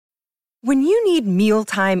When you need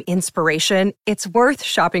mealtime inspiration, it's worth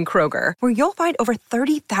shopping Kroger, where you'll find over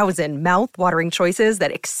 30,000 mouth-watering choices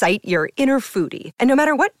that excite your inner foodie. And no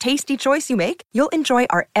matter what tasty choice you make, you'll enjoy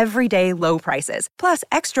our everyday low prices, plus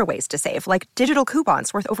extra ways to save, like digital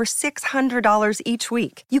coupons worth over $600 each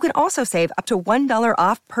week. You can also save up to $1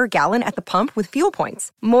 off per gallon at the pump with fuel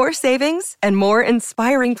points. More savings and more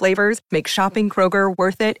inspiring flavors make shopping Kroger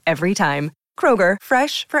worth it every time. Kroger,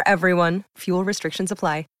 fresh for everyone. Fuel restrictions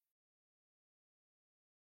apply.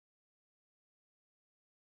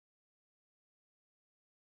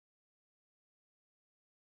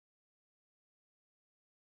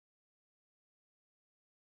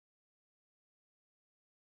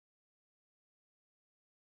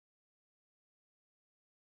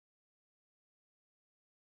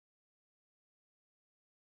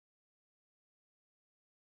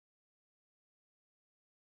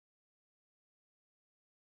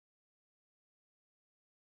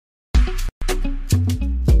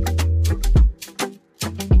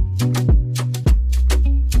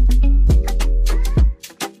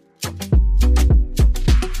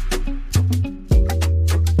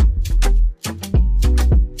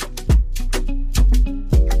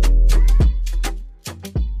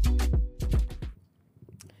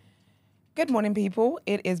 Good morning, people.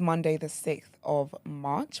 It is Monday, the 6th of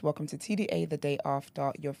March. Welcome to TDA, the day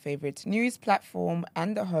after, your favorite news platform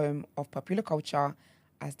and the home of popular culture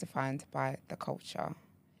as defined by the culture.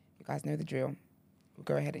 You guys know the drill. We'll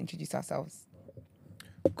go ahead and introduce ourselves.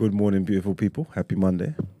 Good morning, beautiful people. Happy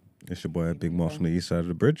Monday. It's your boy, Big Marsh on the east side of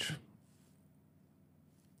the bridge.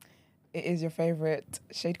 It is your favorite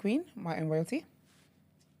shade queen, Martin Royalty.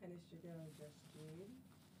 And it's your girl, Justine,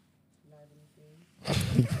 live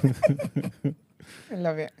in the I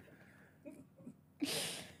love it.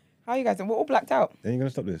 How are you guys doing? We're all blacked out. Ain't you gonna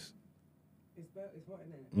stop this? It's hot,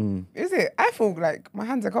 isn't it? Is it? I feel like my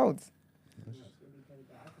hands are cold.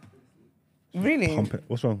 Really? Pump it.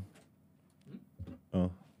 What's wrong?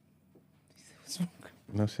 Oh. What's wrong?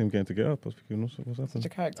 Now see him getting to get up. I was thinking, what's Such a happening?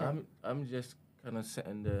 character. I'm just kind of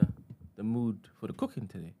setting the mood for the cooking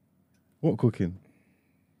today. What cooking?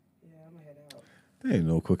 Yeah, I'm gonna head out. There ain't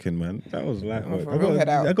no cooking, man. That was light work. for real, head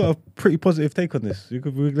out. I got a pretty positive take on this.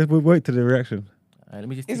 We'll wait to the reaction. Let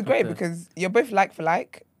me just It's take great off the- because you're both like for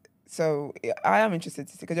like. So I am interested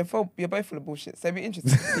to see, because you're both full of bullshit. So I'd be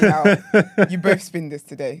interested to see how you both spin this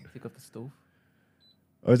today. take off the stove.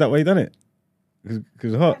 Oh, is that why you done it? Because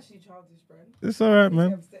it's hot. Actually, childish, friend. It's all right, I'm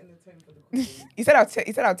man. setting the tone for the cooking. He said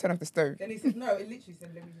I'll turn off the stove. Then he said, no, it literally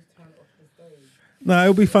said, let me just turn off the stove. No,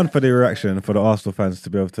 it'll be fun for the reaction, for the Arsenal fans to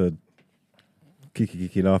be able to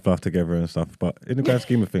kiki laugh together and stuff. But in the grand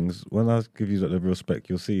scheme of things, when I give you the real spec,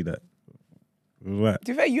 you'll see that. Right.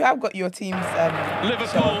 To be fair, you have got your team's Liverpool,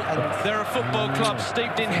 show, and they're a football club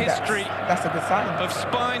steeped in I think history That's a good sign. of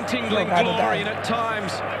spine-tingling Look, I don't glory die. and at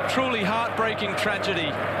times truly heartbreaking tragedy.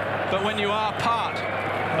 But when you are part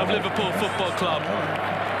of Liverpool Football Club,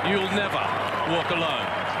 you'll never walk alone.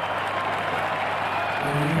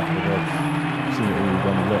 Seen it all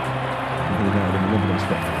done a lot. You know, I remember them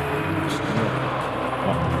stuff.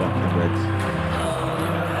 Up the fucking Reds.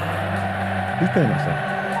 Who's playing that stuff?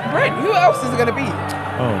 Brent, who else is it going to be?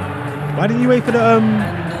 Oh, why didn't you wait for the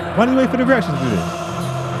Why didn't you wait for the reactions to do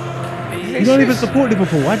this? You don't even support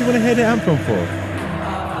Liverpool. Why do you want to hear the anthem for?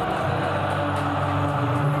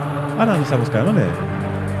 I don't understand what's going on here.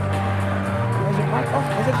 Where's your mic off?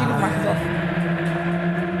 I said you mic is off.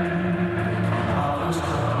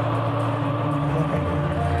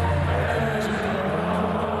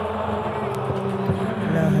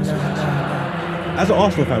 As an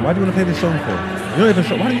Arsenal fan, why do you want to play this song for? You don't even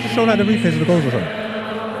show, why don't you just show like the replays of the goals or something?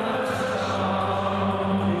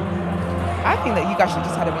 I think that you guys should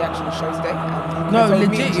just had a reaction show today. No,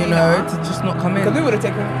 legit, you know, to just not come in. Because we would have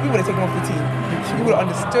taken off the team. You would have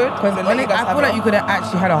understood. Because and let you guys I have feel like it. you could have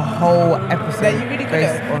actually had a whole episode Yeah, you really could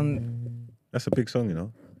based have. on. That's a big song, you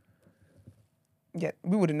know. Yeah,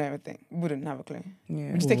 we wouldn't know anything. We wouldn't have a clue.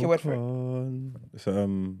 Yeah. We just take your word for it. On. It's a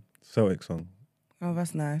Celtic song. Oh,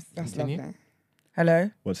 that's nice. That's Continue. lovely.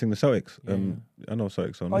 Hello. What, sing the Celtics? Yeah. I know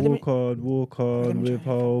Celtic song. Oh, let me- Walk let on me with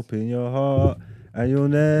try it hope in your heart, and you'll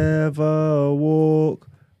never walk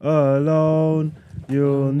alone.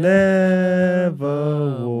 You'll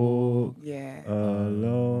never walk Yeah.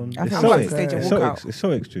 alone. I It's think I'm about to Celtic. stage a It's walkout. Celtics. It's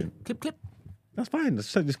Celtics tune. Clip. That's fine.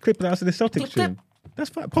 Just clip it out to the Celtics Clip, clip. tune. That's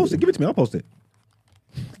fine. Post it. Give it to me. I'll post it.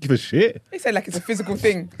 Give a shit. They said like it's a physical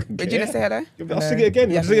thing. Regina, say hello. I'll sing it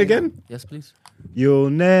again. Yeah, Sing it again. Yes, please. You'll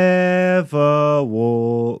never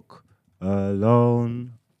walk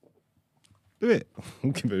alone. Do it. I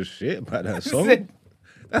don't give a shit about that song. Said-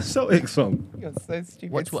 That's Celtic song. You're so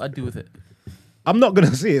stupid. Watch what I do with it. I'm not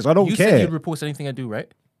gonna see it, so I don't You care. said you'd repost anything I do,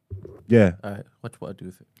 right? Yeah. All right, watch what I do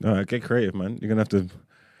with it. All right, get creative, man. You're gonna have to.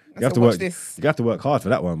 You have So to watch work. this. You have to work hard for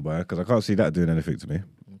that one, boy, because I can't see that doing anything to me.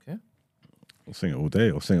 Okay. I'll sing it all day.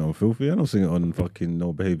 I'll sing it on Filthy. I don't sing it on fucking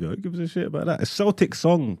No Behaviour. Who gives a shit about that? It's Celtic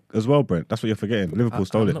song as well, Brent. That's what you're forgetting. Liverpool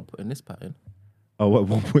stole I'm it. not putting this part in. Oh,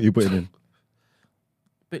 what are you putting in?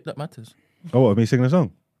 Bit that matters. Oh, what, me singing a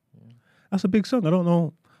song? That's a big song. I don't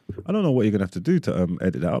know what you're gonna have to do to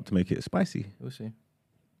edit that up to make it spicy. We'll see.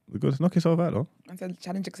 We got to knock yourself out, though. I said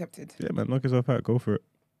challenge accepted. Yeah, man, knock yourself out. Go for it.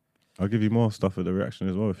 I'll give you more stuff for the reaction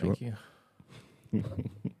as well if you want. Thank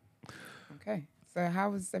you. Okay. So how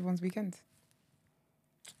was everyone's weekend?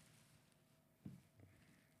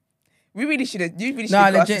 We really should have. You really should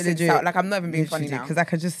have. legit. Like I'm not even being funny now. Because I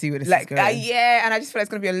could just see where this is Like going. yeah, and I just feel like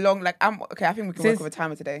it's gonna be a long. Like I'm okay. I think we can work Sis- with a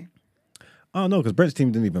timer today. Oh no, because Brent's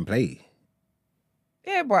team didn't even play.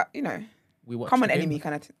 Yeah, but you know, We watched common the game. enemy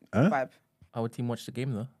kind of Huh? vibe. Our team watched the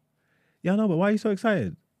game though. Yeah, I know, but why are you so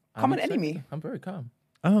excited? I'm Common excited. enemy. I'm very calm.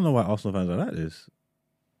 I don't know why Arsenal fans are like this.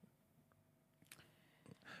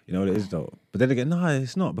 You know what it is though. But then again, no,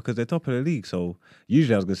 it's not because they're top of the league. So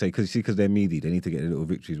usually I was gonna say because they're meaty, they need to get their little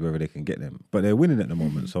victories wherever they can get them. But they're winning at the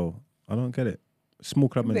moment, so I don't get it. Small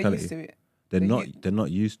club They're mentality. used to it. They're they're not. u- They're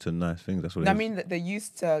not used to nice things. That's what. I it is. mean, that they're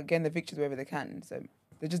used to getting the victories wherever they can. So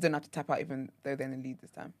they just don't have to tap out even though they're in the lead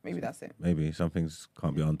this time. Maybe that's it. Maybe some things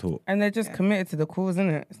can't be untaught. And they're just Yeah. committed to the cause,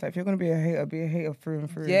 innit? It's like, if you're going to be a hater through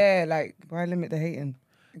and through. Yeah, like Why limit the hating?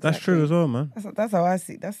 That's true as well, man. That's how I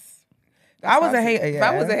see. That's I was how I a see it. hater, yeah. If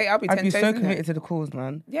I was a hater, I'd be 10 so toes in committed it. to the cause,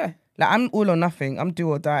 man. Yeah. Like, I'm all or nothing. I'm do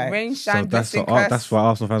or die. Rain, So shine, blessing, curse. that's why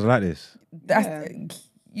Arsenal fans are like this.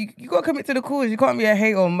 You got to commit to the cause. You can't be a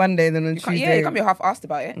hater on Monday then on You can't, Tuesday. yeah, you can't be half-assed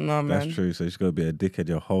about it. No, man. That's true. So you just gotta be a dickhead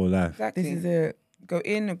your whole life. Exactly. This is it. Go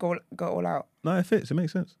in and go all out. No, it fits. It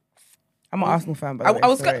makes sense. I'm an Arsenal fan, by I, the way. I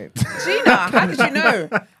was so gonna, Gina, how did you know?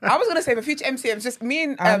 I was gonna say for future MCMs, just me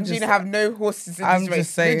and I'm Gina just- have no horses in I'm this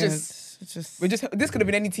race. just saying. We're just this could have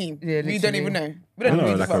been any team. Yeah, we don't literally. even know. We I don't know,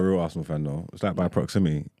 really like give a up. real Arsenal fan though. It's like by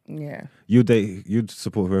proximity. yeah. You'd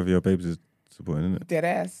support whoever your babes is supporting, isn't it? Dead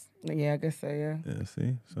ass. Yeah, I guess so, yeah. Yeah.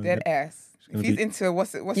 See. So Dead ass. If gonna he's be- into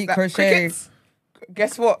what's Eat that? crochet. Crickets?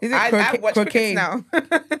 Guess what? Is it I watch croquet? crickets now.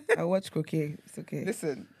 I watch Cookie. It's okay.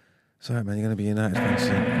 Listen, Sorry, man. You're gonna be United fan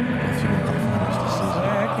soon. A few more cup finals this season.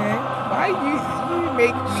 Yeah, why you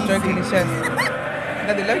make me Stroking the sing? chest.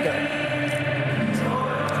 No, the logo. okay.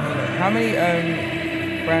 How many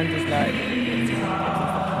brands is like?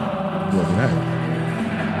 What United?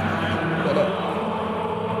 Got it.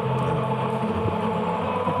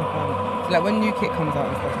 So like when new kit comes out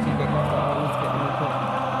and stuff, do you get like, oh, I need to get a new kit?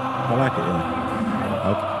 I like it. Yeah.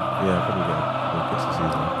 I'll probably get a kiss this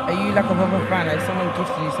season. Are you like a proper fan? Like if someone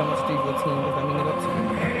gifted you something to do with your team, does that mean a lot to you? What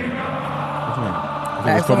do you mean?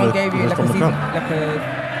 Like if someone gave you If it's like a from the season, club. like a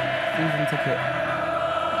season ticket.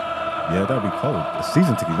 Yeah, that'd be cold. A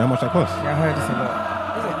season ticket. You know how much that costs? Yeah, I heard it's a lot.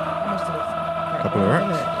 Is it? How much did it? Couple of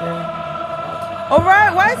racks. Yeah. All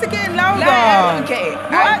right, why is it getting louder? Like, I don't get it.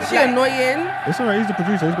 You're actually annoying. It's alright. He's the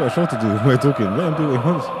producer. He's got a show to do. We're talking. Let him do what he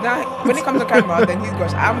wants. Nah, when it comes to camera, then he's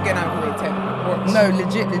gosh, I'm getting out of 10. Watch. No,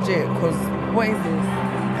 legit. Because what is this?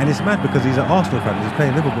 And it's mad because he's an Arsenal fan. He's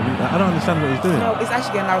playing Liverpool. I don't understand what he's doing. No, it's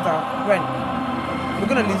actually getting louder. Brent,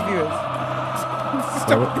 we're gonna lose viewers.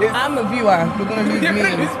 Stop this. I'm a viewer. You're gonna lose You're me.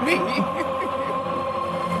 gonna lose me.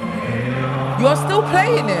 You're still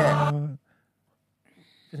playing it.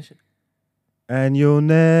 Finish it. And you'll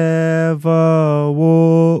never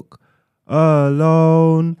walk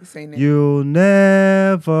alone. This ain't it. You'll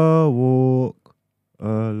never walk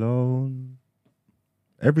alone.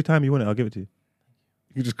 Every time you want it, I'll give it to you.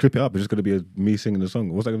 You can just clip it up. It's just going to be me singing the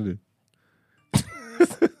song. What's that going to do?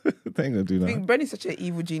 That ain't going to do I nothing. think Brent is such an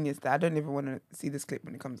evil genius that I don't even want to see this clip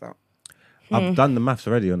when it comes out. I've done the maths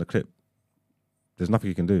already on the clip. There's nothing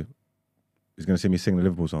you can do. He's going to see me sing the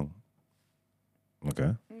Liverpool song. Okay.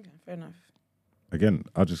 Okay, fair enough. Again,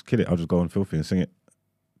 I'll just kill it. I'll just go on Filthy and sing it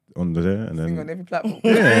on the there, and Sing then on every platform.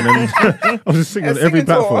 yeah, and then I'll just sing A on every singing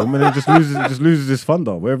tour. platform, and then just loses this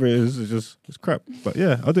thunder. Wherever it is, it's crap. But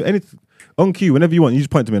yeah, I'll do anything on cue whenever you want. You just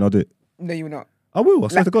point to me and I'll do it. No, you're not. I will. I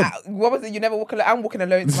swear to God. What was it? You never walk alone. I'm walking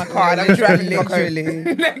alone to my car and I'm driving back home.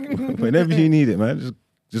 Literally. Whenever you need it, man,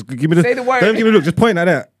 just give me the. Say the word. Don't give me the look. Just point at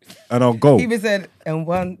that, and I'll go. He even said, and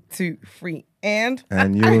 1, 2, 3, and.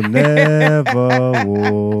 And you'll never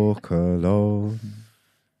walk alone.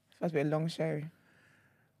 Must be a long show.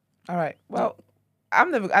 All right. Well, I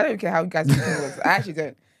don't care how you guys think it was. I actually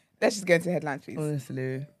don't. Let's just get into headlines, please.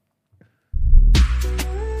 Honestly.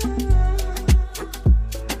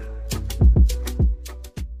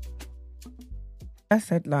 First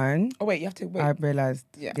headline, Oh, wait, you have to wait. I realised.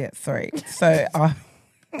 Yeah. Yeah, sorry. So, I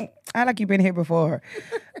like you've been here before.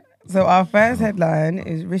 So, our first headline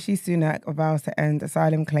is Rishi Sunak vows to end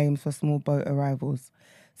asylum claims for small boat arrivals.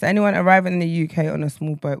 So, anyone arriving in the UK on a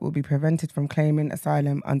small boat will be prevented from claiming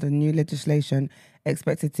asylum under new legislation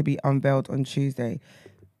expected to be unveiled on Tuesday.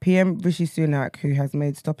 PM Rishi Sunak, who has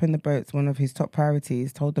made stopping the boats one of his top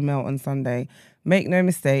priorities, told the Mail on Sunday, "Make no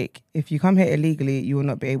mistake, if you come here illegally, you will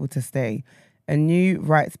not be able to stay. A new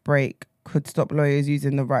rights break could stop lawyers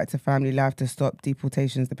using the right to family life to stop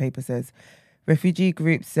deportations," the paper says. Refugee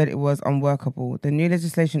groups said it was unworkable. The new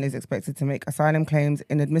legislation is expected to make asylum claims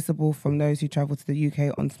inadmissible from those who travel to the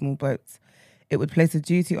UK on small boats. It would place a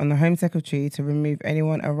duty on the Home Secretary to remove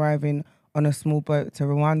anyone arriving on a small boat to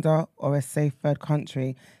Rwanda or a safe third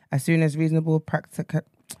country as soon as reasonably practicable.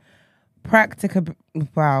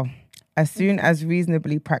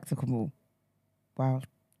 Wow.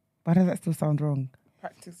 Why does that still sound wrong?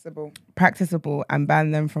 Practicable and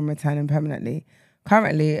ban them from returning permanently.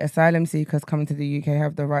 Currently, asylum seekers coming to the UK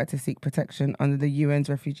have the right to seek protection under the UN's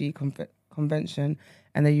Refugee Convention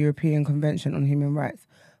and the European Convention on Human Rights.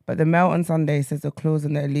 But the Mail on Sunday says a clause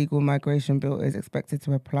in the illegal migration bill is expected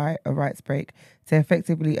to apply a rights break to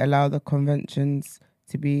effectively allow the conventions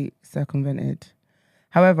to be circumvented.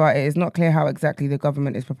 However, it is not clear how exactly the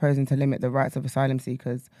government is proposing to limit the rights of asylum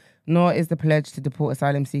seekers, nor is the pledge to deport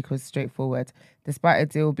asylum seekers straightforward. Despite a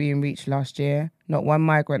deal being reached last year, not one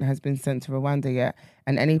migrant has been sent to Rwanda yet,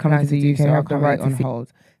 and any plans to do so are currently on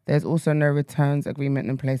hold. There's also no returns agreement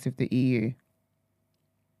in place with the EU.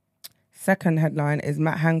 Second headline is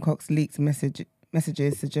Matt Hancock's leaked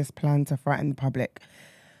messages suggest plan to frighten the public.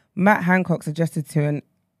 Matt Hancock suggested to an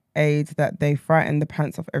aide that they frighten the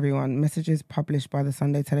pants off everyone, messages published by the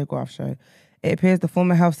Sunday Telegraph show. It appears the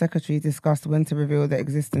former health secretary discussed when to reveal the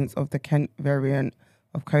existence of the Kent variant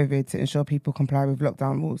of COVID to ensure people comply with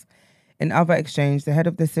lockdown rules. In other exchange, the head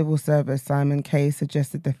of the civil service, Simon Kay,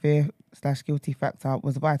 suggested the fear/guilty factor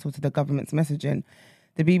was vital to the government's messaging.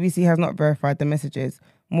 The BBC has not verified the messages.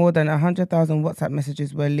 More than 100,000 WhatsApp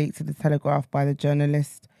messages were leaked to the Telegraph by the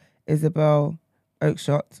journalist Isabel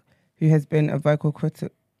Oakeshott, who has been a vocal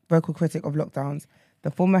critic of lockdowns.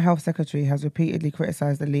 The former health secretary has repeatedly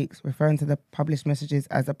criticised the leaks, referring to the published messages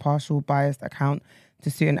as a partial biased account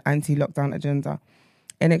to suit an anti-lockdown agenda.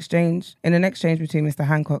 In an exchange between Mr.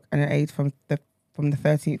 Hancock and an aide from the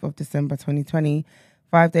 13th of December 2020,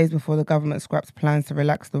 5 days before the government scrapped plans to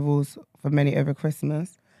relax the rules for many over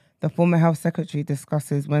Christmas, the former health secretary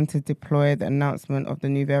discusses when to deploy the announcement of the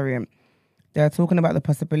new variant. They are talking about the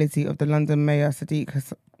possibility of the London Mayor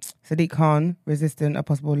Sadiq Khan resisting a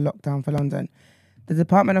possible lockdown for London. The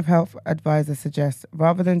Department of Health advisor suggests,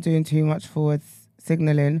 rather than doing too much forward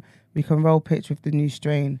signalling, we can roll pitch with the new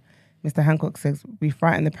strain. Mr. Hancock says, "We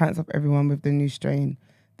frighten the pants off everyone with the new strain."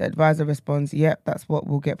 The advisor responds, "Yep, that's what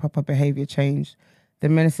will get proper behaviour change." The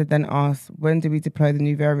minister then asks, "When do we deploy the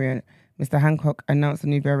new variant?" Mr. Hancock announced the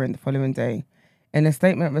new variant the following day. In a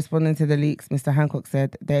statement responding to the leaks, Mr. Hancock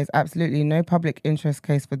said, "There is absolutely no public interest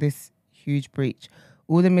case for this huge breach.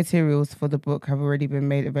 All the materials for the book have already been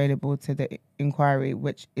made available to the inquiry,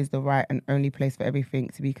 which is the right and only place for everything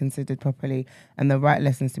to be considered properly and the right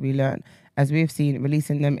lessons to be learned. As we have seen,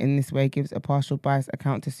 releasing them in this way gives a partial biased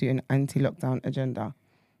account to suit an anti-lockdown agenda."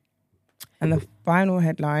 And the final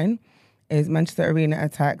headline is Manchester Arena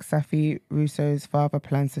attack. Safi Russo's father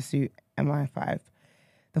plans to sue MI5.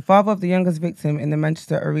 The father of the youngest victim in the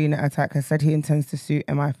Manchester Arena attack has said he intends to sue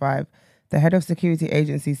MI5. The head of security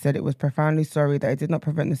agency said it was profoundly sorry that it did not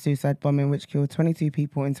prevent the suicide bombing which killed 22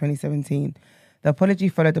 people in 2017. The apology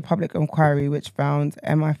followed a public inquiry which found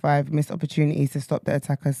MI5 missed opportunities to stop the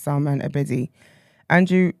attackers Salman Abedi.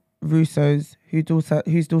 Andrew Russo's, whose daughter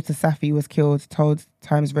Safi was killed, told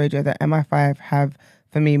Times Radio that MI5 have,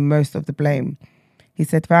 for me, most of the blame. He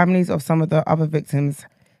said families of some of the other victims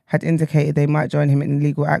had indicated they might join him in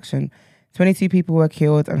legal action. 22 people were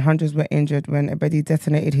killed and hundreds were injured when Abedi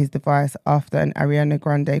detonated his device after an Ariana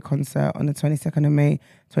Grande concert on the 22nd of May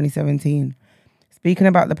 2017. Speaking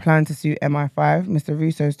about the plan to sue MI5, Mr.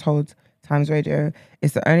 Russo told Times Radio,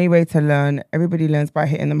 "It's the only way to learn. Everybody learns by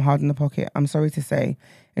hitting them hard in the pocket. I'm sorry to say.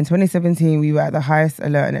 In 2017, we were at the highest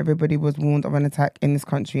alert and everybody was warned of an attack in this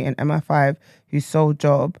country, and MI5, whose sole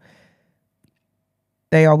job,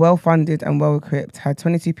 they are well funded and well equipped, had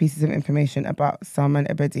 22 pieces of information about Salman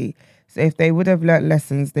Abedi. So if they would have learnt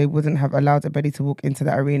lessons, they wouldn't have allowed Abedi to walk into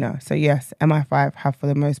the arena. So yes, MI5 have for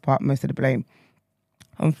the most part most of the blame."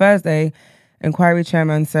 On Thursday, Inquiry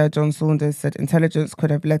Chairman Sir John Saunders said intelligence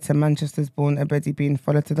could have led to Manchester's born Abedi being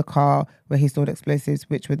followed to the car where he stored explosives,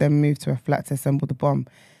 which were then moved to a flat to assemble the bomb.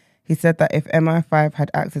 He said that if MI5 had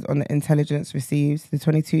acted on the intelligence received, the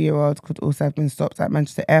 22-year-old could also have been stopped at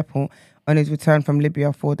Manchester Airport on his return from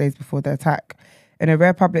Libya 4 days before the attack. In a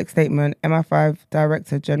rare public statement, MI5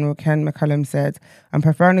 Director General Ken McCallum said, "I'm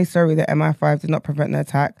profoundly sorry that MI5 did not prevent the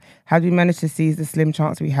attack. Had we managed to seize the slim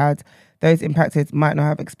chance we had, those impacted might not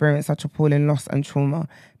have experienced such appalling loss and trauma."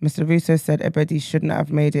 Mr. Russo said Ebedi shouldn't have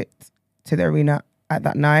made it to the arena at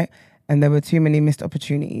that night, and there were too many missed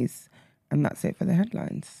opportunities. And that's it for the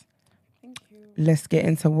headlines. Thank you. Let's get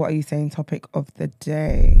into what are you saying topic of the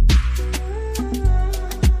day.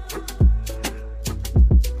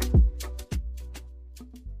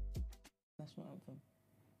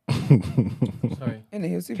 Sorry. And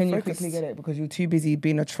he was super Can you focused. quickly get it? Because you're too busy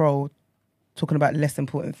being a troll, talking about less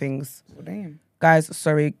important things. Oh, damn. Guys,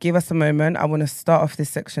 sorry, give us a moment. I want to start off this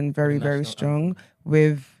section very, very National strong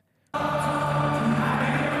with... Is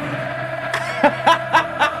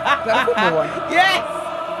that a football one? Yes!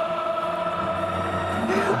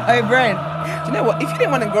 Hey, Brent. Do you know what? If you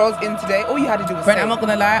didn't want the girls in today, all you had to do was Brent, say, I'm not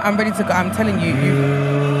going to lie. I'm ready to go. I'm telling you.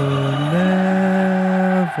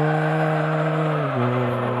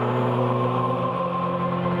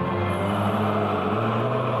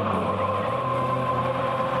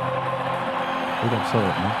 We don't saw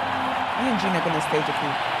it, man. me and Gina are going to stage a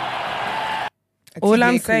coup. All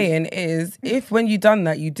I'm TBA coup. saying is, if when you done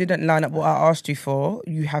that, you didn't line up what I asked you for,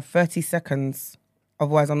 you have 30 seconds.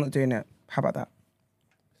 Otherwise, I'm not doing it. How about that?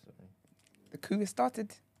 The coup has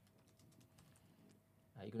started.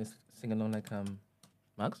 Are you gonna sing along like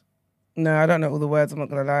Max? No, I don't know all the words. I'm not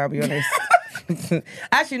going to lie. I'll be honest.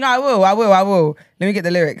 Actually, no, I will. Let me get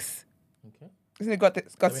the lyrics. Okay. Isn't it God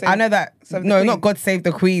Save? I know that. Save the No, Queen. not God Save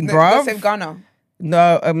the Queen, No, bro. God Save Ghana.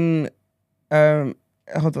 No,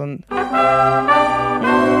 hold on.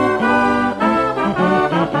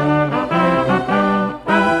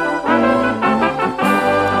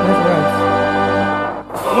 Where's the words?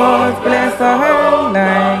 God bless our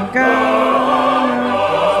homeland, Ghana,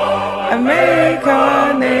 and make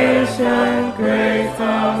our nation great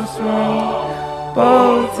and strong,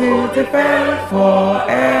 bold to defend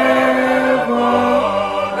forever.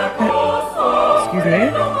 Excuse me.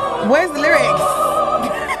 Where's the lyrics?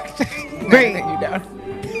 Great. Take you down.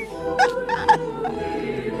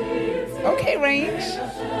 Okay, Range.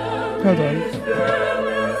 Hold on.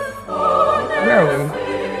 Where are we?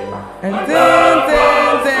 And dun,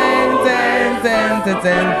 dun, dun, dun, dun, dun,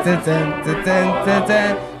 dun, dun, dun, dun, dun,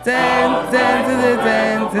 dun, dun, dun,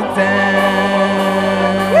 dun, dun, dun.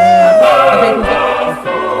 Okay, cool.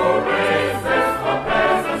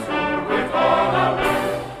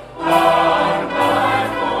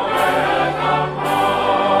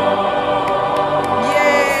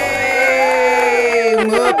 Yay!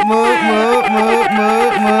 Move.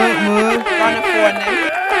 Ghana 4 and then.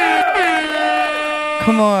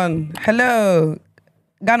 Come on. Hello.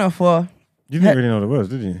 Ghana 4. You didn't really know the words,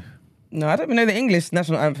 did you? No, I don't even know the English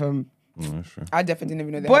national anthem. No, that's true. I definitely didn't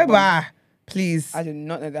even know they Boy, had one. bah. Please. I did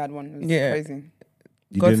not know they had one. It was Yeah. crazy.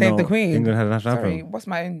 You God didn't Save know the Queen. England had a national Sorry, anthem. what's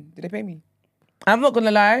my own? Did they pay me? I'm not going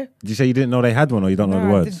to lie. Did you say you didn't know they had one, or you don't know the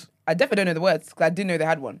No, words? I definitely don't know the words because I didn't know they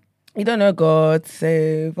had one. You don't know God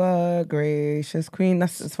save our gracious queen.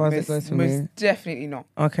 That's as far as it goes for me. Most definitely not.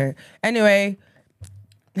 Okay. Anyway,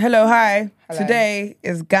 hi. Hello. Today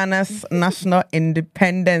is Ghana's National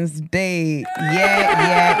Independence Day.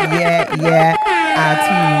 Yeah. We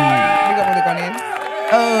got all the Ghanaians.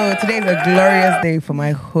 Oh, today's a glorious day for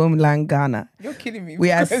my homeland, Ghana. You're kidding me.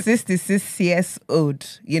 We are because 66 years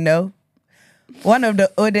old, you know? One of the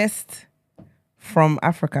oldest from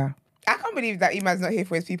Africa. I can't believe that Iman's not here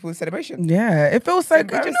for his people's celebration. Yeah, it feels so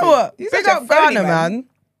good. You know embarrassing. what? He's Big such a up phony, Ghana, man. man.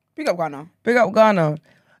 Big up Ghana. Big up Ghana.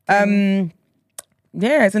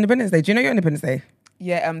 Yeah, it's Independence Day. Do you know your Independence Day?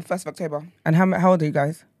 Yeah, 1st of October. And how old are you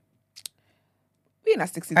guys? We in our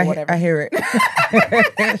 60s or whatever. I hear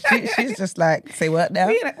it. she's just like, say what now?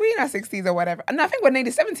 we in our 60s or whatever. And I think we're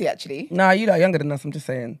nearly 70 actually. Nah, you lot are younger than us. I'm just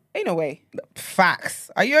saying. Ain't no way. Facts.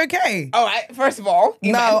 Are you okay? All right, first of all.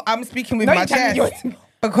 No, Iman, I'm speaking with No, my you can't. chest. You're-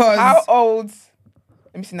 Because how old?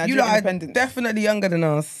 Let me see, you Nigerian lot are independence. definitely younger than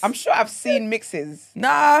us. I'm sure I've seen mixes.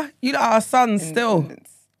 Nah, you lot are sons still. Independence.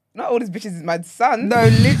 Not all these bitches is my son. No,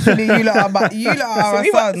 literally, you lot are so our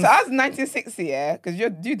we were, sons. so I was 1960, yeah, because you're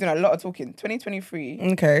doing a lot of talking. 2023,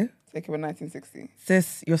 Okay. take it with 1960.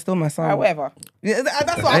 Sis, you're still my son. Alright, whatever. Yeah,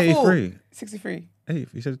 that's what I thought. 83. 63. 80,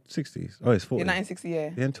 you said 60s. Oh, it's 40. You're 1960, yeah.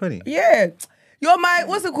 Yeah, and 20. Yeah. You're my,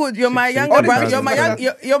 what's it called? You're my 60, younger all these brother. bitches You're my, is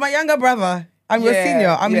better you're my younger brother. I'm your senior.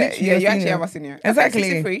 I'm literally yeah, your you actually senior. have a senior. Exactly. Okay,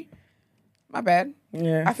 63. My bad.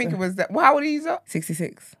 Yeah. I think it was that. Well, how old are you, sir?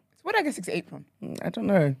 66. Where did I get 68 from? I don't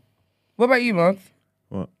know. What about you, Mark?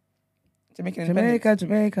 What? Jamaican independence.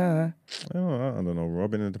 Jamaica. I don't know, bro.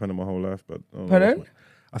 I've been independent my whole life, but I don't know Pardon? what's-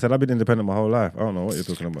 I said I've been independent my whole life. I don't know what you're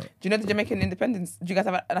talking about. Do you know the Jamaican independence? Do you guys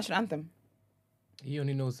have a national anthem? He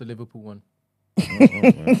only knows the Liverpool one.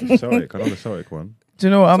 Celtic. I know the Celtic one. Do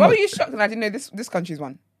you know what? So I'm why not, were you shocked that I didn't know this country's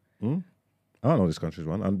one? I don't know this country's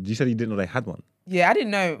one. You said you didn't know they had one. Yeah, I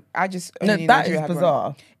didn't know. I just no, only knew that Nigeria is had one.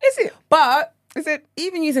 bizarre. Is it? But Is it?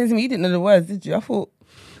 even you saying to me, you didn't know the words, did you? I thought.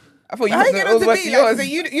 I thought you How must you know get all on the to words me? to yours. Like, so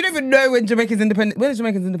you don't even know when Jamaica's independent. When is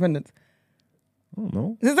Jamaica's independence? I don't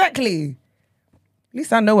know. Exactly. At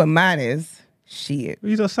least I know where mine is. Shit.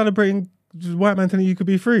 You're just celebrating just white man telling you could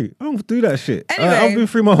be free. I don't do that shit. Anyway. I've been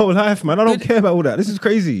free my whole life, man. I don't care about all that. This is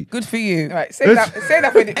crazy. Good for you. All right, say that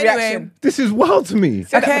for the Anyway. reaction. This is wild to me.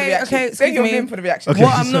 Say that for the Okay, reaction. okay, Say excuse your me. name for the reaction. Okay.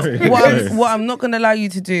 What I'm not, Sorry. what I'm not gonna allow you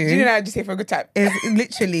to do. Do you know I just say for a good time? is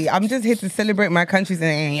literally, I'm just here to celebrate my country's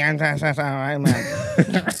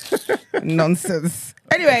nonsense.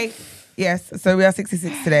 Anyway, yes, so we are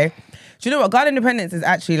 66 today. Do you know what? Ghana independence is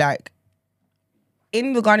actually like,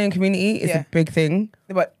 in the Ghanaian community, it's Yeah. a big thing.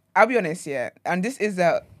 But I'll be honest, yeah, and this is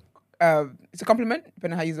it's a compliment,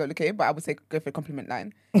 depending on how you look at it, but I would say go for a compliment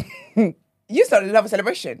line. You used to love a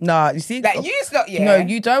celebration. Nah, you see? Like, you used to, yeah. No,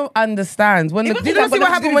 you don't understand. When It the, wasn't did you like see what what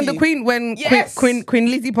it happened to when do the with you. Queen, Yes.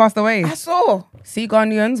 Queen Lizzie passed away? I saw. See,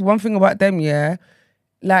 Ghanaians, one thing about them, yeah,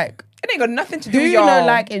 like, It ain't got nothing to do do with you y'all. know,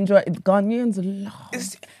 like, enjoy, Ghanaians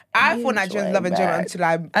love. I thought Nigerians love enjoyment man. until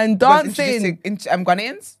I And was introduced dancing. to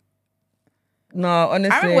Ghanaians. No,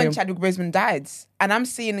 honestly. I remember when Chadwick Boseman died, and I'm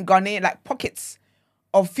seeing Ghanaian like pockets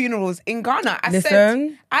of funerals in Ghana. I said,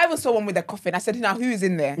 Listen. I even saw one with a coffin. I said, now who's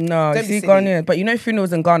in there? No, Don't see, be silly. Ghanaian. But you know,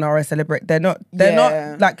 funerals in Ghana are a celebrate. They're not Yeah.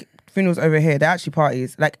 not like funerals over here. They're actually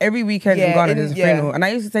parties. Like every weekend in Yeah, Ghana, there's a yeah. funeral. And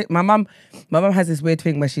I used to say, my mum has this weird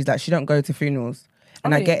thing where she's like, she don't go to funerals.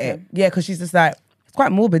 And I really? get it. Yeah, because she's just like, it's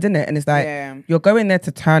quite morbid, isn't it? And it's like, Yeah. you're going there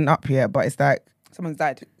to turn up here, but it's like, Someone's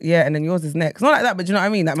died. yeah, and then yours is next. Not like that, but do you know what I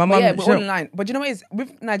mean? Like my But mum, yeah, she we're all don't- in line. But you know what is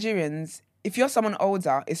with Nigerians, if you're someone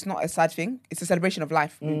older, it's not a sad thing. It's a celebration of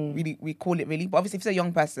life. We call it really. But obviously, if it's a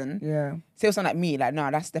young person, yeah. say it's someone like me, like, no,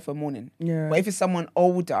 that's there for mourning. Yeah. But if it's someone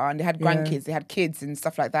older and they had grandkids, they had kids and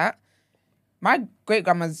stuff like that, my great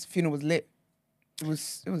grandma's funeral was lit. It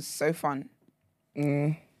was so fun.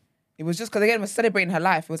 Mm. It was just because again, we're celebrating her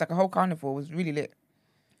life. It was like a whole carnival. It was really lit.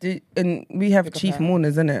 And we have Look at chief her.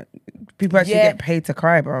 mourners, innit? People actually Yeah. get paid to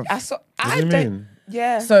cry, bro. I saw. What I do you don't. mean?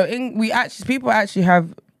 Yeah. So people actually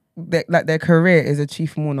have their career is a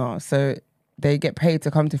chief mourner, so they get paid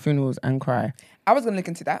to come to funerals and cry. I was gonna look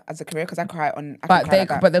into that as a career because I cry on. I But can cry like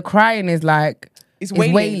that. but the crying is like it's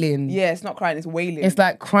wailing. wailing. Yeah, it's not crying. It's wailing. It's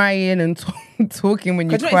like crying and talking when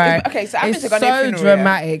you 'Cause you know, cry. it's- okay, so I've it's been to Ghanaian so funeral, yeah.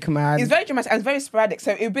 dramatic, man. It's very dramatic and it's very sporadic.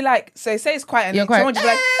 So it would be like, so say it's quiet and You're someone quiet. just be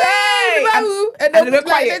like, hey, and then they go like,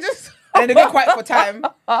 quiet. they're just- And then they go quiet for time.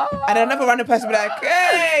 And then another random person will be like,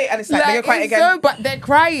 hey. And it's like, they go quiet it's again. so, but they're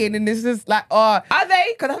crying and it's just like, oh, Are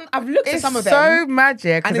they? Because I've looked at it's some of so them.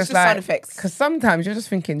 magic. and 'cause it's just like, sound effects. Because sometimes you're just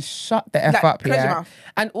thinking, shut the F Like, up, close your yeah. mouth.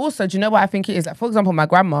 And also, do you know what I think it is? Like, for example, my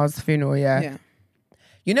grandma's funeral, Yeah.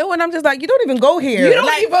 You know when I'm just like, you don't even go here. You don't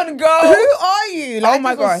Like, even go. Who are you? Like, Oh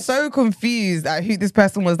my I just was gosh. so confused at who this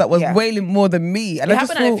person was that was Yeah. wailing more than me. And It I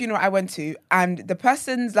just happened at a thought, funeral I went to, and the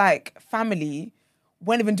person's like family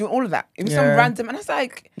weren't even doing all of that. It was some Yeah. random, and I was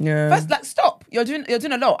like, Yeah. first, like, stop. You're doing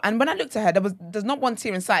a lot. And when I looked at her, there's not one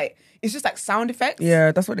tear in sight. It's just like sound effects.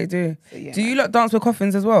 yeah, that's what they do. yeah, Do you lot dance with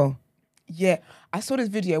coffins as well? Yeah. I saw this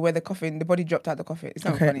video where the body dropped out the coffin. It's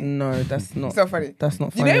not Okay, funny. no, that's not. It's not funny. That's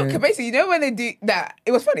not You funny. know, 'cause basically, you know when they do that,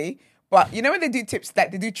 it was funny. But you know when they do tips,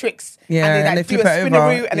 like they do tricks, Yeah, and they and like they do a flip it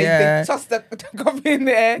spinneroo, over. and Yeah. they toss the coffin in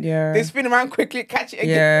the air. Yeah. They spin around quickly, catch it again.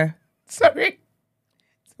 Yeah. Sorry.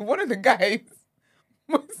 So one of the guys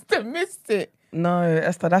must have missed it. No,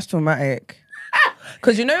 Esther, that's traumatic.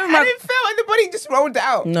 Because you know, And it fell and the body just rolled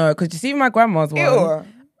out. no, because you see my grandma's one. Ew.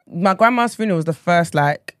 My grandma's funeral was the first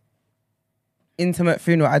like intimate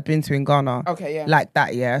funeral I'd been to in Ghana. Okay, yeah. Like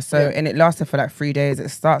that, yeah. So Yeah. and it lasted for like 3 days. It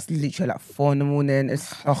starts literally like 4 in the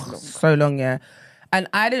It's so long, yeah. And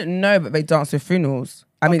I didn't know that they dance with funerals.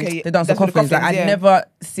 I mean, Okay, they dance with that's with coffins. Like coffins, I'd yeah. never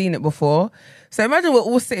seen it before. So imagine we're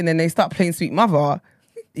all sitting and they start playing Sweet Mother,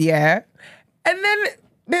 yeah. And then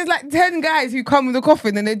there's like 10 guys who come with a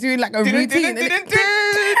coffin and they're doing like a routine. And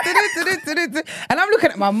I'm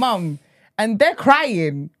looking at my mum and they're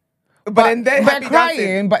crying. But then they're happy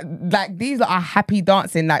crying, dancing. but like these are happy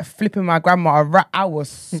dancing, like flipping my grandma. I was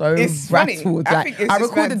so It's funny. rattled. I Like think it's I just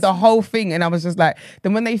recorded mad. the whole thing, and I was just like.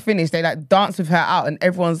 Then when they finished, they like danced with her out, and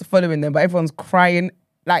everyone's following them, but everyone's crying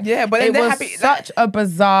Like, Yeah, but then it they're was happy- such a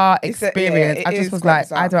bizarre It's a- experience. yeah, I it just is was quite like,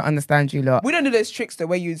 bizarre. I don't understand you lot. We don't do those tricks though,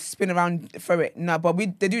 where you spin around, throw it. No, but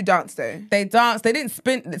they do dance though. They danced. They didn't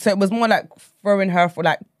spin. So it was more like throwing her for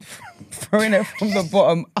like throwing it from the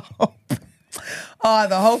bottom up. Oh,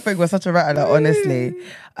 the whole thing was such a rattler, honestly.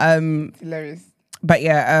 It's hilarious. But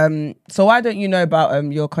yeah. So why don't you know about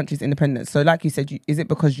your country's independence? So like you said, is it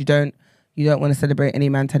because you don't want to celebrate any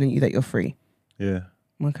man telling you that you're free? Yeah.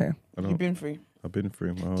 Okay. I You've don't, been free. I've been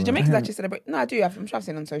through my whole Did life. Jamaicans actually celebrate? No, I do. I'm sure I've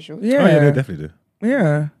seen it on social. Yeah. Oh, yeah, they definitely do.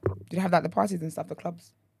 Yeah. Did you have like the parties and stuff, the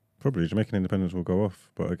clubs? Probably Jamaican independence will go off.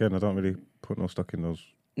 But again, I don't really put no stock in those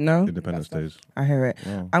No. independence days. I hear it.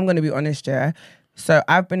 Wow. I'm going to be honest, yeah. So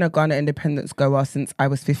I've been a Ghana independence goer since I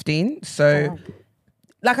was 15. So, wow.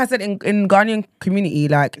 like I said, in Ghanaian community,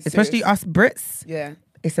 like It's especially serious. us Brits, Yeah.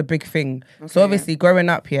 it's a big thing. Okay, So obviously, growing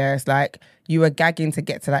up here, it's like you were gagging to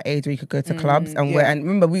get to that age where you could go to clubs and wear. yeah. And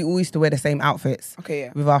remember, we all used to wear the same outfits Okay,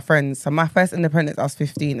 yeah. with our friends. So my first independence, I was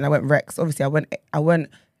 15, and I went Rex. Obviously, I weren't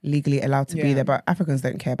legally allowed to be Yeah. there, but Africans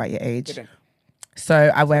don't care about your age. Didn't. So I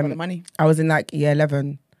About the went. money. I was in like year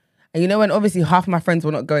 11. And you know when obviously half my friends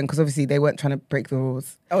were not going because obviously they weren't trying to break the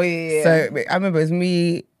rules. Oh yeah. So I remember it was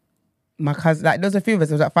me, my cousin, like there was a few of us,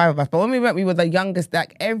 there was like 5 of us. But when we went, we were the youngest,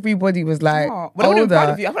 like everybody was like Oh, but they would have been proud of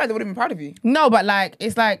older. you. I feel like they would have been proud of you. No, but like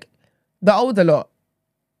it's like the older lot.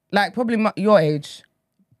 Like probably your age.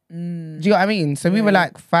 Do you know what I mean? So we were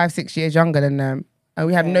like 5-6 years younger than them. And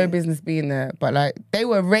we had no business being there. But like they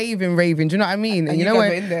were raving. Do you know what I mean? And you you know guys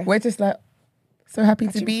were in there. we're just like so happy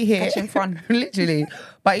to be here. catching fun. Literally.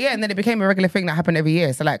 But yeah, and then it became a regular thing that happened every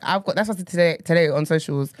year. So like that's what I said today on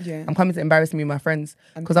socials. Yeah. I'm coming to embarrass me and my friends.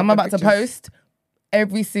 And Because I'm put the about to pictures. post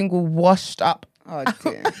every single washed up Oh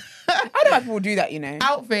dear. I don't know why people do that, you know.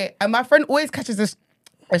 outfit. And my friend always catches us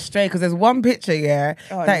astray because there's one picture,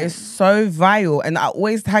 Oh, that is so vile. And I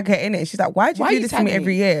always tag her in it. And she's like, why do you Why do you this to me tag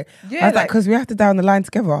every me? year? Yeah, I was like, like- because we have to down the line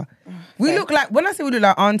together. We fair. look like, when I say we look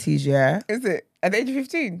like aunties, yeah. Is it? At the age of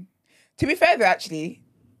 15? To be fair though, actually,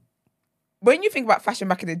 when you think about fashion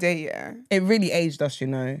back in the day, yeah, It really aged us, you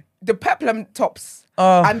know. the peplum tops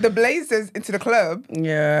Oh. and the blazers into the club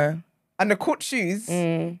Yeah. and the court shoes.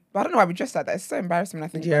 But I don't know why we dress like that. It's so embarrassing when I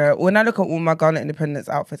think. Yeah. When I look at all my Ghana independence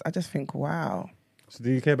outfits, I just think, wow. So do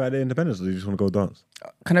you care about the independence or do you just want to go dance?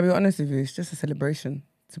 Can I be honest with you? It's just a celebration.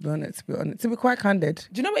 To be honest, to be quite candid.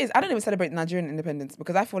 Do you know what it is? I don't even celebrate Nigerian independence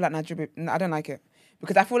because I feel like Nigeria. I don't like it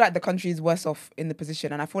because I feel like the country is worse off in the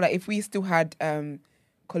position, and I feel like if we still had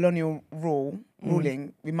colonial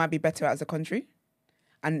ruling, we might be better as a country,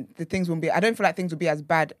 and the things won't be. I don't feel like things will be as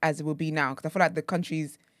bad as it will be now because I feel like the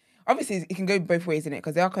countries. Obviously, it can go both ways in it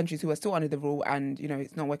because there are countries who are still under the rule and you know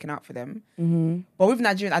it's not working out for them. But with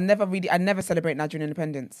Nigerian, I never celebrate Nigerian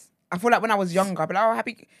independence. I feel like when I was younger, I'd be like, oh,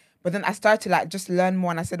 happy. But then I started to like just learn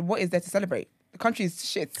more and I said, what is there to celebrate? The country is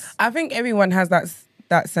shit. I think everyone has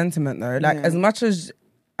that sentiment though. Like Yeah. as much as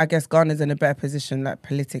I guess Ghana's in a better position, like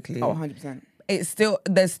politically, Oh, 100%. there's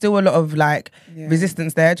still a lot of like Yeah.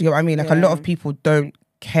 resistance there. Do you get what I mean? Like a lot Yeah. of people don't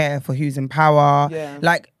care for who's in power. Yeah.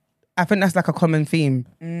 Like I think that's like a common theme.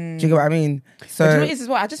 Do you get what I mean? So But do you know what it is as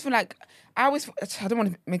well? I just feel like I don't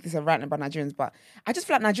want to make this a rant about Nigerians, but I just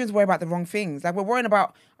feel like Nigerians worry about the wrong things. Like we're worrying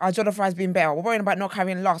about our jollof rice being better. We're worrying about not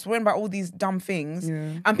carrying loss. We're worrying about all these dumb things.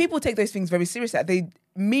 And people take those things very seriously. Like, they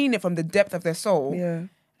mean it from the depth of their soul. yeah,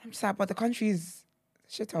 I'm just like, but the country is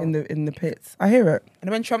shit hole. in the pits. I hear it. And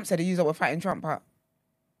when Trump said he used up, we're fighting Trump, but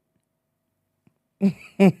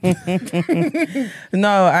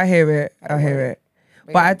No, I hear it. I hear it.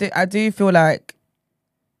 But I do feel like,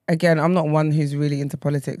 again, I'm not one who's really into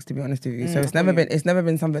politics, to be honest with you. So it's never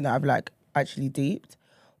been something that I've like actually deeped.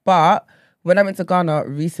 But when I went to Ghana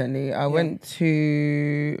recently, I went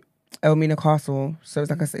to Elmina Castle. So it's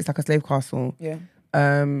like a slave castle. yeah.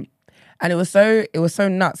 And it was so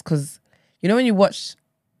nuts because you know when you watch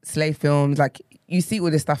slave films, like you see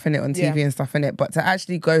all this stuff in it on TV Yeah. and stuff in it, but to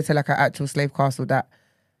actually go to like an actual slave castle that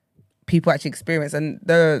people actually experience, and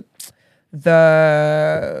the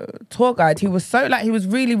tour guide, he was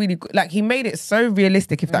really, really good. Like he made it so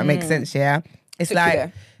realistic, if that makes sense. Yeah, it's Took you like,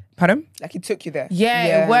 there. pardon? Like he took you there.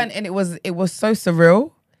 Yeah, it went, and it was so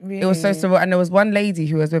surreal. It was so Really? surreal. And there was one lady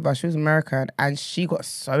who was with us, she was American, and she got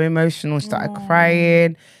so emotional. She started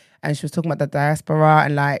crying, and she was talking about the diaspora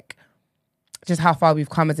and like just how far we've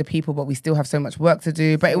come as a people, but we still have so much work to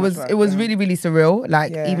do. But it was really, really surreal.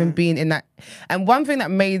 Like Yeah. even being in that. And one thing that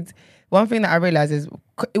I realized is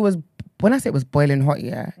it was, when I say it was boiling hot,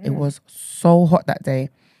 it was so hot that day.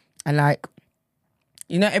 And like,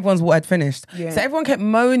 you know, everyone's water had finished. Yeah. So everyone kept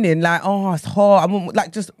moaning, like, oh, it's hot. I'm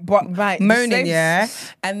like just But right, the moaning, slaves- yeah.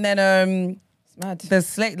 And then It's mad. the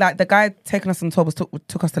slave, like the guy taking us on tour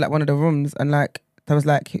took us to like one of the rooms, and like There was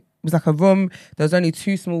like, it was like a room. There was only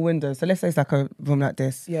 2 small windows. So let's say it's like a room like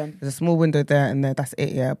this. Yeah. There's a small window there and there. That's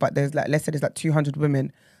it, yeah. But there's like, let's say there's like 200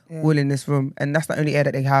 women all in this room. And that's the only air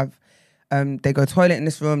that they have. They go toilet in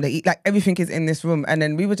this room. They eat, like everything is in this room. And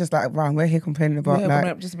then we were just like, wow, we're here complaining about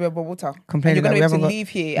like... just a bit of water. Complaining and you're that going to we be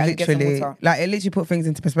able to haven't leave here and get some water. Like it literally put things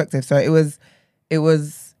into perspective. So it was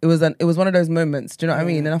one of those moments. Do you know what I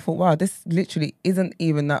mean? And I thought, wow, this literally isn't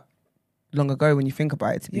even that long ago when you think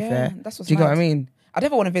about it. To be fair, that's what's do you get what I mad. mean? I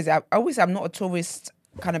never want to visit. I always say I'm not a tourist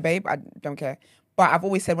kind of babe. I don't care. But I've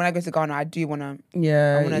always said when I go to Ghana, I do want to.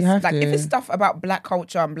 Yeah, I want you have like to. if it's stuff about black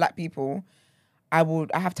culture and black people, I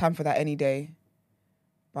have time for that any day.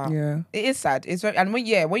 But Yeah, it is sad. It's very, and when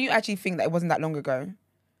you actually think that it wasn't that long ago,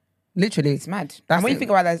 literally. it's mad. That's And when you it.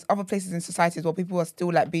 think about there's other places in societies where people are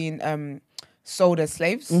still like being sold as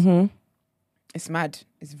slaves, Mm-hmm. it's mad.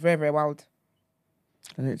 It's very, very wild.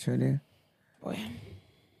 Literally. Boy.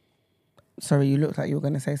 Sorry, you looked like you were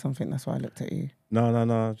going to say something. That's why I looked at you.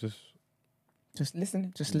 No, Just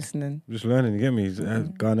Listen. just listening. just learning. You get me?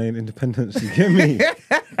 Ghanaian independence. You get me?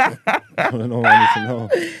 I want to know what I need to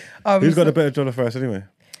know. Who's got the better jollof rice anyway?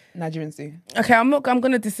 Nigerians do. Okay, I'm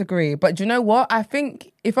going to disagree. But do you know what? I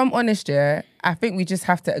think, if I'm honest, I think we just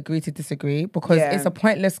have to agree to disagree because Yeah. it's a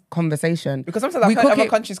pointless conversation. Because sometimes I've heard other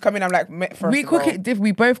countries come in, I'm like, We cook it.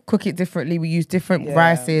 We both cook it differently. We use different Yeah.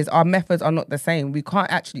 rices. Our methods are not the same. We can't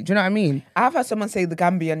actually. Do you know what I mean? I've heard someone say the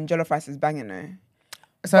Gambian jollof rice is banging though.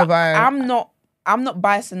 So But I'm not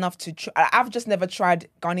biased enough to. I've just never tried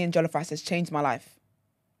Ghanaian jollof rice. It's changed my life.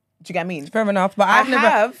 Do you get what I mean? fair enough. But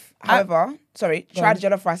However, tried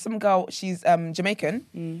jollof rice. Some girl, she's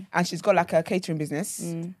Jamaican, and she's got like a catering business.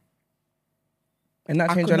 and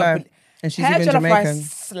that I changed could your not life. And she's Her even jollof Jamaican.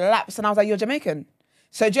 rice slaps, and I was like, "You're Jamaican."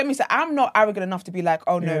 So do you know what I mean? So I'm not arrogant enough to be like,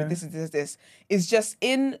 "Oh no, Yeah. this is this." It's just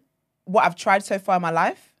in what I've tried so far in my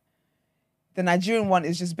life. The Nigerian one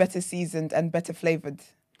is just better seasoned and better flavored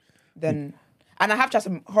than. And I have tried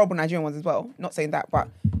some horrible Nigerian ones as well. Not saying that, but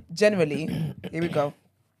generally, here we go.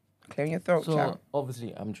 Clearing your throat, So child.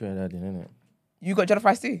 obviously I'm Trinidadian, innit? You got jollof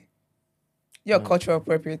rice too? You're a cultural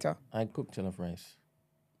appropriator. I cook jollof rice.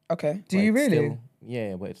 Okay. Do but you it's really? still-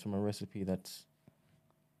 yeah, but it's from a recipe that's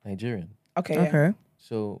Nigerian. Okay. Yeah. Okay.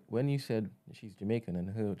 So when you said she's Jamaican and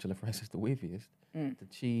her jollof rice is the waviest, did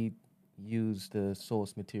she use the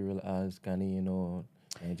source material as Ghanaian or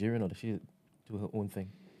Nigerian, or did she do her own thing?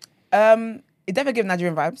 It definitely gives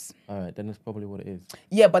Nigerian vibes. All right, then that's probably what it is.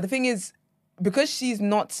 Yeah, but the thing is, because she's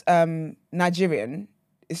not Nigerian,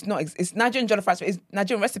 it's Nigerian jollof rice. It's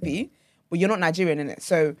Nigerian recipe, but you're not Nigerian in it.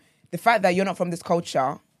 So the fact that you're not from this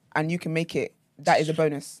culture and you can make it, that is a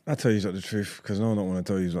bonus. I tell you the truth because no one don't want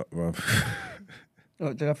to tell you that, bro.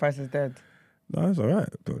 Oh, jollof rice is dead. No, it's all right.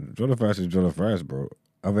 But jollof rice is jollof rice, bro.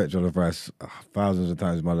 I've had jollof rice thousands of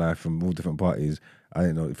times in my life from all different parties. I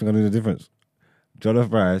didn't know. You think I knew the difference?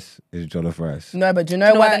 Jollof rice is jollof rice. No, but do you know Do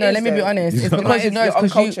you know why? what that No, is, let me be though? honest. It's No, because you're it's 'cause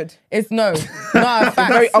uncultured. It's no, facts.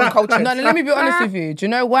 very uncultured. No, let me be honest with you. Do you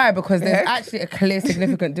know why? Because there's actually a clear,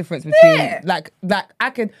 significant difference between like I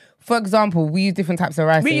could, for example, we use different types of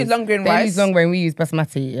rice. We use long grain They rice. use long grain. We use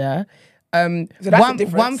basmati. Yeah. So that's the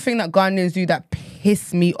difference. One thing that Ghanaians do that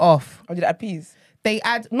piss me off. Or did it add peas? They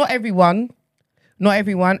add not everyone,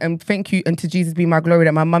 and thank you and to Jesus be my glory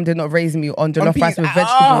that my mum did not raise me on jollof peas. rice with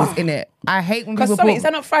vegetables in it. I hate when Because people sorry, put. is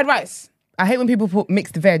that not fried rice? I hate when people put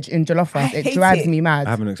mixed veg in jollof rice. It hate drives it. me mad. I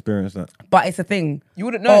haven't experienced that. But it's a thing. You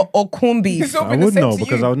wouldn't know. Or corned beef. It's all I been the would same know to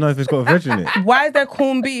because you. I would know if it's got a veg in it. Why is there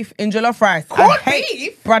corned beef in jollof rice? Corned I hate,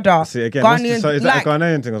 beef? brother. See again, that's Ghanaians, so is like, that a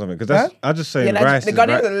Ghanaian thing or something? Because that's I just saying Yeah, rice. the is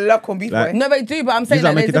Ghanaians right. love corned beef. Like- boy. No, they do, but I'm You saying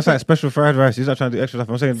like that make it, that's like special fried rice. You're not trying to do extra stuff.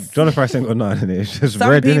 I'm saying jollof rice ain't got nothing in it. It's just some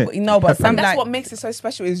red, people, innit? no, but some And that's like, what makes it so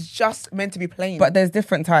special. It's just meant to be plain. but there's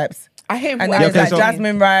different types. I hate And what then there's okay, like so-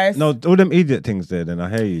 jasmine rice. No, all them idiot things there. Then I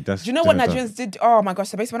hear you. That's Do you know what different Nigerians did? Oh my gosh!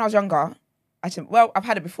 So basically, when I was younger, actually, well, I've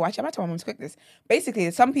had it before. Actually, I might tell my mum to cook this.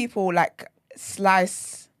 Basically, some people like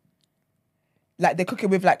slice, like they cook it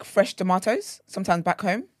with like fresh tomatoes. Sometimes back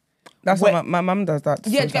home. That's Where- what my mum does that.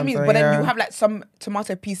 Yeah, do you get me? sometimes, But then yeah. you have like some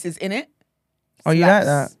tomato pieces in it. Oh, you like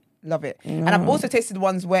Slaps. that? Love it. And I've also tasted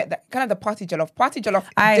ones where kind of the party jollof. Party jollof. Is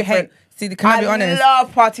I different. hate. See, can I be honest?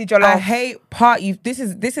 love party jollof. I hate party. This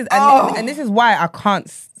is Oh. and this is why I can't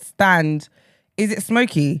stand. Is it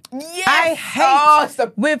smoky? Yes. I hate Oh, it's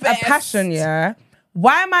the with best. a passion. Yeah.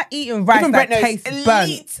 Why am I eating rice Even that Brett knows, tastes elite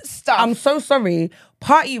burnt? stuff. I'm so sorry.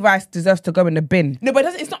 Party rice deserves to go in the bin. No, but it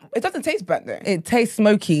doesn't. It's not. It doesn't taste burnt though. It tastes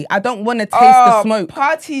smoky. I don't want to taste the smoke.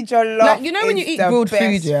 Party jollof. Like, you know when you is eat the grilled food,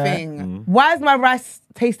 best yeah? thing. Why is my rice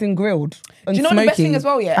tasting grilled and Do you know smoky? the best thing as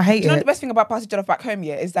well? Yeah, I hate Do you know it. the best thing about party jollof back home?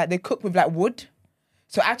 Yeah, is that they cook with like wood,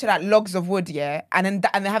 so actually like logs of wood. Yeah, and then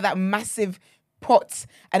and they have that massive pot,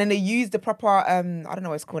 and then they use the proper I don't know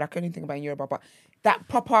what it's called. I can't even think about it in Yoruba, but that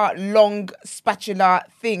proper long spatula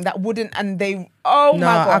thing that wouldn't, and they my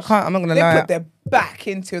gosh, I can't. I'm not gonna they lie. put their back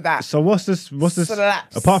into that. So what's this?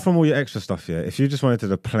 Slaps. Apart from all your extra stuff, yeah. If you just wanted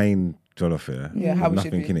the plain jollof, Yeah, how with it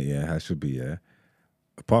should nothing be. in it, yeah, how it should be, yeah.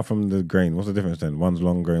 Apart from the grain, what's the difference then? One's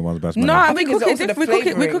long grain, one's basmati. No, we think cook it's it. also the We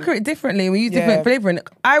flavouring. cook it differently. We use Yeah. different flavoring.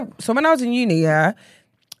 So when I was in uni, yeah,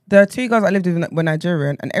 the two girls I lived with were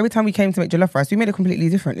Nigerian, and every time we came to make jollof rice, we made it completely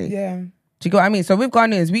differently. Yeah, Do you get what I mean? So with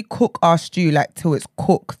Ghanaians, we cook our stew like till it's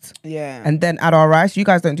cooked, yeah. and then add our rice. You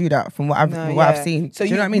guys don't do that, from what I've seen. So do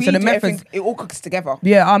you know what I mean? we So the do methods, everything- it all cooks together.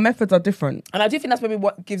 yeah, our methods are different. And I do think that's maybe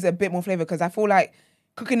what gives it a bit more flavour, because I feel like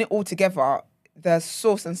cooking it all together, the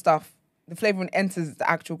sauce and stuff, the flavouring enters the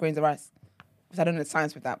actual grains of rice. Because I don't know the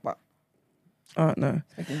science with that, but Oh no,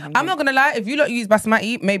 making me I'm hungry. not gonna lie. If you lot use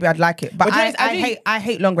basmati, maybe I'd like it. But But you know, I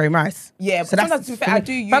hate long grain rice. Yeah, so but that's sometimes to be fair, I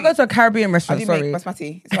do If I go use- to a Caribbean I restaurant, do sorry, make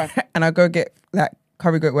basmati. It's fine. and I go get like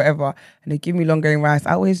curry goat, whatever, and they give me long grain rice,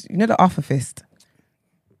 I always, you know, the Arthur fist.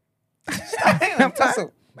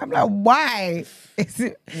 Tussle. I'm like, why? Is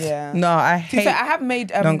it? Yeah. No, I To be hate. fair, I have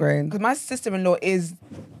made long grain. because my sister-in-law is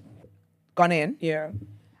Ghanaian, Yeah.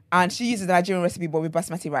 and she uses the Nigerian recipe but with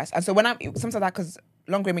basmati rice. And so when I'm sometimes that, because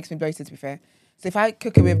long grain makes me bloated, to be fair. So if I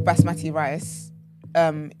cook it with basmati rice,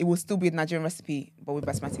 it will still be the Nigerian recipe but with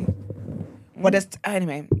basmati. But there's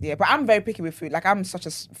anyway, yeah. But I'm very picky with food. Like, I'm such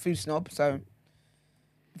a food snob. So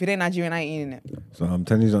if it ain't Nigerian, I ain't eating it. So I'm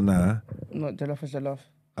telling you now, Not jollof is jollof.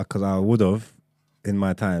 because I would have, in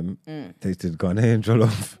my time, tasted Ghanaian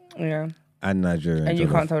jollof Yeah. and Nigerian And you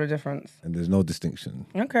jollof, can't tell the difference. and there's no distinction.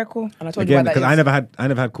 Okay, cool. And I told Again, you why because that is. I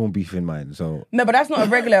never had corned beef in mine, so No, but that's not a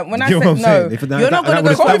regular. When I You know say what I'm no, saying? If that- you're not that gonna go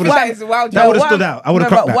would've- to that a would've- party. That is wild. that would've what stood I'm- out. I would've no,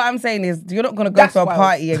 clocked but that. what I'm saying is, you're not gonna go That's to a wild.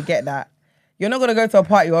 party and get that. You're not gonna go to a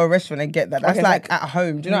party or a restaurant and get that. That's Okay, like like- at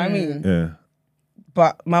home. Do you know what I mean? yeah.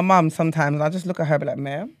 But my mum sometimes, I just look at her and be like,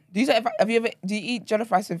 "Man, Do you eat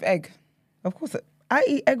jollof rice with egg? of course I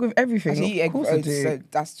eat egg with everything. Actually, you eat egg of course with I oats, do. so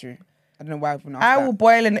that's true. I don't know why I've been asked I that. will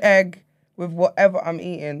boil an egg with whatever I'm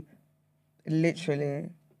eating. Literally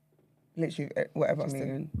whatever I'm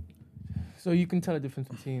eating. So you can tell the difference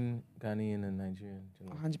between Ghanaian and Nigerian. You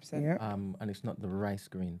know? 100%. Yeah. And it's not the rice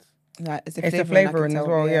grains. No, it's the It's the flavouring, I can flavouring as tell,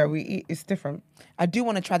 well. Yeah, we eat. It's different. I do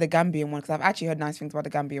want to try the Gambian one, because I've actually heard nice things about the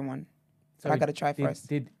Gambian one. So I got to try first.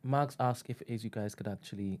 Did Marks ask if it is you guys could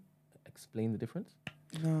actually explain the difference?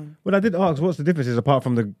 Well, I did ask, what's the difference is apart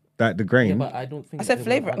from the Yeah, grain? but I don't think I said they will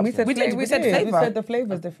flavour. answer. We said We flavor. did. We said We flavour. said the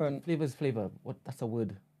flavour's different. flavor. What? That's a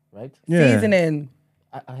word, right? Yeah. Seasoning.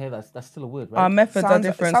 I hear that's still a word, right? Our methods are Sounds-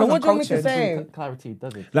 different. sounds So what do you want me to uncultured. say? Clarity,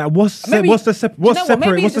 does it? Like what's Maybe- what's the you know what?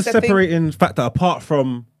 Maybe what's it's the just a thing. separating factor apart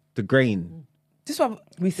from the grain? This one.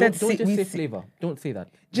 We said Don't just we say s- flavor. Don't say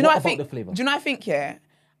that. Do you know What what I about think? the flavor? Do you know what I think? Yeah,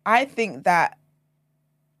 I think that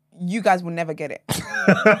you guys will never get it.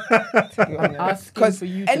 I'm asking Because for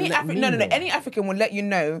you to any let me no, know. any African will let you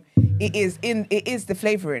know it is the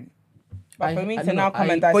flavouring. But for me I to know, now come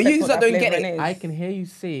and I- But dissect you what lot that don't get flavouring it. is. I can hear you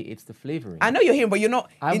say it's the flavoring. I know you're hearing, but you're not.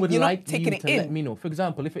 I would you're like not taking you it to let in. me know. For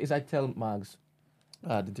example, if it is I tell Mags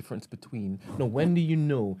the difference between. No, when do you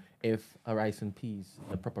know if a rice and peas,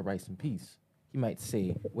 a proper rice and peas? He might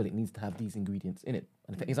say, well, it needs to have these ingredients in it.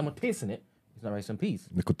 And if it is, I'm not tasting it. It's not rice and peas.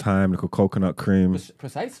 Little thyme, little coconut cream.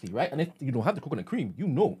 Precisely, right? And if you don't have the coconut cream, you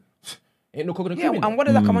know, ain't no coconut Yeah, cream in and it. what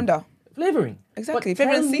does that come under? Flavoring. Exactly, But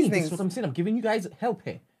flavouring tell me, seasonings. This is what I'm saying. I'm giving you guys help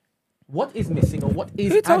here. What is missing or what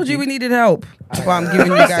is Who told you we added? needed help? Well, I'm giving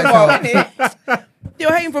you guys Well, help. innit?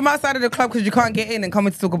 You're hating from outside of the club because you can't get in and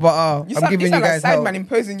coming to talk about, You I'm sound, giving you you sound like guys help. Sideman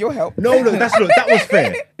imposing your help. No, look, that was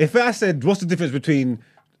fair. If I said what's the difference between,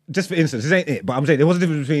 just for instance, this ain't it, but I'm saying there was a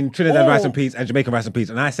difference between Trinidad rice and peas and Jamaican rice and peas,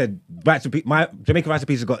 and I said rice and peas, my Jamaican rice and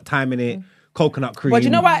peas has got thyme in it, coconut cream. But do you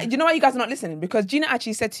know why? Do you know why you guys are not listening? Because Gina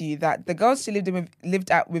actually said to you that the girls she lived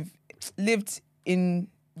in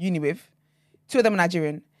uni with, two of them are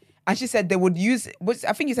Nigerian, and she said they would use.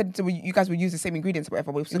 I think you said you guys would use the same ingredients, or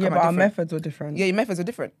whatever. But it would still Yeah, come but out our different. methods were different. Yeah, your methods are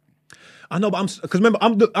different. I know, but because remember,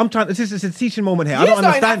 I'm trying. This is a teaching moment here. I You're don't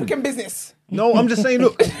starting understand. African business. No, I'm just saying,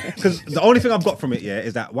 look, because the only thing I've got from it, yeah,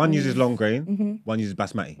 is that one uses long grain, one uses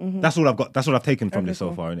basmati. That's all I've got. That's all I've taken from this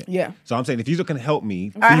so far, innit? Yeah. So I'm saying if you can help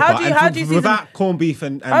me, Alright, how deeper do you and season- without corned beef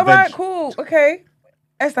and All veg. right, cool. Okay.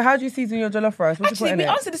 Esther, how do you season your jollof rice? What you Actually, put in we it?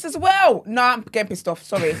 answered this as well. No, I'm getting pissed off.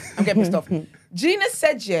 Sorry, I'm getting pissed off. Gina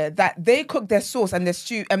said, yeah, that they cook their sauce and their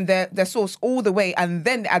stew and their sauce all the way, and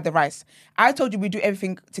then they add the rice. I told you we do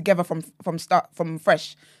everything together from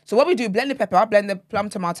fresh. So what we do: blend the pepper, blend the plum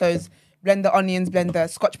tomatoes, blend the onions, blend the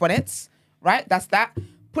Scotch bonnets. Right, that's that.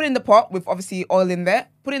 Put in the pot with obviously oil in there.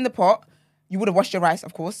 Put in the pot. You would have washed your rice,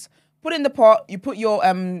 of course. put it in the pot. You put your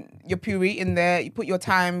puree in there. You put your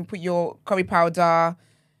thyme, put your curry powder,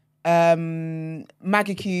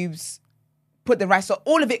 Maggi cubes, put the rice. So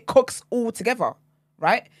all of it cooks all together,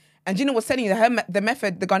 right? And you know what's telling you the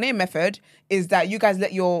method, the Ghanaian method, is that you guys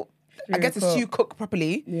let your the stew cook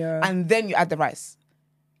properly, and then you add the rice.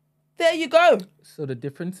 There you go. So the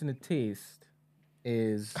difference in the taste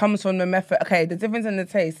comes from the method. Okay, the difference in the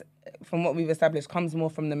taste, from what we've established, comes more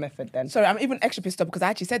from the method then. Sorry, I'm even extra pissed off because I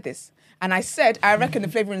actually said this. And I said, I reckon the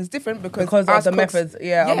flavouring is different because of the cooks, methods.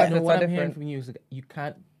 Yeah, our You know, methods what are I'm hearing different. from you is that you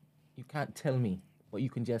can't tell me, but you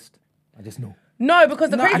can I just know. No, because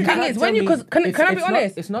the No, crazy I thing can't is, when you, because can I be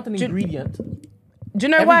honest? It's not an Do- ingredient. Do you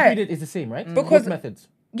know Every why? ingredient is the same, right? Because- Both methods.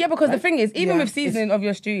 Yeah, because the thing is, even Yeah. with seasoning of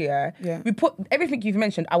your stew, Yeah. we put everything you've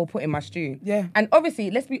mentioned, I will put in my stew. Yeah. And obviously,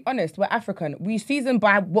 let's be honest, we're African. We season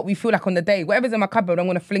by what we feel like on the day. Whatever's in my cupboard, I'm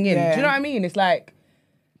going to fling in. Yeah. Do you know what I mean? It's like,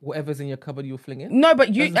 Whatever's in your cupboard, you'll fling in. no,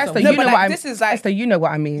 but you, Doesn't Esther, sound- you No, know but what like, I mean. this is like- Esther, you know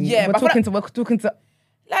what I mean. Yeah, we're but talking to.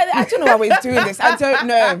 Like, I don't know why we're doing this. I don't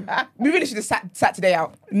know. We really should have sat today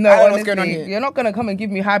out. No, I don't know honestly, what's going on here. you're not going to come and give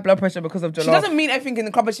me high blood pressure because of jollof. She doesn't mean everything in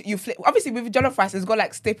the cupboard you flip. Obviously, with jollof rice, it's got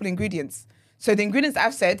like staple ingredients. So the ingredients that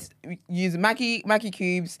I've said, we use Maggi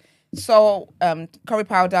cubes, salt, curry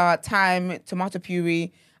powder, thyme, tomato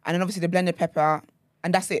puree, and then obviously the blended pepper.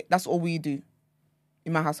 And that's it. That's all we do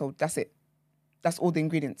in my household. That's it. That's all the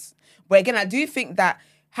ingredients. But again, I do think that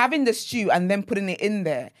having the stew and then putting it in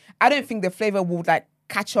there, I don't think the flavour would like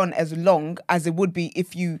catch on as long as it would be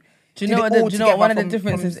if you Do you did know it what? Do all you know what together one of the from-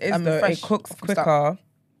 differences from, is though? fresh It cooks from start. quicker.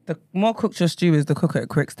 The more cooked your stew is, the quicker it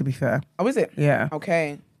cooks. To be fair, Oh, is it? yeah.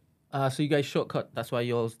 Okay. So you guys shortcut. That's why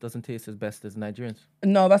yours doesn't taste as best as Nigerians.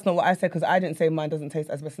 No, that's not what I said because I didn't say mine doesn't taste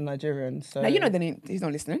as best as Nigerian. So Now you know that he's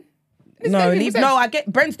not listening. No, Listen, no, I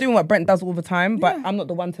get Brent's doing what Brent does all the time, but I'm not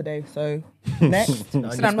the one today. So next,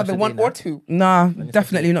 No, So I'm not the one or two. nah,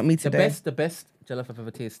 definitely not me The today. the best jollof I've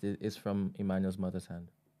ever tasted is from Emmanuel's mother's hand,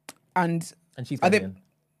 And and she's Are they- Ghanaian.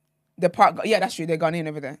 the part, yeah, that's true. They're Ghanaian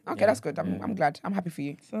over there. Okay, that's good. I'm glad. I'm happy for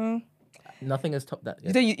you. So Nothing has topped that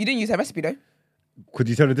You yet. didn't use her recipe though. Could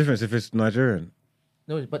you tell the difference if it's Nigerian?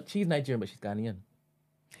 No, but she's Nigerian, but she's Ghanaian.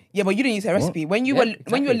 Yeah, but you didn't use her recipe when you Yeah, were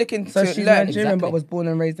when you were exactly. looking so to she's learn. Nigerian, but Exactly. was born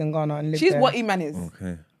and raised in Ghana and lived She's there. what Iman is.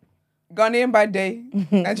 Okay. Ghanaian by day,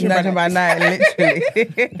 Nigerian Nigerian by night,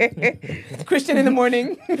 literally. Christian in the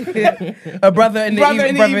morning. A brother in the Brother evening.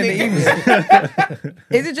 in the Brother in the evening.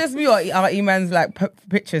 Is it just me or our Iman's like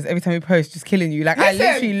pictures every time we post just killing you? Like I Listen.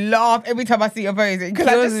 literally laugh every time I see your post. It 'Cause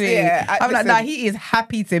I kills just- me. yeah, I'm like, listen. nah, he is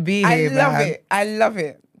happy to be I here. love man. it. I love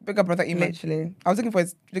it. Big up, brother Iman. Literally. I was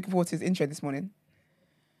looking forward to his intro this morning.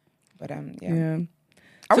 But yeah. Yeah.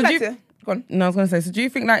 I would So like do to. Go on. No, I was gonna say. So do you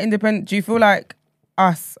think like independent? Do you feel like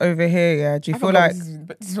us over here? Yeah. Do you I feel forgot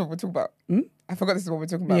like? this is what we're talking about. I forgot this is what we're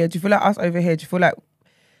talking about. Yeah. Do you feel like us over here? Do you feel like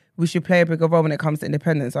we should play a bigger role when it comes to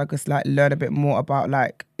independence? I guess like learn a bit more about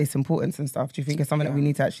like its importance and stuff. Do you think it's something that we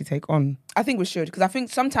need to actually take on? I think we should, because I think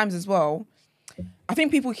sometimes as well, I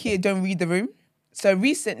think people here don't read the room. So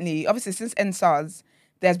recently, obviously since NSARS,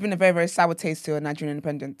 there's been a very, very sour taste to Nigerian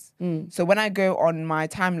independence. So when I go on my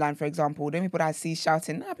timeline, for example, the only people that I see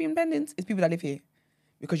shouting, happy independence, is people that live here.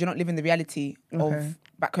 Because you're not living the reality of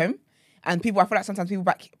back home. And I feel like sometimes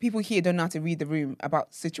people here don't know how to read the room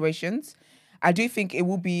about situations. I do think it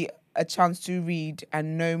will be a chance to read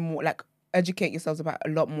and know more, like educate yourselves about a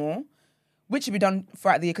lot more, which should be done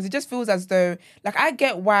throughout the year. Because it just feels as though, like I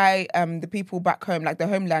get why the people back home, like the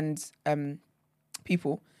homeland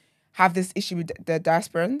people, have this issue with the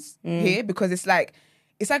diasporans here, because it's like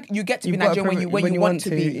you get to be You've got a Nigerian when privilege you want to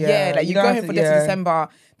be. yeah. Like You you don't go have here to- for this yeah. December,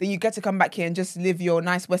 then you get to come back here and just live your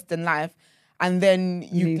nice Western life, and then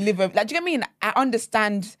you Leave. live like, do you get what I mean? I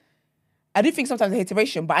understand. I do think sometimes the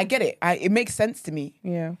hateration, but I get it. It makes sense to me.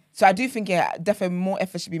 Yeah. So I do think, yeah, definitely more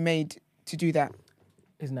effort should be made to do that.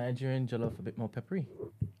 Is Nigerian jollof a bit more peppery?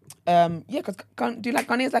 Yeah, because do you like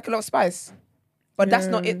Ghanaians like a lot of spice? But that's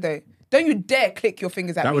not it though. Don't you dare click your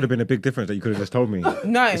fingers at That me. would have been a big difference that you could have just told me.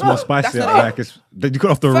 No, It's more spicy. that's not it. Like it's, you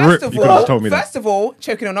could off the rip. You could have just told me that. First of all,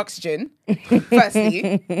 choking on oxygen.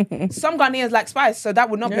 Firstly, some Ghanaians like spice, so that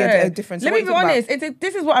would not be a difference. So Let what me you be talking honest. about?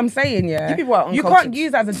 This is what I'm saying. Yeah, You people are you uncultured. can't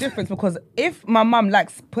use that as a difference because if my mum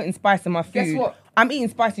likes putting spice in my food, Guess what? I'm eating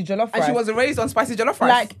spicy jollof And rice. she was raised on spicy jollof rice.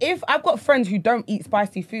 Like, if I've got friends who don't eat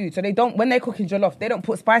spicy food, so they don't, when they're cooking jollof, they don't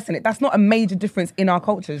put spice in it. That's not a major difference in our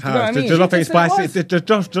cultures. Do you know what I The mean? jollof ain't just said it spicy. was. The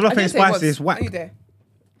jollof I ain't didn't say it spicy. was. It's Are whack. you there?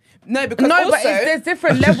 No, because No, also, but there's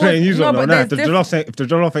different Just levels. saying, use No, it or but not. there's If the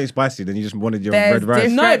different, jollof ain't spicy, then you just wanted your there's red rice.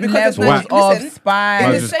 different No, because there's levels no- of listen, spice.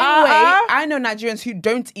 in the Just- same way, I know Nigerians who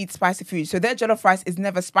don't eat spicy food, so their jollof rice is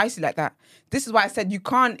never spicy like that. This is why I said you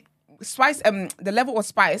can't spice. The level of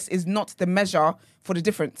spice is not the measure for the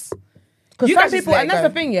difference. Because You some guys just people, let and it that's go.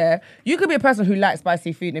 the thing, yeah. You could be a person who likes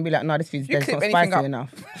spicy food and be like, no, this food's You dead, it's not clip anything spicy up.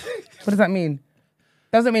 enough. What does that mean?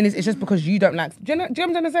 Doesn't mean it's just because you don't like. Do you know what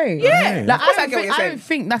I'm trying to say? Yeah, Like, of course I I get what you're saying. don't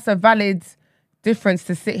think that's a valid difference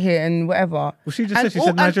to sit here and whatever. Well, she just And said she said al-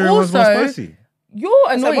 and Nigerian one's more also, spicy. You're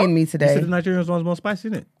what? annoying me You said today. the Nigerian one's more spicy,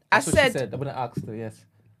 isn't it? I That's what she said, said. I'm gonna ask her. Yes.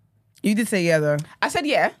 You did say yeah though.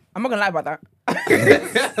 yeah. I'm not gonna lie about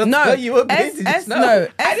that. No, you were busy just now. no.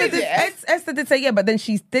 I did, yeah. Esther did say yeah, but then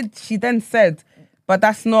she then said, but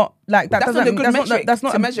that's not like that. That's not doesn't a good that's metric That's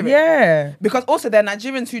not to measure it. Yeah. Because also there are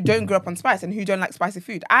Nigerians who don't grow up on spice and who don't like spicy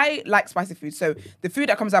food. I like spicy food, so the food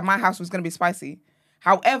that comes out of my house was going to be spicy.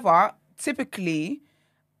 However, typically,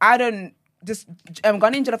 I don't just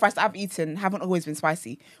Ghanaian jollof rice that I've eaten haven't always been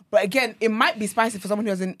spicy. But again, it might be spicy for someone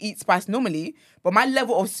who doesn't eat spice normally. But my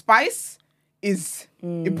level of spice is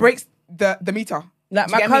it breaks the meter. Like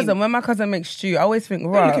Do you my get what I cousin, mean? when my cousin makes stew, I always think,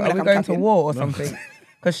 look right, at me are like we I'm going to capping. war or something?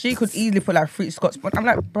 Because she could easily put like 3 Scotch. But I'm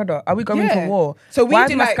like, brother, are we going Yeah. to war? So we why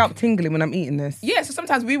do is my like- scalp tingling when I'm eating this? Yeah, so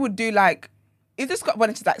sometimes we would do like if this Scotch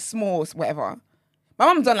bonnet is like small, whatever. My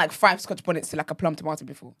mum's done like 5 Scotch bonnets to like a plum tomato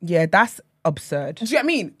before. Yeah, that's absurd. Do you get what I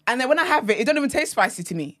mean? And then when I have it, it don't even taste spicy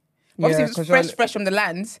to me. Yeah, Obviously, if 'cause it's you're- fresh from the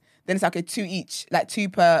land, then it's like a 2 each, like 2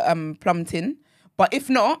 per plum tin. But if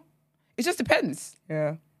not, it just depends.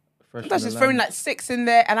 Yeah, Fresh Sometimes from just the throwing land. like 6 in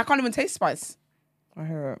there, and I can't even taste spice. I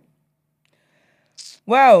hear it.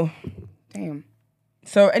 Well, Damn.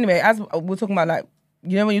 so anyway, as we're talking about like,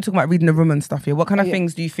 you know, when you're talking about reading the room and stuff here, what kind of Yeah.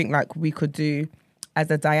 things do you think like we could do as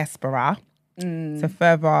a diaspora to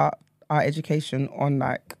further our education on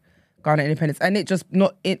like Ghana independence, and it just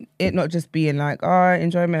not just being like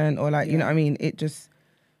enjoyment or like you know what I mean? It just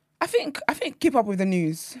I think keep up with the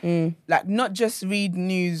news. Like not just read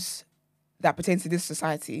news that pertains to this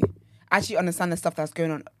society. Actually understand the stuff that's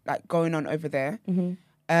going on over there.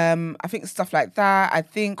 I think stuff like that. I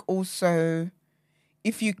think also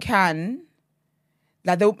if you can,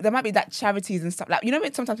 like there might be that charities and stuff. Like you know,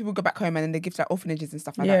 sometimes people go back home and then they give to like orphanages and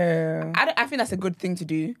stuff like yeah. that. I think that's a good thing to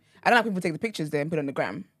do. I don't like people take the pictures there and put it on the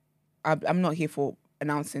gram. I'm not here for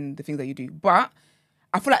announcing the things that you do, but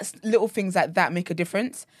I feel like little things like that make a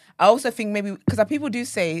difference. I also think maybe because people do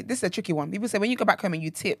say this is a tricky one. People say when you go back home and you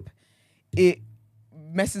tip, it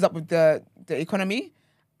messes up with the economy.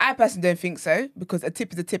 I personally don't think so because a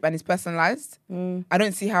tip is a tip and it's personalized. I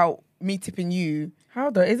don't see how me tipping you How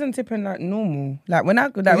though? Isn't tipping like normal? Like when I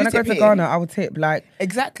go you to tip here? Ghana, I would tip like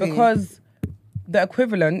exactly because the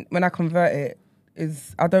equivalent when I convert it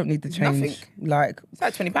is I don't need the change. nothing. Like It's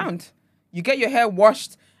like £20. You get your hair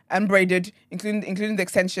washed and braided, including the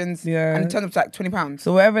extensions, Yeah. and it turns up to like £20.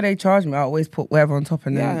 so whatever they charge me, I always put whatever on top,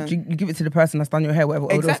 and then Yeah. you give it to the person that's done your hair, whatever, or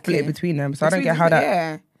they'll Exactly. split it between them. So I don't get how that.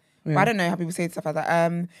 Yeah. But I don't know how people say stuff like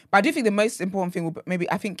that. But I do think the most important thing will be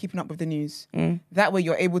maybe I think keeping up with the news. That way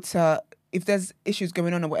you're able to, if there's issues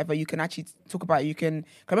going on or whatever, you can actually talk about it. You can. 'Cause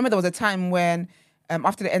I remember there was a time when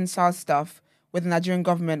after the NSARS stuff, where the Nigerian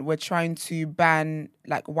government were trying to ban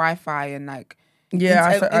like Wi-Fi and like Yeah,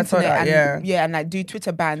 I saw internet that. and, and like do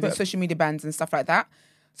Twitter bans and social media bans and stuff like that.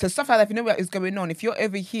 So stuff like that, if you know what is going on, if you're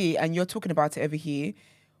over here and you're talking about it over here,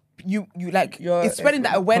 you like it's spreading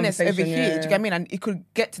that awareness over conversation, here. yeah. Do you get what I mean? And it could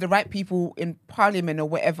get to the right people in parliament or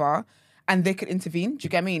whatever, and they could intervene. Do you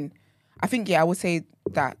get what I mean? I think I would say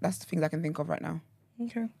that that's the things I can think of right now.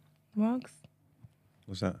 Okay, Marks,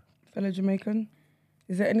 What's that? fellow Jamaican,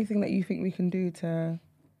 is there anything that you think we can do to?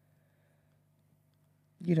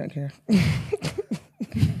 You don't care.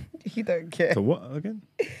 You don't care. So what again?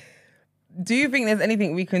 Do you think there's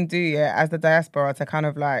anything we can do, as the diaspora to kind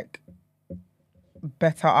of like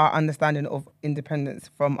better our understanding of independence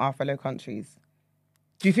from our fellow countries?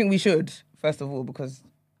 Do you think we should, first of all, because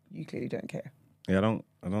you clearly don't care? Yeah,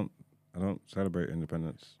 I don't celebrate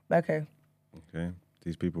independence. Okay. Okay,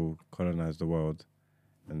 these people colonized the world,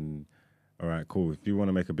 and all right, cool. If you want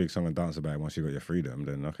to make a big song and dance about it once you got your freedom,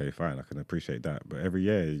 then okay, fine, I can appreciate that. But every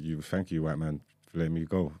year, you thank you, white man, for letting me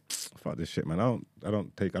go. Fuck this shit, man. I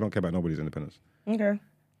don't care about nobody's independence. Okay.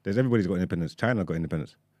 Everybody's got independence. China got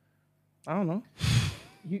independence. I don't know.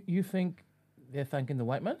 You think they're thanking the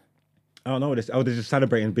white man? I don't know. They're just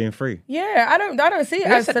celebrating being free. Yeah, I don't see it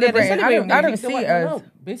as They're celebrating. celebrating. I don't The see white it man as. out.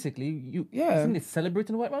 Basically, Yeah. isn't it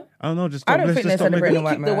celebrating the white man? I don't know. Just I don't let's think just they're stop making- celebrating the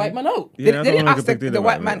white Keep the man. white man out. Yeah, I They don't didn't wanna make a ask big deal the about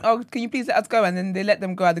white it. man, oh, can you please let us go? And then they let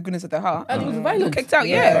them go out of the goodness of their heart. And it was They violent. were kicked out,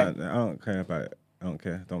 yeah. I don't care about it. I don't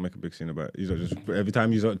care. Don't make a big scene about it. You lot just every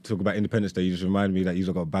time you talk about Independence Day, you just remind me that you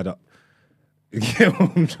lot got bad up. You get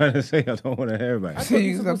what I'm trying to say? I don't want to hear about I it. thought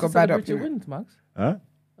you You were got supposed to bad up, celebrate your yeah. wins, Max. Huh?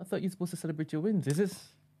 I thought you were supposed to celebrate your wins. Is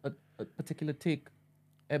this a particular take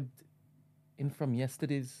ebbed in from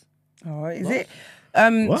yesterday's Oh, is it?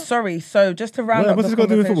 What? Sorry. So just to round What- up what's the this got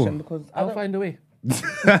to do with conversation, football? because I'll find a way.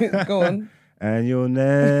 go on. And you'll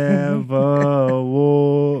never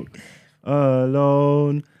walk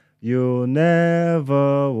alone. You'll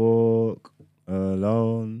never walk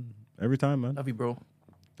alone. Every time, man. Love you, bro.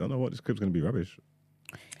 Don't know what this clip's gonna be rubbish.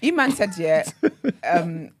 E-Man said, yeah,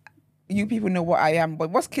 you people know what I am, but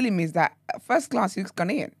what's killing me is that at first glance he looks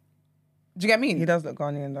Ghanaian. Do you get me? He does look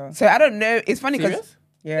Ghanaian though. So I don't know. It's funny because Serious?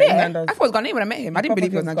 Yeah, yeah, Iman does. I thought it was Ghanaian when I met him. I didn't Proper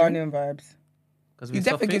believe he was gives Nigerian. Ghanaian vibes. Because He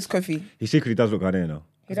definitely gives Kofi. He secretly does look Ghanaian though.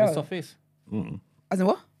 He Because does. soft face. As in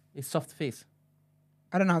what? It's soft face.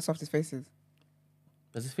 I don't know how soft his face is.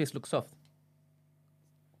 Does his face look soft?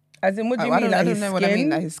 As in, what do you I mean? don't, Like I his don't know skin? what I mean.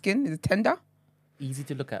 Like his skin is it tender. Easy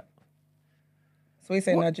to look at. So we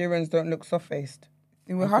say Nigerians don't look soft-faced.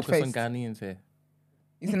 We're I'm hard focused faced. on Ghanaians here.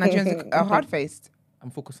 You said Nigerians are hard faced.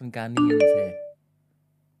 I'm focused on Ghanaians here.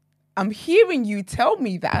 I'm hearing you tell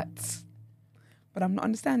me that, but I'm not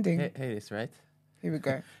understanding. Hey, this, right? Here we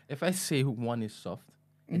go. If I say one is soft,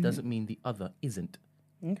 it doesn't mean the other isn't.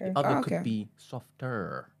 Okay. The other okay. could be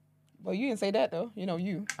softer. Well, you didn't say that though. You know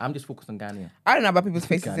you. I'm just focused on Ghanaian. I don't know about people's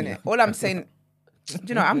faces in Ghanaian. it. All I'm saying, do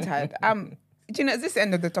you know, I'm tired. Do you know, is this the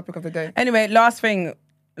end of the topic of the day? Anyway, last thing,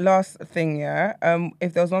 yeah.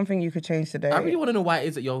 If there was one thing you could change today, I really want to know why it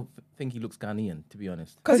is that you think he looks Ghanaian, to be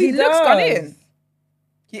honest. Because he looks does. Ghanaian.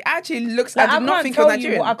 He actually looks. Like, I did not think he was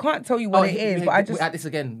Nigerian. I can't tell you what it is, but I just. We're at this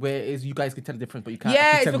again, where is you guys can tell the difference, but you can't.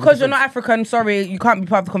 Yeah, keep it's telling the because you're not difference. African. Sorry, you can't be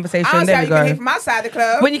part of the conversation. I don't see There how we you can hear go. from outside the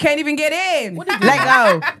club. When you can't even get in, What are you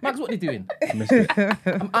let go. Max, what are they doing?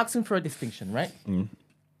 I'm asking for a distinction, right?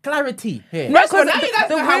 Clarity here. No, So now because you guys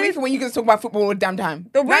the know how we weird- feel when you guys talk about football all the damn time.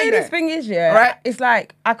 The Now you weirdest know. thing is, yeah, Right? it's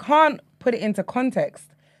like I can't put it into context.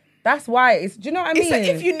 That's why it's. Do you know what I mean? It's like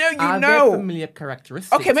if you know, you Are there know. familiar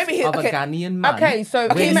characteristics Okay, maybe he- of okay. a Ghanaian man? Okay, so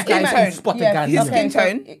where Iman- you guys Iman- can spot a yeah, Ghanaian his man? skin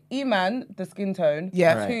tone. So Iman, the skin tone.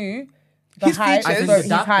 Yeah. Right. Two, the His height. features. As in So the, his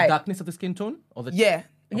the height. darkness of the skin tone? Or the Yeah.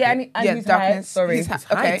 Yeah, and, Yeah, his darkness. height. Sorry. His his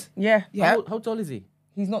okay. height. Yeah, Yeah. How tall is he?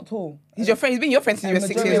 he's not tall. He's your friend. He's been your friend since you were 6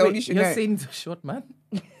 majority- years wait, old. You should You're know. saying he's a short man?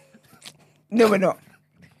 No, we're not.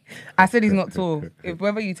 I said he's not tall. If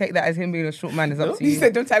whether you take that as him being a short man is up to He you.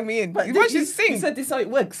 said, "Don't tag me in." But why should You sing? said this is how it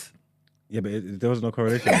works. Yeah, but there was no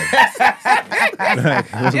correlation. You're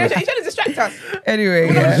trying to distract us.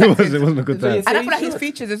 Anyway, yeah. it wasn't a good So time. you're And I saying feel like his short.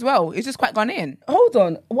 features as well. It's just quite gone in. Hold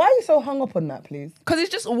on. Why are you so hung up on that, please? Because it's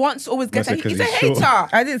just once always gets. Must He's say a 'cause he's hater. short.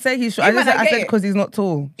 I didn't say he's short. Iman, I I get said it. because he's not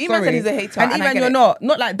tall. Iman said Sorry. he's a hater, And and I even get you're it. not.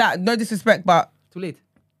 Not like that. No disrespect, but Too late.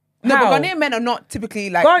 No, How? but Ghanaian men are not typically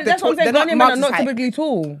like. That's what I'm saying. Ghanaian men are marked as not height. typically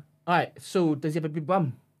tall. All right, so does he have a big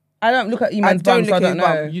bum? I don't look at Iman's don't bum, so look I at don't his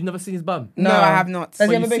bum. know. You've never seen his bum? No, I have not. Does But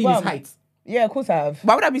he have a you've big seen his bum? height. Yeah, of course I have.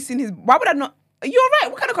 Why would I be seeing his? Why would I not? You're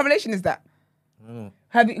right. What kind of correlation is that?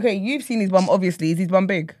 Have you? Okay, you've seen his bum. Obviously, is his bum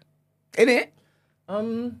big? In it?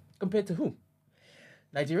 Compared to who?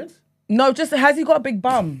 Nigerians? No, just has he got a big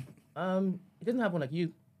bum? He doesn't have one like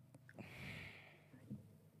you.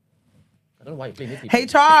 I don't know why you're playing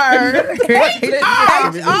this. HR. All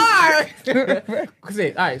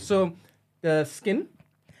right, so the skin.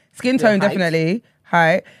 Skin tone, height. definitely.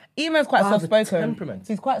 Height. Iman's quite Ah, soft the spoken. temperament.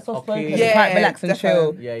 He's quite soft spoken. Okay. He's Yeah, quite relaxed and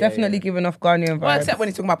chill. definitely. Yeah, Definitely giving off Ghanaian vibes. Well, except when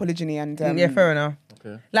he's talking about polygyny and. Yeah, fair enough.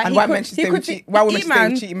 Okay. Like And he why could- men should he stay with could- cheat- why women should stay with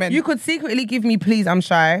Iman, cheating men. You could secretly give me please, I'm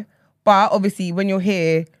shy, but obviously when you're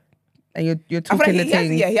here and you're I feel talking like the things,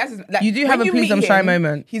 he has his, like, you do when have a you please, meet I'm shy him,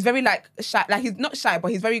 moment. He's very like shy, like he's not shy,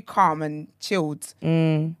 but he's very calm and chilled.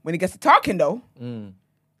 When he gets to talking though,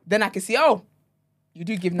 then I can see, oh, you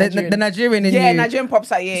do give Nigerian. the Nigerian in yeah, you. Nigerian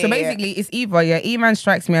pops out, yeah. So basically, it's either Iman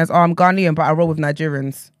strikes me as I'm Ghanaian, but I roll with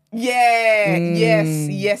Nigerians. yeah,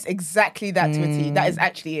 yes, exactly that to a T. That is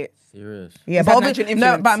actually it. Serious. Yeah, He's but had obvi- Nigerian no,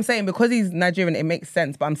 influence. but I'm saying because he's Nigerian, it makes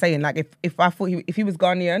sense. But I'm saying like if I thought if he was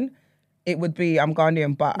Ghanaian, it would be I'm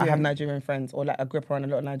Ghanaian, but I Yeah. have Nigerian friends or like a grip around a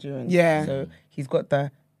lot of Nigerians. Yeah. So he's got the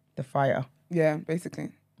fire. Yeah,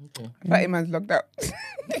 basically. Okay. I feel like man's logged out.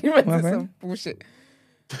 He went to some bullshit.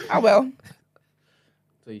 Oh well,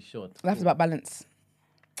 So he's short. life's about balance.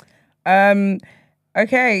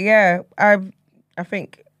 Okay, yeah. I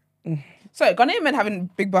think So Ghanaian men having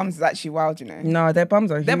big bums is actually wild, you know. no, their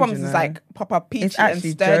bums are huge. Their bums you is know. like proper peachy it's and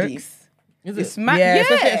actually sturdy. jokes. Is It's it? mad. Yeah, Yeah,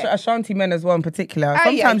 especially Ashanti men as well in particular. Aye,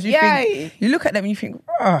 Sometimes you aye, think you look at them and you think,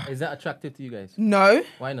 oh Is that attractive to you guys? No,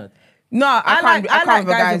 Why not? no, I like with a guys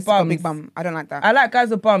with got a bums. big bum. I don't like that. I like guys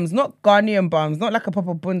with bums, not Ghanaian bums, not like a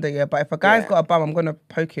proper bunda, yeah. But if a guy's Yeah. got a bum, I'm gonna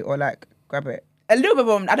poke it or like grab it. A little bit of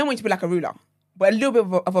a bum. I don't want you to be like a ruler, but a little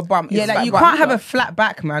bit of a bum. Yeah, is like you right. can't have a flat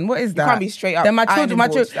back, man. What is that? can't be straight up Then my ironing children,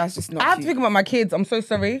 board. That's just not I have to cute. think about my kids. I'm so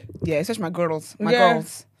sorry. Yeah, especially my girls. My Yeah.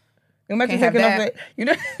 girls. Imagine Can't taking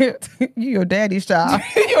have off you your daddy's child.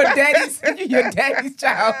 your daddy's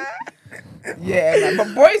child. Yeah, man.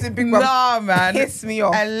 But boys in big bum Nah, man. piss me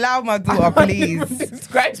off. Allow my daughter, please.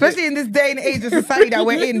 Describe Especially in this day and age of society that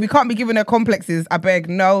we're in, we can't be giving her complexes. I beg,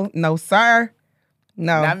 no, sir,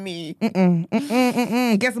 no. Not me.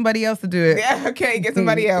 Get somebody else to do it. Yeah, okay, get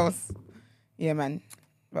somebody else. Yeah, man.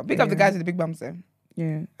 But pick up the guys with the big bums though.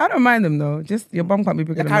 Yeah, I don't mind them though. Just your bum can't be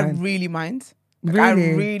bigger Like, than I mine. really mind. Like,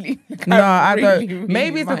 Really? I No, I really, don't. really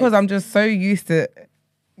Maybe it's mind. because I'm just so used to.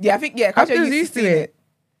 Yeah, I think, yeah, I'm because you're just used to it. it.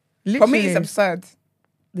 For Literally. me, it's absurd.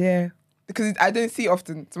 Yeah. Because I don't see it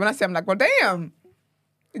often. So when I see it, I'm like, well, damn.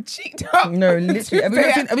 It cheeked up. No, literally.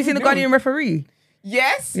 Have you seen the Guardian referee?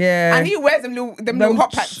 Yes. Yeah. And he wears them little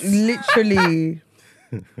hot pants. Literally.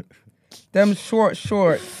 Them shorts.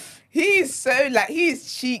 He's so like,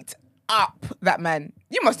 he's cheeked up, that man.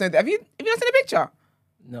 You must know that. Have you not seen the picture?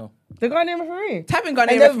 No. The Guardian referee. Type in And Ghanaian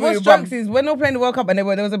then referee. what with strikes bum. is when they were playing the World Cup and there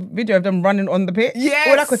was a video of them running on the pitch. Yes.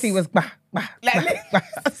 All I could see was bah, bah, Like, bah, bah.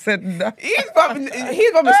 I said no. His bum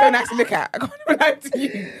is so nice to look at. I can't even lie to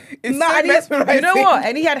you. It's Nah, so and mesmerizing. you know what?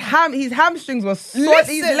 And he had his hamstrings were solid.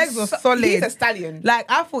 His Listen, legs were solid. He's a stallion. Like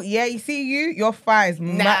I thought, yeah, you see your thighs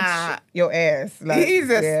match your ass. Like He's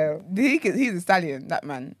yeah. he's a stallion, that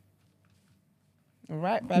man. All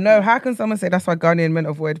right, baby. No, how can someone say that's why Ghanaian men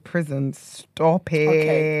avoid prison? Stop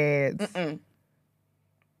it. Okay.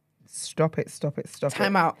 Stop it.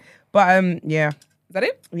 Time out. But yeah. Is that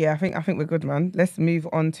it? Yeah, I think we're good, man. Let's move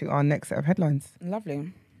on to our next set of headlines.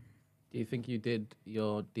 Lovely. Do you think you did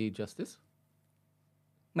your day justice?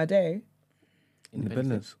 My day.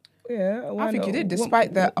 Independence. Yeah, why I think you not? did,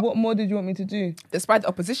 despite the- What more did you want me to do? Despite the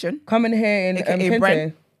opposition. Come in here in AKA Kente.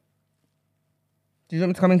 Brent. Did you want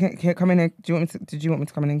me to come in? Come in here. Did you want me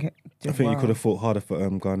to come in? I think you could have fought harder for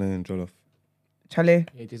Ghana and Jollof. Charlie,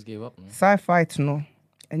 Yeah, you just gave up, man. sci-fi to know.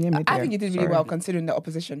 And yeah, I think you did really well considering the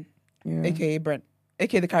opposition, Yeah. aka Brent,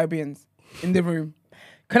 aka the Caribbeans in the room.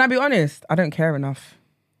 Can I be honest? I don't care enough.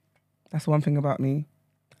 That's one thing about me.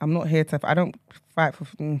 I'm not here to. I don't fight for.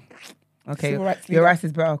 Okay, Civil rights your leader. rights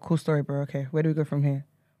is better. Cool story, bro. Okay, where do we go from here?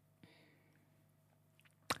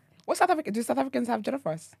 What South Africa? Do South Africans have jollof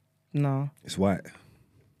rice? No, It's white.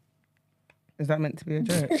 is that meant to be a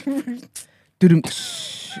joke? Doo-dum.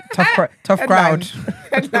 Tough crowd.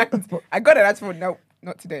 Headlines. I got it. That's for no,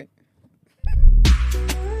 not today.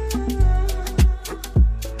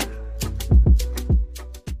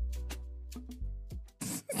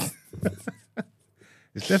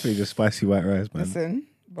 It's definitely just spicy white rice, man. Listen,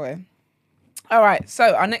 boy. All right.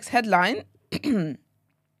 So our next headline.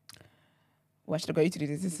 Where should I go to do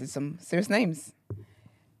this? This is some serious names.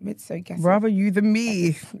 Mitsotakis. Rather you than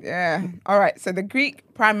me. Yeah. All right. So the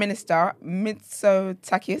Greek Prime Minister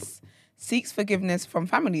Mitsotakis seeks forgiveness from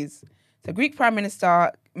families. The Greek Prime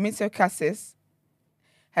Minister Mitsotakis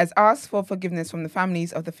has asked for forgiveness from the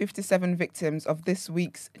families of the 57 victims of this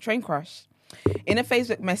week's train crash. In a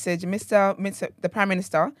Facebook message, the Prime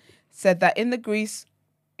Minister said that in the Greece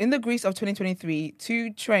of 2023,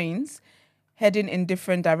 two trains heading in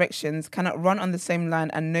different directions cannot run on the same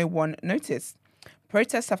line and no one noticed.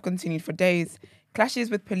 Protests have continued for days. Clashes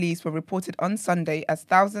with police were reported on Sunday as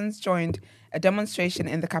thousands joined a demonstration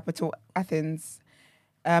in the capital, Athens.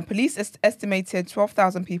 Police estimated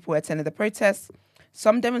 12,000 people attended the protests.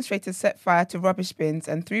 Some demonstrators set fire to rubbish bins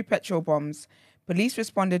and threw petrol bombs. Police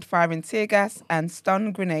responded firing tear gas and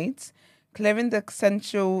stun grenades, clearing the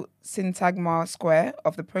central Syntagma square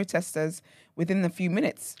of the protesters within a few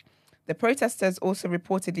minutes. The protesters also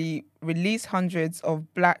reportedly released hundreds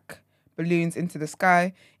of black balloons into the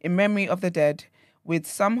sky in memory of the dead, with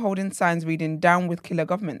some holding signs reading "Down with Killer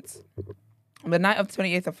Governments." On the night of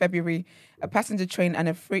 28th of February, a passenger train and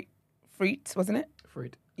a freight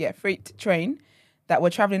train that were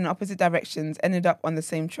travelling in opposite directions ended up on the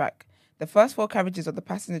same track. The first four carriages of the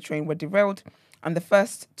passenger train were derailed and the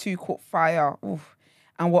first two caught fire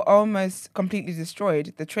and were almost completely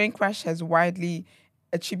destroyed. The train crash has widely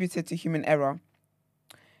attributed to human error.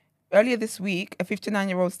 Earlier this week, a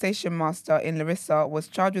 59-year-old station master in Larissa was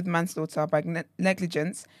charged with manslaughter by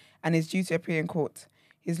negligence and is due to appear in court.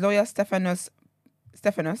 His lawyer, Stephanos,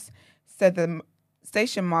 said the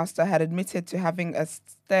station master had admitted to having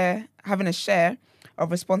a share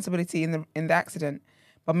of responsibility in the accident.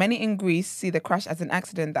 But many in Greece see the crash as an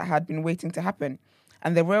accident that had been waiting to happen.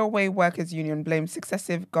 And the Railway Workers' Union blames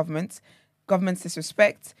successive governments'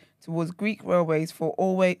 disrespect towards Greek railways for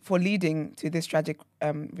leading to this tragic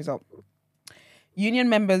result. Union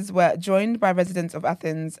members were joined by residents of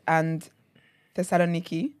Athens and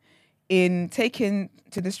Thessaloniki in taking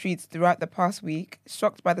to the streets throughout the past week,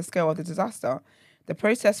 shocked by the scale of the disaster. The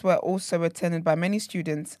protests were also attended by many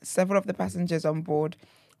students. Several of the passengers on board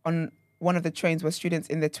on one of the trains were students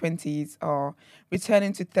in their 20s are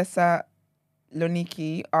returning to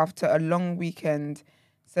Thessaloniki after a long weekend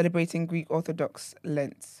celebrating Greek Orthodox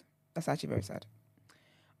Lent. That's actually very sad.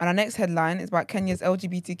 And our next headline is about Kenya's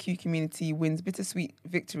LGBTQ community wins bittersweet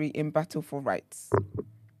victory in battle for rights.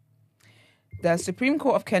 The Supreme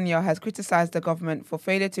Court of Kenya has criticised the government for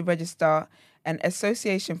failure to register an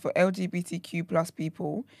association for LGBTQ plus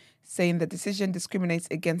people, saying the decision discriminates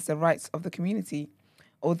against the rights of the community.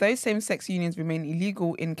 Although same-sex unions remain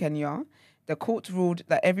illegal in Kenya, the court ruled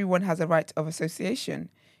that everyone has a right of association.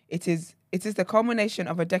 It is the culmination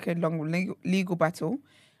of a decade-long legal battle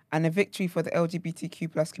and a victory for the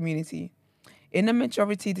LGBTQ plus community. In a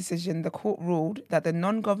majority decision, the court ruled that the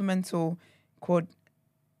non-governmental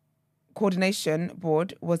coordination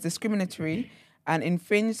board was discriminatory and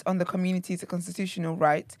infringed on the community's constitutional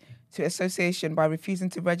right to association by refusing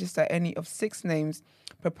to register any of 6 names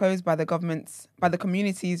proposed by the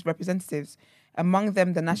community's representatives, among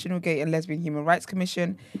them the National Gay and Lesbian Human Rights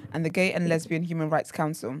Commission and the Gay and Lesbian Human Rights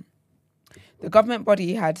Council. The government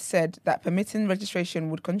body had said that permitting registration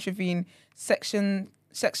would contravene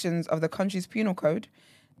sections of the country's penal code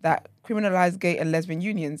that criminalise gay and lesbian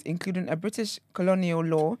unions, including a British colonial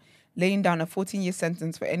law laying down a 14-year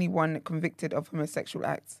sentence for anyone convicted of homosexual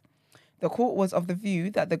acts. The court was of the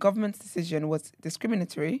view that the government's decision was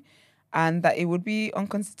discriminatory and that it would be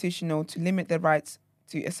unconstitutional to limit the rights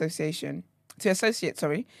to associate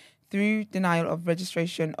through denial of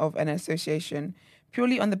registration of an association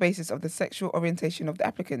purely on the basis of the sexual orientation of the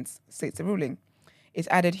applicants, states the ruling. It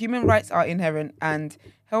added human rights are inherent and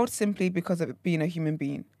held simply because of it being a human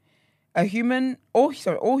being. All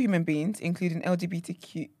human beings, including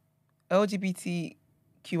LGBTQI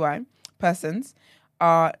persons,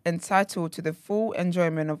 are entitled to the full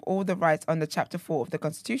enjoyment of all the rights under Chapter 4 of the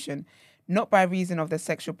Constitution, not by reason of their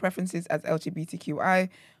sexual preferences as LGBTQI,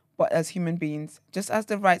 but as human beings, just as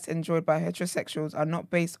the rights enjoyed by heterosexuals are not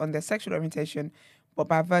based on their sexual orientation, but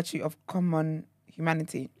by virtue of common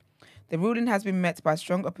humanity. The ruling has been met by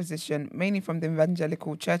strong opposition, mainly from the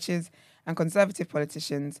evangelical churches and conservative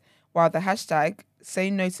politicians, while the hashtag Say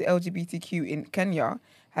No to LGBTQ in Kenya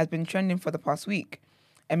has been trending for the past week.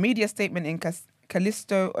 A media statement in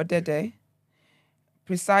Callisto Odede,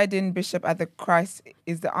 presiding bishop at the Christ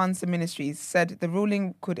is the Answer Ministries, said the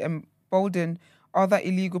ruling could embolden other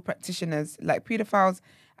illegal practitioners like pedophiles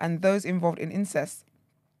and those involved in incest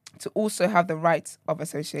to also have the right of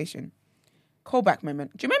association. Callback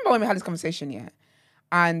moment. Do you remember when we had this conversation, yeah?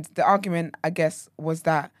 And the argument, I guess, was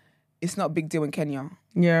that it's not a big deal in Kenya.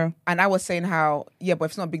 Yeah. And I was saying how, yeah, but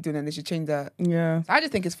if it's not a big deal, then they should change the... Yeah. So I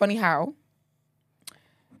just think it's funny how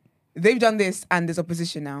they've done this and there's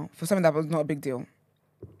opposition now for something that was not a big deal.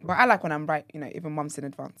 But I like when I'm right, even months in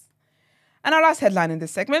advance. And our last headline in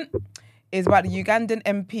this segment is about the Ugandan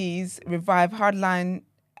MPs revive hardline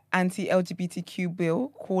anti-LGBTQ bill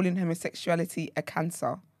calling homosexuality a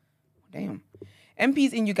cancer. Damn.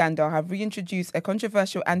 MPs in Uganda have reintroduced a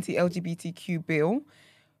controversial anti-LGBTQ bill,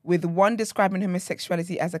 with one describing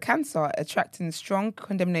homosexuality as a cancer, attracting strong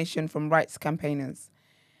condemnation from rights campaigners.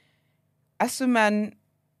 Asuman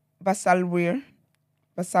Basalirwa,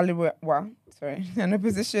 an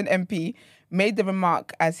opposition MP, made the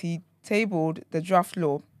remark as he tabled the draft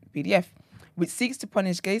law, PDF, which seeks to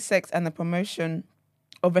punish gay sex and the promotion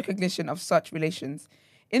of recognition of such relations.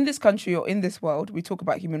 In this country or in this world, we talk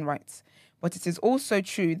about human rights, but it is also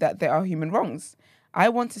true that there are human wrongs. I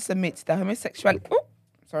want to submit that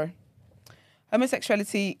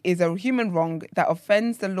homosexuality is a human wrong that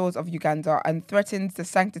offends the laws of Uganda and threatens the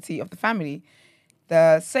sanctity of the family,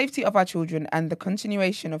 the safety of our children, and the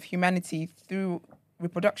continuation of humanity through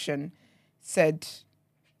reproduction, said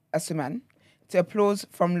Asuman, to applause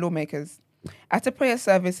from lawmakers. At a prayer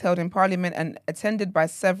service held in Parliament and attended by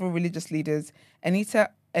several religious leaders, Anita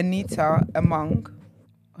Among,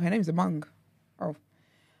 her name's Among. Oh.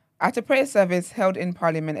 At a prayer service held in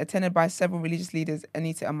Parliament, attended by several religious leaders,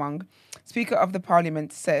 Anita Among, Speaker of the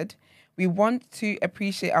Parliament, said, "We want to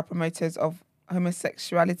appreciate our promoters of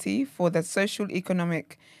homosexuality for the social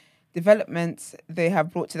economic developments they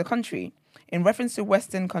have brought to the country, in reference to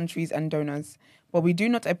Western countries and donors. But we do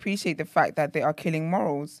not appreciate the fact that they are killing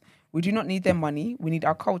morals. We do not need their money, we need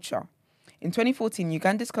our culture." In 2014,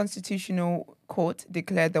 Uganda's Constitutional Court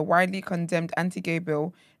declared the widely condemned anti-gay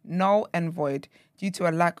bill null and void due to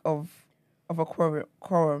a lack of a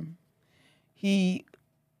quorum. We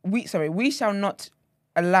shall not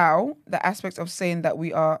allow the aspects of saying that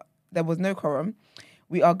there was no quorum.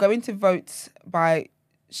 We are going to vote by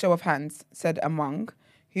show of hands, said Among,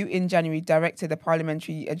 who in January directed the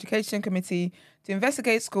Parliamentary Education Committee to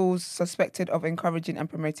investigate schools suspected of encouraging and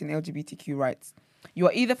promoting LGBTQ rights. You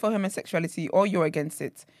are either for homosexuality or you're against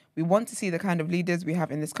it. We want to see the kind of leaders we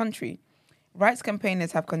have in this country. Rights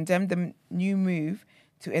campaigners have condemned the new move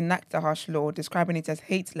to enact the harsh law, describing it as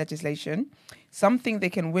hate legislation, something they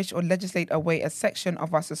can wish or legislate away a section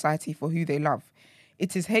of our society for who they love.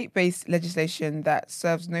 It is hate-based legislation that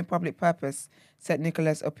serves no public purpose, said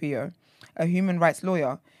Nicholas Opio, a human rights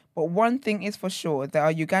lawyer. But one thing is for sure, there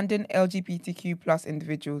are Ugandan LGBTQ plus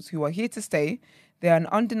individuals who are here to stay. They are an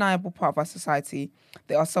undeniable part of our society.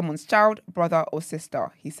 They are someone's child, brother or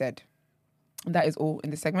sister, he said. And that is all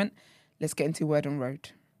in this segment. Let's get into Word on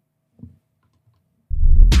Road.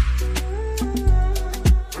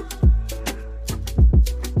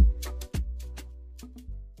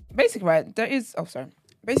 Basically, right, there is... Oh, sorry.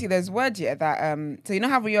 Basically, there's word here that... so you know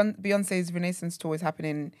how Beyonce's Renaissance tour is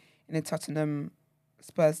happening in the Tottenham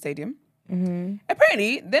Spurs Stadium? Mm-hmm.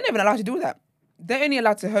 Apparently, they're not even allowed to do that. They're only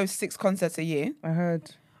allowed to host 6 concerts a year. I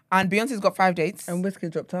heard. And Beyonce's got 5 dates. And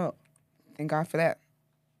Wizkid dropped out. Thank God for that.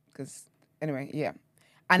 Because, anyway, yeah.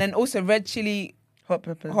 And then also Red Chili Hot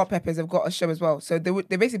Peppers have got a show as well. So they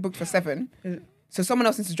basically booked for 7. So someone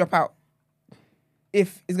else needs to drop out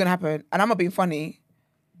if it's going to happen. And I'm not being funny,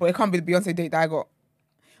 but it can't be the Beyonce date that I got.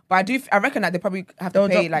 But I reckon that they probably have to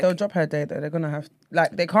pay They'll drop her date though. They're going to have...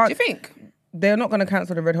 Like, they can't... Do you think? They're not going to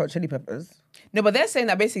cancel the Red Hot Chili Peppers. No, but they're saying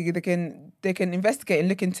that basically they can investigate and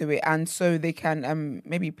look into it, and so they can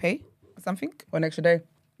maybe pay or something. For an extra day.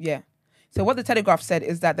 Yeah. So what the Telegraph said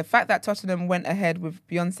is that the fact that Tottenham went ahead with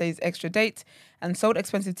Beyonce's extra date and sold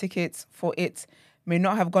expensive tickets for it may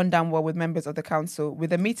not have gone down well with members of the council, with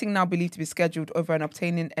the meeting now believed to be scheduled over an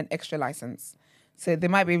obtaining an extra license. So they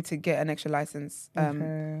might be able to get an extra license.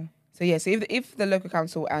 Okay. So yeah, so if the local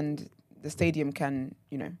council and the stadium can,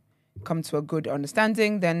 come to a good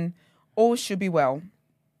understanding, then all should be well.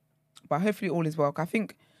 But hopefully all is well. I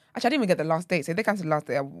think, actually I didn't even get the last date. So if they cancel the last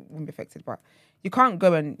date, I wouldn't be affected. But you can't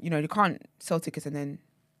go and, you can't sell tickets and then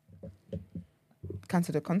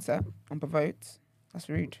cancel the concert unprovoked. That's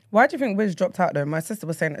rude. Why do you think Wiz dropped out though? My sister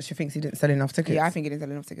was saying that she thinks he didn't sell enough tickets. Yeah, I think he didn't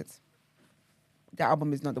sell enough tickets. That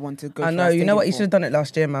album is not the one to go I to know, that you know what? He stadium should have done it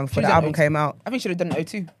last year, man, before the Should've album done it. came out. I think he should have done it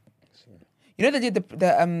 02. You know they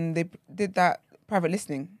did they did that private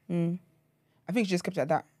listening. I think she just kept it at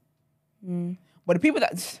that. But the people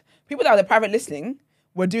that were the private listening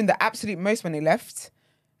were doing the absolute most when they left.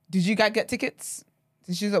 Did you guys get tickets?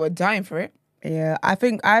 Did you that were dying for it? Yeah, I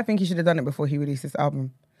think he should have done it before he released this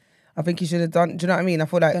album. I think he should have done. Do you know what I mean? I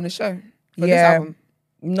feel like Done a show for this yeah, album.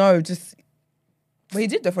 no, just But he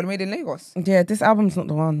did that for the Made in Lagos. yeah. This album's not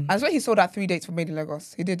the one. I swear he sold out 3 dates for Made in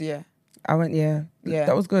Lagos. He did, yeah. I went, yeah, Yeah.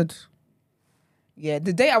 that was good. Yeah,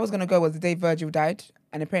 the day I was gonna go was the day Virgil died,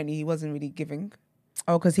 and apparently he wasn't really giving.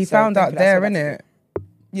 Oh, because he So found out thankfully I there, saw that innit?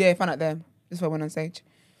 Yeah, he found out there. That's why I went on stage.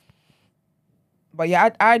 But yeah,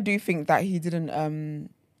 I do think that he didn't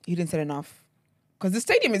sell enough. Because the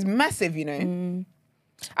stadium is massive,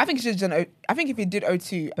 I think he should have done. I think if he did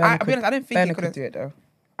 02, I'll be honest, I don't think Bernard he could could have. do it though.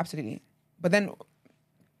 Absolutely. But then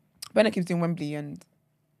Bernard keeps doing Wembley and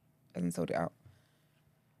hasn't sold it out.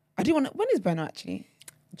 I do want to. When is Bernard actually?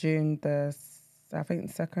 June I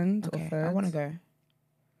think the 2nd or Okay, 3rd. I want to go.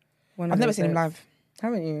 One I've of never those seen him days. live.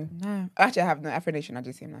 Haven't you? No, actually, I have. No, Afro Nation, I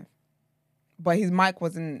did see him live. But his mic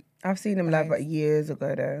wasn't. I've seen him live like years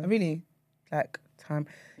ago though. Really? Like time.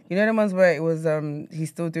 You know the ones where it was he's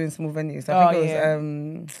still doing small venues. I think it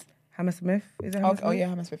was Hammersmith. Is it Hammersmith? Oh yeah,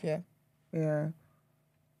 Hammersmith. Yeah. Yeah.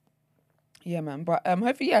 Yeah, man. But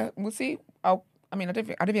hopefully, yeah, we'll see. I don't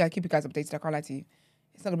think I keep you guys updated. I can't lie to you.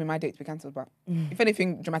 It's not gonna be my date to be cancelled, but if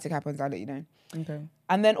anything dramatic happens, I'll let you know. Okay.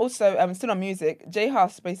 And then also, still on music, Jay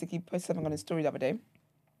Huss basically posted something on his story the other day.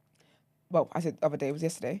 Well, I said the other day, it was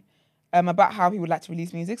yesterday. About how he would like to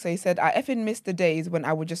release music. So he said, I effing miss the days when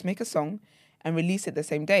I would just make a song and release it the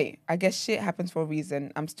same day. I guess shit happens for a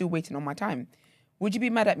reason. I'm still waiting on my time. Would you be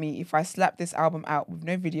mad at me if I slap this album out with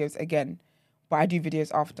no videos again, but I do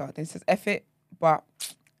videos after? Then he says, F it, but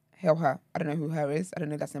hell her. I don't know who her is. I don't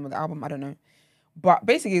know if that's the name of the album. I don't know. But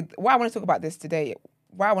basically, why I want to talk about this today,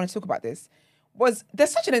 was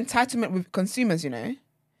there's such an entitlement with consumers,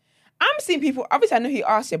 I'm seeing people, obviously I know he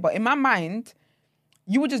asked you, but in my mind,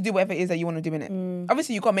 you would just do whatever it is that you want to do in it.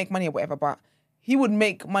 Obviously, you got to make money or whatever, but he would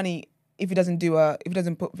make money if he doesn't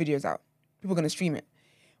put videos out. People are going to stream it.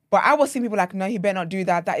 But I was seeing people like, no, he better not do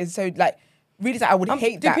that. That is so, like, really, I would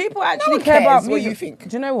hate that. Do people No actually one care about cares music? what you think?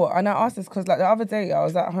 Do you know what? And I asked this because like the other day I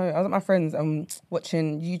was at home, I was at my friend's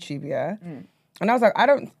watching YouTube, yeah? And I was like, I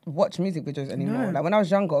don't watch music videos anymore. No. Like when I was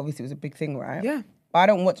younger, obviously it was a big thing, right? Yeah. But I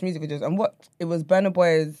don't watch music videos. And it was Burna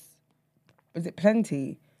Boy's, was it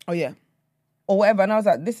Plenty? Oh yeah. or whatever. And I was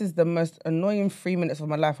like, this is the most annoying 3 minutes of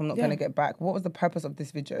my life I'm not Yeah. going to get back. What was the purpose of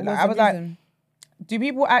this video? What Like, was I the was like, reason? do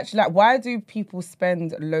people actually, like, why do people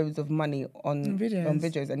spend loads of money on videos.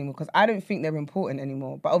 videos anymore? Because I don't think they're important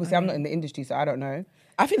anymore. But obviously, I'm not in the industry, so I don't know.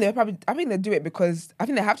 I think they do it because I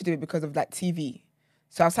think they have to do it because of like TV.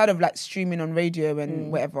 So outside of like streaming on radio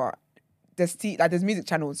and whatever, there's music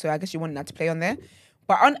channels. So I guess you want that to play on there.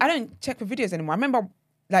 But I don't check for videos anymore. I remember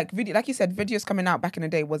like you said, videos coming out back in the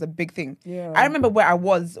day was a big thing. Yeah. I remember where I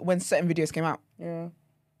was when certain videos came out. Yeah.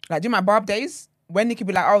 Like during my Barb days, when they could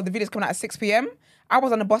be like, oh, the video's coming out at 6 p.m. I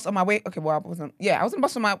was on the bus on my way. Okay, well, I wasn't. Yeah, I was on the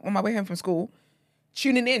bus on my way home from school,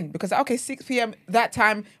 tuning in because okay, 6 p.m. that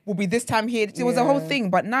time will be this time here. It was a whole thing.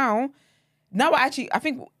 But now I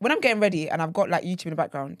think when I'm getting ready and I've got like YouTube in the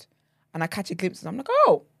background and I catch a glimpse, I'm like,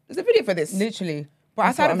 oh, there's a video for this. Literally. But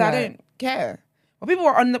That's outside what of that, I'm I don't care. But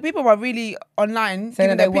people were really online saying giving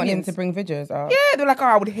that their they want him opinions. to bring videos out. Yeah, they're like, oh,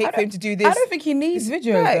 I would hate for him to do this. I don't think he needs It's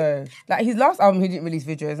videos right. though. Like his last album, he didn't release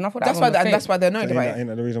videos, and I thought That's why that that's why they're annoyed Ain't about that, it. ain't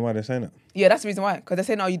that the reason why they're saying that? Yeah, that's the reason why. Because they're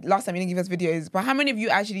saying, oh, last time you didn't give us videos. But how many of you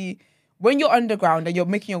actually, when you're underground and you're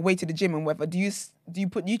making your way to the gym and whatever, do you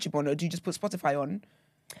put YouTube on or do you just put Spotify on?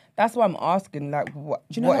 That's why I'm asking. Like, what?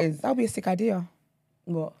 Do you know what is that would be a sick idea?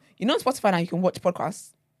 what? You know, on Spotify now you can watch podcasts.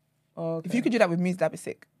 Oh, okay. If you could do that with music, that'd be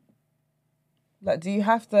sick. Like, do you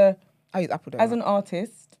have to, I use Apple though. as an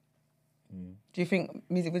artist? Do you think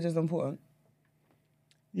music videos are important?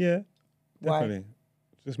 Yeah, Why? definitely.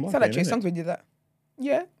 Just Sound like Trey marketing, Songz innit? when you did that.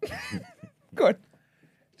 Yeah. Good.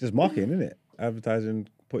 Just marketing, innit? Advertising,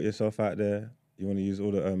 put yourself out there. You want to use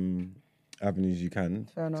all the avenues you can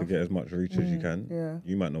Fair to enough. get as much reach as you can. yeah.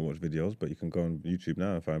 You might not watch videos, but you can go on YouTube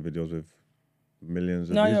now and find videos with millions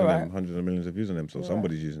of No, views you're on right. them, hundreds of millions of views on them. So You're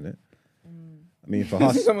somebody's using it. I mean, for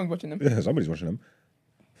us, Someone's watching them. yeah, somebody's watching them.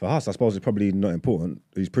 For us, I suppose it's probably not important.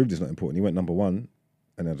 He's proved it's not important. He went number one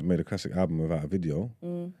and has made a classic album without a video.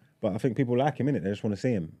 But I think people like him, innit? They just want to see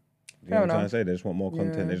him. You know Fair what I'm trying to enough. say? They just want more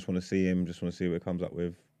content. Yeah. They just want to see him, just want to see what it comes up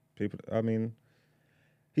with. People, I mean,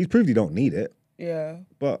 he's proved he don't need it, Yeah.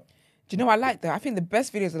 but Do you know what I like though? I think the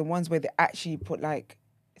best videos are the ones where they actually put like,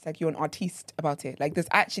 it's like you're an artiste about it. Like there's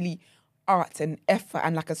actually art and effort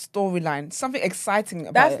and like a storyline, something exciting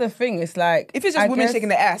about That's it. the thing. It's like, If it's just I women guess shaking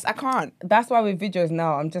their ass, I can't. That's why with videos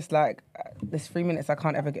now, I'm just like, there's 3 minutes I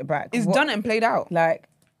can't ever get back. It's What- done and played out. Like,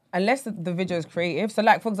 unless the video is creative. So,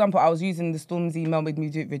 like, for example, I was using the Stormzy Melmade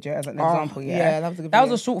music video as an example. yeah, that was a good That was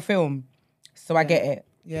video. a short film. So I get it.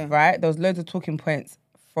 Yeah. Right? There was loads of talking points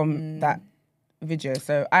from that video.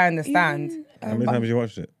 So I understand. how many times you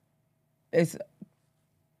watched it? It's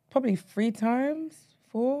probably 3 times,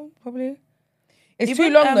 4, probably. It's Even,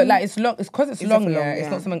 too long though. Like it's long. It's because it's long. definitely Yeah. long, It's yeah.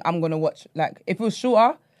 not something I'm gonna watch. Like if it was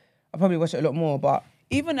shorter, I'd probably watch it a lot more. But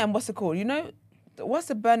Even what's it called? You know, what's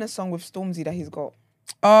the burner song with Stormzy that he's got?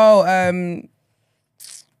 oh,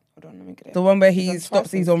 Hold on, let me get it. the one where He's he on stops.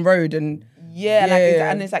 Twice. He's on road and Yeah,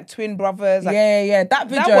 Yeah. and it's like twin brothers. Like, yeah. That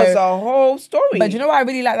video. that was a whole story. But do you know why I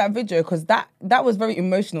really like that video? Because that was very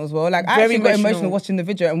emotional as well. Like I Very actually got emotional. emotional watching the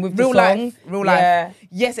video and with real the song. life, real life. Yeah.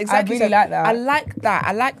 Yes, exactly. really like that. I like that.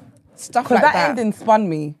 I like stuff Because like that, that. ending spun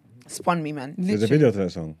me. Spun me, man. There's a video to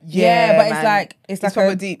that song. Yeah, but man. it's like proper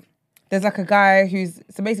a- deep. There's like a guy who's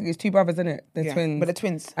so basically it's 2 brothers, isn't it? They're Yeah, twins. but they're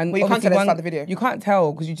twins. And Well, you can't obviously tell at the one- start of the video. You can't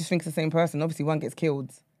tell because you just think it's the same person. Obviously, one gets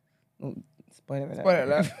killed. Oh, spoiler alert. Spoiler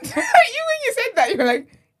alert. you when you said that, you were like,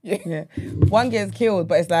 yeah. Yeah, one gets killed,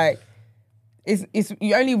 but it's like it's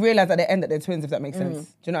you only realize at the end that they're twins, if that makes sense.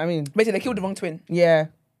 Do you know what I mean? Basically, they killed the wrong twin. Yeah.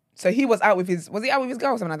 So he was out with his. Was he out with his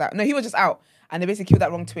girl or something like that? No, he was just out, and they basically killed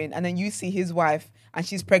that wrong twin. And then you see his wife, and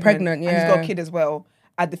she's pregnant, Pregnant, and he's got a yeah. kid as well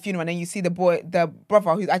at the funeral. And then you see the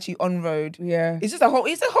brother who's actually on road. Yeah. It's just a whole.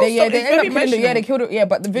 It's a whole. They, yeah, story. they It's end very up killing it. Yeah, emotional. they killed it. Yeah,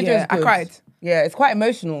 but the video Yeah, is I good. cried. Yeah, it's quite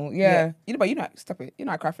emotional. Yeah. You know, but you know, stop it. You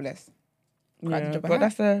know, I cry for less. Cried Yeah, the job I but had.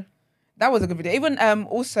 that's a That was a good video. Even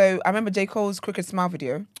also, I remember J. Cole's Crooked Smile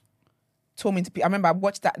video. Tore me to pieces. I remember I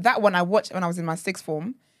watched that. That one I watched when I was in my sixth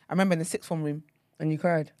form. I remember in the sixth form room. and you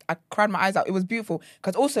cried. I cried my eyes out. It was beautiful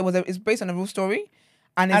because also it's based on a real story,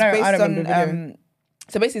 and it's I don't based remember the on. video.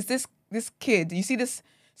 So basically, it's this kid. You see this.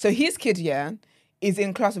 So his kid, yeah, is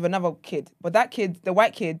in class with another kid, but that kid, the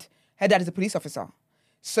white kid, her dad is a police officer.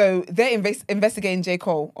 So they're investigating J.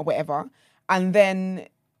 Cole or whatever, and then,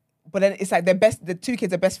 but then it's like the 2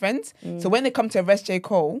 kids are best friends. So when they come to arrest J.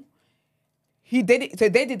 Cole, they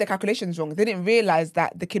did the calculations wrong. They didn't realize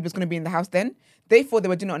that the kid was going to be in the house then. They thought they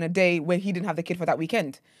were doing it on a day where he didn't have the kid for that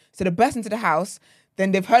weekend. So they burst into the house.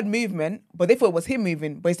 Then they've heard movement, but they thought it was him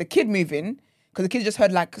moving, but it's the kid moving because the kid just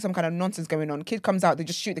heard like some kind of nonsense going on. Kid comes out, they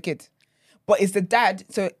just shoot the kid. But it's the dad.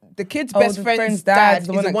 So the kid's best the friend's friend's dad dad's is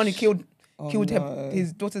the the one that one who killed no.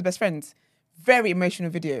 his daughter's best friend. very emotional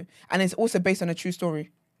video, and it's also based on a true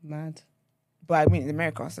story. Mad. But I mean, in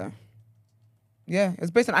America, so yeah, it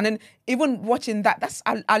was based on. And then even watching that,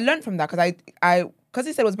 I learned from that because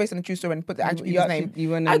he said it was based on a true story and put the actual You people's actually- name. you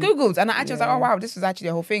went I and- googled and I actually was like, Yeah. oh wow, this was actually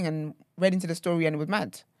a whole thing, and read into the story and it was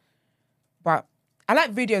mad. But I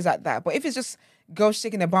like videos like that. But if it's just girls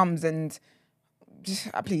shaking their bums and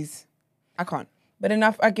just please, I can't. But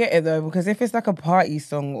enough, I get it though, because if it's like a party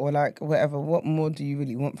song or like whatever, what more do you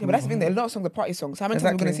really want Yeah, from but that's the thing. it? There are a lot of songs are party songs. How many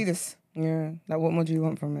times are we gonna see Exactly. this? Yeah, like what more do you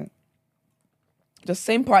want from it? Just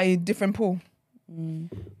same party, different pool.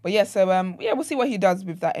 But yeah, so yeah, we'll see what he does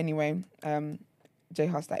with that anyway. J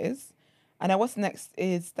Hus, that is. And then what's next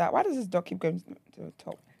is that why does this dog keep going to the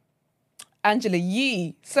top? Angela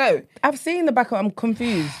Yee. So I've seen the back of I'm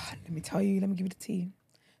confused. let me tell you, let me give you the tea.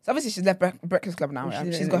 So obviously she's left Breakfast Club now. She Right?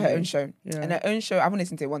 did She's got her anyway. own show. Yeah. And her own show, I haven't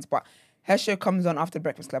listened to it once, but her show comes on after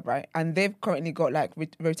Breakfast Club, right? And they've currently got like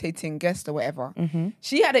rotating guests or whatever.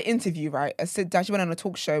 She had an interview, right? A sit down. She went on a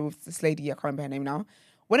talk show with this lady, I can't remember her name now.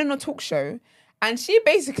 Went on a talk show and she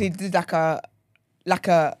basically did like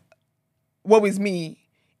a woe is me.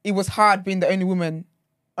 It was hard being the only woman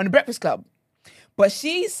on the Breakfast Club. But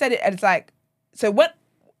she said it as like, so when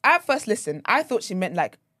I first listened, I thought she meant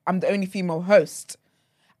like, I'm the only female host.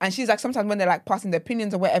 And she's like, sometimes when they're like passing their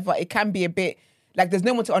opinions or whatever, it can be a bit like there's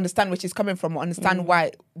no one to understand where she's coming from or understand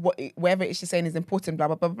why whatever it is she's saying is important, blah,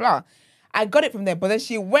 blah, blah, blah. I got it from there. But then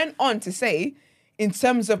she went on to say, in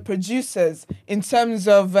terms of producers, in terms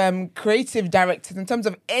of creative directors, in terms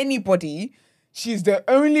of anybody, she's the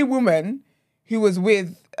only woman who was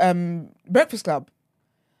with Breakfast Club.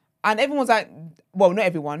 And everyone was like, well, not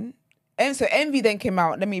everyone. And so Envy then came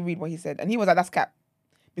out. Let me read what he said. And he was like, that's cap.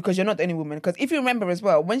 Because you're not the only woman. Because if you remember as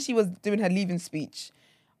well, when she was doing her leaving speech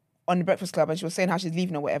on the Breakfast Club and she was saying how she's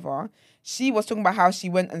leaving or whatever, she was talking about how she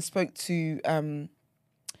went and spoke to,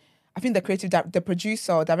 I think the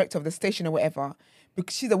producer or director of the station or whatever,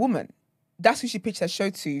 because she's a woman. That's who she pitched her show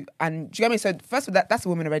to. And do you get me? So first of all, that's a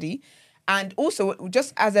woman already. And also,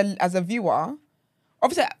 just as a viewer,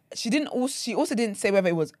 obviously, she also didn't say whether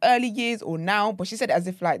it was early years or now, but she said it as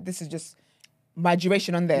if like this is just my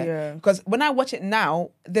duration on there. Yeah. Because when I watch it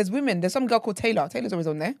now, there's women. There's some girl called Taylor. Taylor's always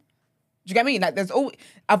on there. Do you get me? Like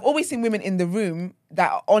I've always seen women in the room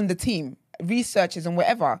that are on the team, researchers and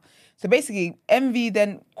whatever. So basically, Envy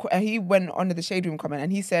then he went under the shade room comment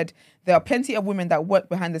and he said there are plenty of women that work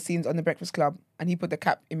behind the scenes on the Breakfast Club, and he put the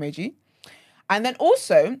cap emoji. And then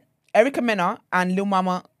also Erica Mena and Lil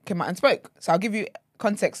Mama came out and spoke. So I'll give you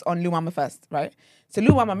context on Lil Mama first, right? So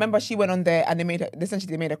Lil Mama, remember she went on there and they made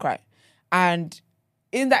her cry. And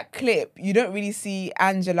in that clip, you don't really see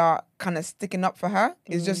Angela kind of sticking up for her.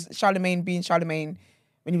 It's just Charlemagne being Charlemagne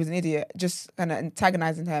when he was an idiot, just kind of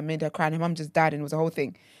antagonizing her, made her cry, and her mum just died and it was a whole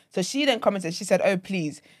thing. So she then commented, she said, oh,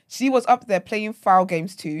 please. She was up there playing foul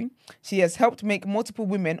games too. She has helped make multiple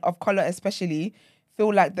women of colour especially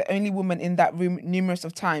feel like the only woman in that room numerous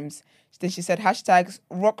of times. Then she said, hashtags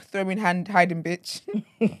rock throwing hand hiding bitch.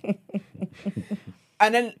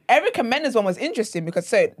 And then Erica Mena's one was interesting because,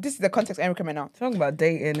 so this is the context of Erica Mena. Talking about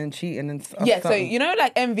dating and cheating and stuff. Yeah, so you know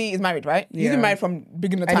like Envy is married, right? He's Yeah. been married from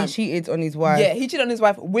beginning of And time. he cheated on his wife. Yeah, he cheated on his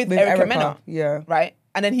wife with Erica Mena. Yeah. Right?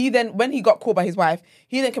 And then when he got caught by his wife,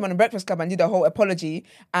 he then came on the Breakfast Club and did a whole apology.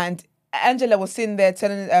 And Angela was sitting there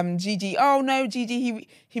telling Gigi, oh no, Gigi,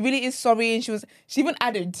 he really is sorry. And she even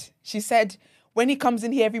added, she said, when he comes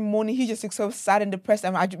in here every morning, he just looks so sad and depressed.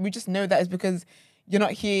 And we just know that is because you're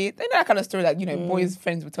not here. They know that kind of story that, boys'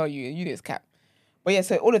 friends will tell you. You know it's cap. But yeah,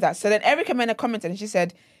 so all of that. So then Erica Mena commented and she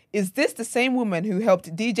said, is this the same woman who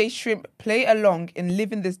helped DJ Shrimp play along in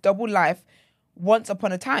living this double life once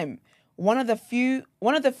upon a time? One of the few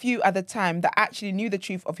at the time that actually knew the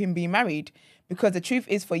truth of him being married, because the truth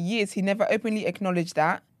is for years he never openly acknowledged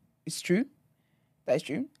that. It's true. That is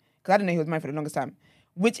true. Because I didn't know he was married for the longest time.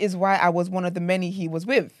 Which is why I was one of the many he was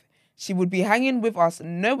with. She would be hanging with us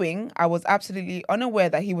knowing I was absolutely unaware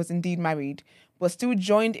that he was indeed married, but still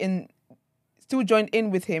joined in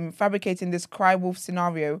with him, fabricating this cry wolf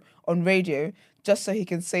scenario on radio just so he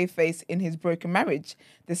can save face in his broken marriage.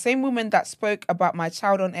 The same woman that spoke about my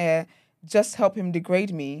child on air just helped him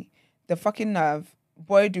degrade me. The fucking nerve.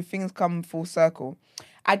 Boy, do things come full circle.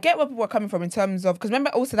 I get where people are coming from in terms of, because remember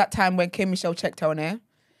also that time when K Michelle checked her on air?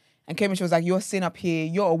 And K Michelle was like, you're sitting up here,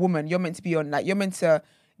 you're a woman, you're meant to be on, like, you're meant to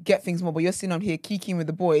get things more, but you're sitting on here kikiing with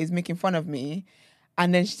the boys, making fun of me.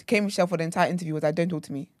 And then K Michelle for the entire interview was like, don't talk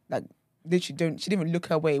to me. Like, literally she didn't even look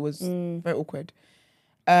her way. It was very awkward.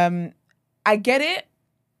 I get it.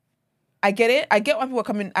 I get why people are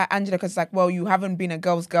coming at Angela because it's like, well, you haven't been a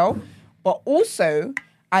girl's girl. But also,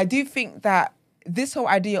 I do think that this whole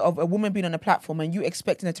idea of a woman being on a platform and you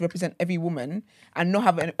expecting her to represent every woman and not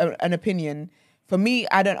have an opinion, for me,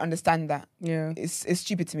 I don't understand that. Yeah. It's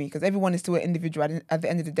stupid to me because everyone is still an individual at the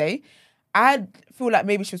end of the day. I feel like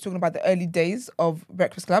maybe she was talking about the early days of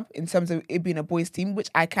Breakfast Club in terms of it being a boys' team, which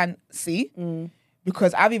I can see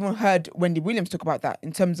because I've even heard Wendy Williams talk about that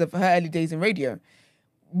in terms of her early days in radio.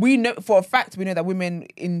 We know for a fact, we know that women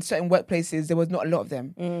in certain workplaces, there was not a lot of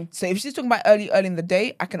them. So if she's talking about early in the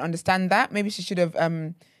day, I can understand that. Maybe she should have,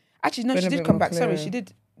 actually, no, Been she a did bit come more back. Sorry, clear. she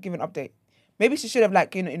did give an update. Maybe she should have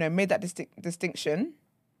made that distinction.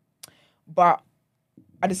 But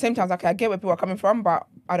at the same time, I get where people are coming from, but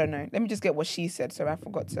I don't know. Let me just get what she said. Sorry, I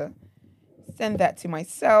forgot to send that to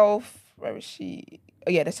myself. Where is she?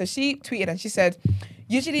 Oh, yeah, so she tweeted and she said,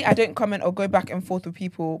 usually I don't comment or go back and forth with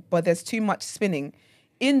people, but there's too much spinning.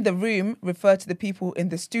 In the room, refer to the people in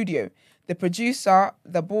the studio, the producer,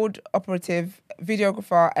 the board operative,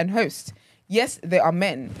 videographer, and host. Yes, they are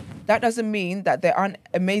men. That doesn't mean that there aren't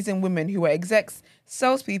amazing women who are execs,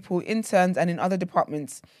 salespeople, interns, and in other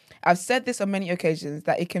departments. I've said this on many occasions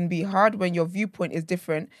that it can be hard when your viewpoint is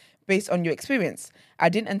different based on your experience. I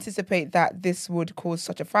didn't anticipate that this would cause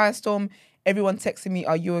such a firestorm. Everyone texting me,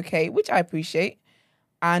 "Are you okay?" which I appreciate.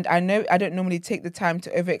 And I know I don't normally take the time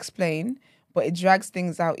to over-explain, but it drags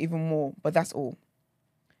things out even more. But that's all.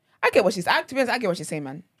 I get what she's. To be honest, I get what she's saying,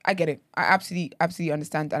 man. I get it. I absolutely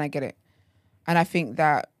understand, and I get it. And I think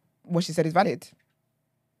that what she said is valid.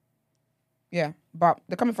 Yeah, but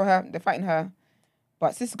they're coming for her. They're fighting her.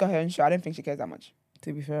 But Sis got her own show. I don't think she cares that much,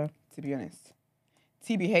 To be fair. to be honest.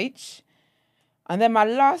 TBH. And then my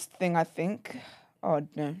last thing, I think. Oh,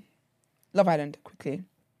 no. Love Island, quickly.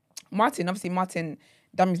 Martin,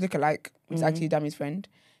 Dammy's lookalike, which is actually Dammy's friend,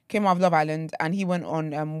 came out of Love Island and he went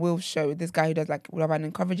on Will's show, this guy who does like Love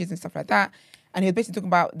Island coverages and stuff like that. And he was basically talking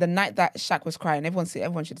about the night that Shaq was crying. Everyone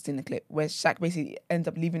should have seen the clip where Shaq basically ends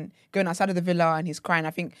up going outside of the villa and he's crying.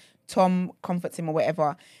 I think Tom comforts him or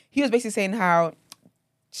whatever. He was basically saying how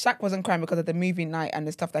Shaq wasn't crying because of the movie night and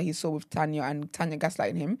the stuff that he saw with Tanya and Tanya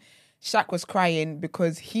gaslighting him. Shaq was crying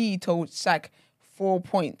because he told Shaq 4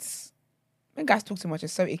 points. When guys talk too much,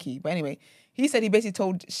 it's so icky. But anyway, he said he basically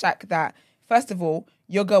told Shaq that, first of all,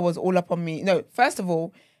 your girl was all up on me. No, first of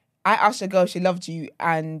all, I asked your girl if she loved you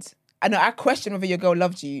and I questioned whether your girl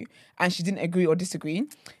loved you and she didn't agree or disagree.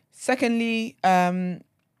 Secondly,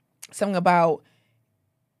 something about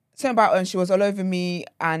she was all over me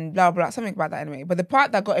and blah, blah, something about that anyway. But the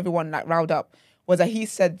part that got everyone like riled up was that he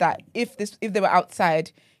said that if they were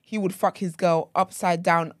outside, he would fuck his girl upside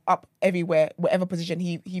down, up everywhere, whatever position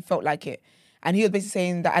he felt like it. And he was basically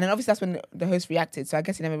saying that, and then obviously that's when the host reacted. So I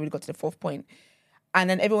guess he never really got to the fourth point. And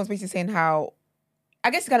then everyone's basically saying how,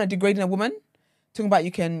 I guess, kind of degrading a woman, talking about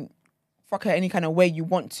you can fuck her any kind of way you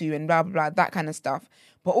want to and blah, blah, blah, that kind of stuff.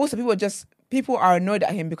 But also people are annoyed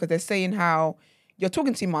at him because they're saying how you're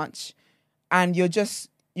talking too much and you're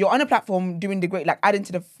on a platform doing the great, like adding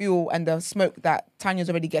to the fuel and the smoke that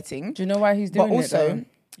Tanya's already getting. Do you know why he's doing it though?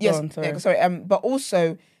 Yes, but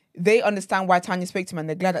also they understand why Tanya spoke to him and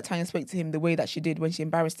they're glad that Tanya spoke to him the way that she did when she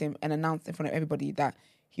embarrassed him and announced in front of everybody that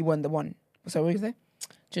he won the one. So what were you say?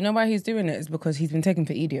 Do you know why he's doing it? It's because he's been taken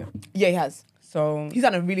for idiot. Yeah, he has. So He's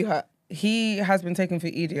gonna really hurt. he has been taken for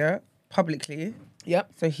idiot publicly.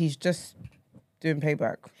 Yep. So he's just doing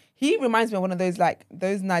payback. He reminds me of one of those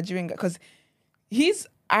Nigerian guys because he's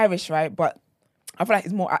Irish, right? But I feel like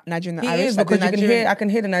he's more Nigerian than He Irish. is Like, because the I can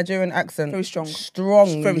hear the Nigerian accent. Very strong.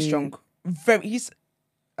 Strong. Very strong.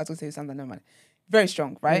 I was gonna say something, no man. Very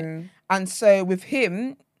strong, right? Mm. And so with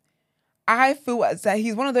him, I feel as that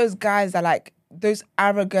he's one of those guys that like those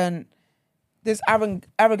arrogant guys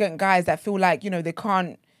that feel like, they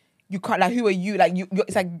can't, like, who are you? Like,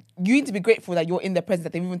 it's like, you need to be grateful that you're in their presence,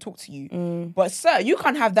 that they've even talked to you. But sir, you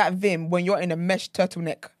can't have that vim when you're in a mesh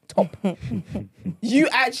turtleneck top. You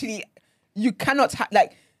cannot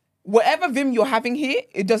like, whatever vim you're having here,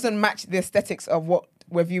 it doesn't match the aesthetics of what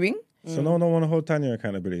we're viewing. So no one don't want to hold Tanya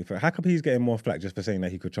accountability for it. How come he's getting more flack just for saying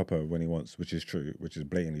that he could chop her when he wants, which is true, which is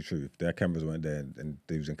blatantly true. If their cameras weren't there and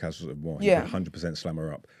they was in castles of more, he Yeah. could 100% slam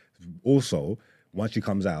her up. Also, once she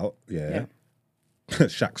comes out,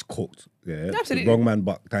 Shaq's cooked. Yeah, Absolutely. The wrong man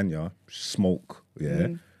bucked Tanya, smoke. Yeah.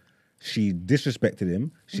 She disrespected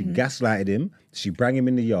him. She gaslighted him. She brought him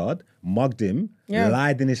in the yard, mugged him,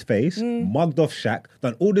 lied in his face, mugged off Shaq,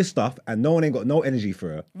 done all this stuff, and no one ain't got no energy for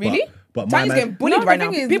her. Really? But my Tanya's man, getting bullied right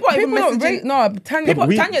now. People are even messaging. Tanya.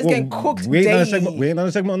 Tanya's getting cooked we ain't done a daily. segment. We ain't done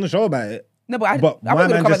a segment on the show about it. No, but I'm my not going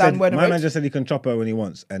to man cover just that said, on Word on my Road. man just said he can chop her when he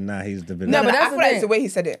wants, and now he's the villain. No, but that's I feel the like thing. it's the way he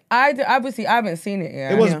said it. Obviously, I haven't seen it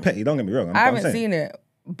yet. It wasn't petty. Don't get me wrong. I haven't seen it,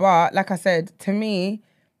 but like I said, to me,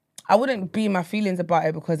 I wouldn't be in my feelings about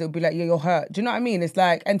it because it would be like, yeah, you're hurt. Do you know what I mean? It's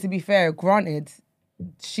like, and to be fair, granted,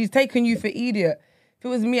 she's taken you for idiot. If it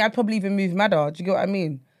was me, I'd probably even move madder. Do you get what I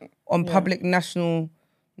mean? On public national.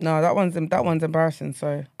 No, that one's embarrassing.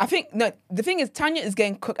 So I think no. The thing is, Tanya is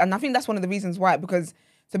getting cooked, and I think that's one of the reasons why. Because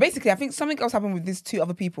so basically, I think something else happened with these two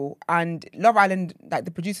other people, and Love Island, like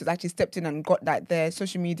the producers actually stepped in and got like their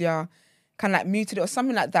social media kind of like muted it or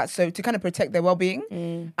something like that, so to kind of protect their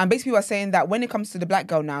well-being. And basically, we're saying that when it comes to the black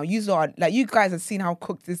girl now, you guys have seen how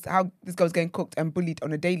this girl's getting cooked and bullied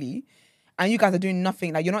on a daily. And you guys are doing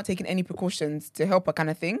nothing, like you're not taking any precautions to help her kind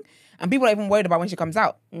of thing. And people are even worried about when she comes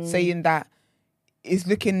out, saying that it's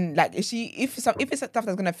looking like, if it's stuff that's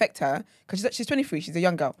going to affect her, because she's 23, she's a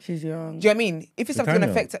young girl. she's young. Do you know what I mean? If it's stuff that's going to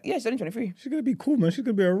Tanya. affect her, yeah, she's only 23. She's gonna be cool, man. She's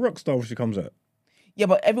gonna be a rock star when she comes out. Yeah,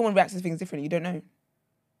 but everyone reacts to things differently. You don't know.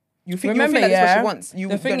 You think Remember, that that's what she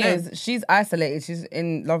wants. the thing is, she's isolated. She's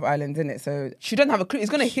in Love Island, isn't it? So she doesn't have a clue.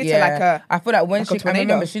 It's going to hit her like a. I feel like when like a she, I tornado.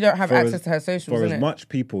 remember, she don't have For access as- to her socials, For as innit? much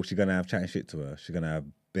people she's gonna have chatting shit to her, she's gonna have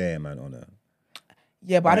bare man on her.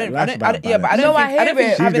 Yeah, but Like, I life's don't. about Yeah, but I balance. don't No, I think. I don't hear think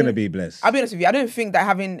it. She's having, gonna be blessed. I'll be honest with you. I don't think that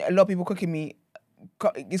having a lot of people cooking me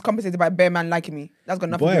is compensated by bare man liking me. That's got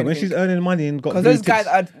nothing to do Boy, with when she's anything. earning money and got 'Cause blue those guys ticks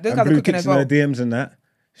are- those and guys are blue cooking ticks as in her well. DMs and that,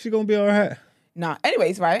 she gonna be alright. Nah.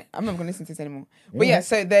 Anyways, right? I'm not going to listen to this anymore. But yeah,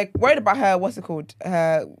 so they're worried about her. What's it called?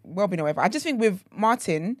 Her well-being or whatever. I just think with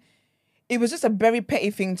Martin, it was just a very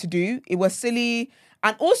petty thing to do. It was silly,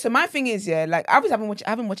 and also my thing is, yeah, like I haven't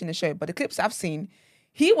been watching the show, but the clips I've seen,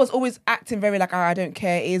 he was always acting very like, I don't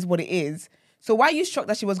care. It is what it is. So why are you shocked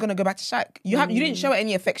that she was going to go back to Shaq? You didn't show her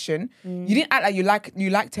any affection. You didn't act like you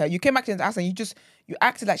liked her. You came back to the house and you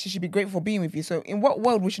acted like she should be grateful for being with you. So in what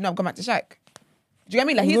world would she not have gone back to Shaq? Do you get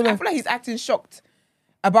what I mean? Like I feel like he's acting shocked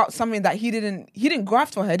about something that he didn't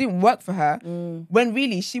graft for her, didn't work for her, when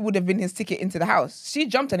really she would have been his ticket into the house. She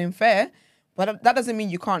jumped on him fair, but that doesn't mean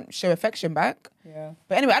you can't show affection back. Yeah.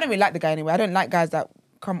 But anyway, I don't really like the guy anyway. I don't like guys that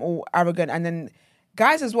come all arrogant, and then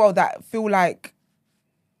guys as well that feel like,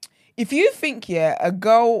 if you think, yeah, a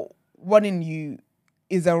girl wanting you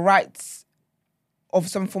is a right of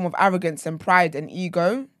some form of arrogance and pride and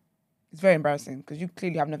ego, it's very embarrassing because you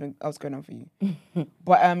clearly have nothing else going on for you.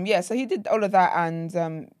 But yeah, so he did all of that,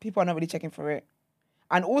 and people are not really checking for it.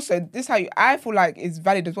 And also, this I feel like is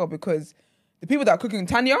valid as well, because the people that are cooking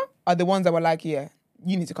Tanya are the ones that were like, yeah,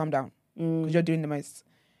 you need to calm down because you're doing the most.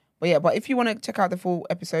 But yeah, but if you want to check out the full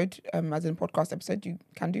episode, as in podcast episode, you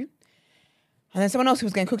can do. And then someone else who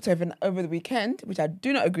was getting cooked over the weekend, which I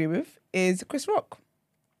do not agree with, is Chris Rock.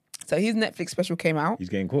 So his Netflix special came out He's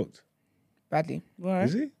getting cooked. badly. Right.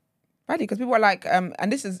 Is he? Badly, because people are like, and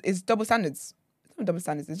this is double standards. It's not double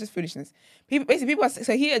standards, it's just foolishness. People are,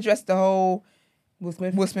 so he addressed the whole Will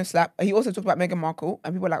Smith slap. He also talked about Meghan Markle,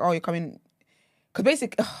 and people were like, oh, you're coming. Because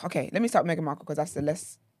basically, okay, let me start with Meghan Markle, because that's the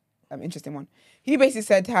less interesting one. He basically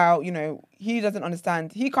said how, he doesn't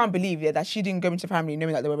understand, he can't believe that she didn't go into the family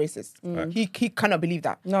knowing that they were racist. He cannot believe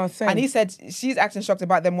that. No, same. And he said she's acting shocked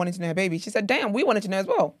about them wanting to know her baby. She said, damn, we wanted to know as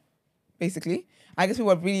well, basically. I guess we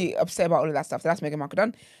were really upset about all of that stuff. So that's Meghan Markle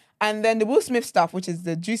done. And then the Will Smith stuff, which is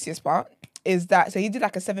the juiciest part, is that, so he did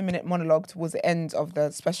like a 7-minute monologue towards the end of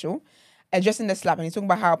the special, addressing the slap. And he's talking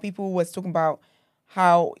about how people was talking about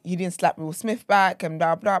how he didn't slap Will Smith back and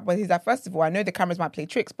blah, blah. But he's like, first of all, I know the cameras might play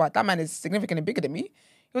tricks, but that man is significantly bigger than me. He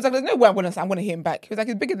was like, there's no way I'm going to hit him back. He was like,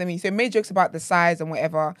 he's bigger than me. So he made jokes about the size and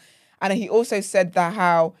whatever. And then he also said that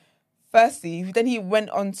how, firstly, then he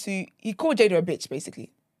went on to, he called Jada a bitch,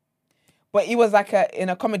 basically. But he was like in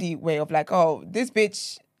a comedy way of like, oh, this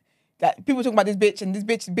bitch, that people talking about this bitch and this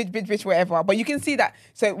bitch, whatever. But you can see that.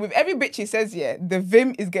 So with every bitch he says, yeah, the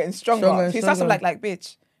vim is getting stronger. Stronger, So he starts off stronger. like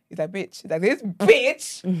bitch. He's like, bitch. He's like, this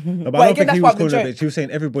bitch. No, but But I don't again, think that's he part was of the calling her a joke. bitch. He was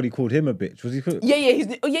saying everybody called him a bitch. Was he?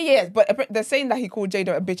 Yeah. But they're saying that he called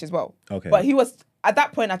Jada a bitch as well. Okay. But he was, at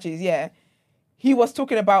that point actually, yeah, he was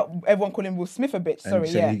talking about everyone calling Will Smith a bitch. And Sorry,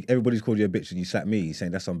 he said yeah. everybody's called you a bitch and you slapped me. He's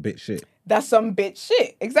saying that's some bitch shit. That's some bitch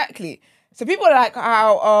shit. Exactly. So people are like,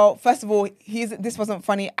 how, first of all, this wasn't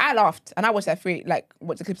funny. I laughed. And I watched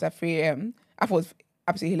watched the clips at 3 a.m. I thought it was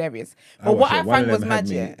absolutely hilarious. But what I One found of was them had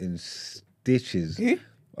magic. me in stitches. Who?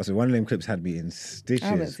 I said one of them clips had me in I haven't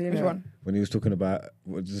stitches. seen Which it. one? When he was talking about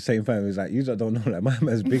the same thing, he was like, "You don't know, like my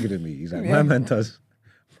man's bigger than me." He's like, "My man does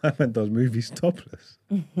movies topless."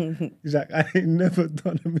 He's like, "I ain't never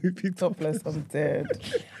done a movie topless." Topless, I'm dead.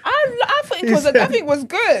 I thought it was, I think it was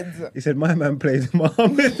good. He said, "My man played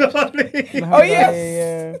Muhammad Ali." Oh,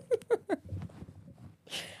 yes. Yeah.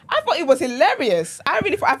 I thought it was hilarious. I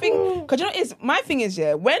think, because my thing is,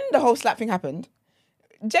 yeah, when the whole slap thing happened,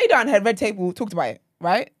 Jada and her Red Table talked about it,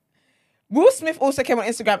 right? Will Smith also came on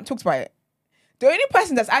Instagram and talked about it. The only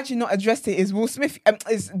person that's actually not addressed it is Will Smith.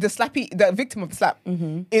 Is the victim of the slap?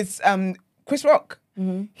 It's Chris Rock.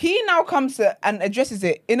 He now comes and addresses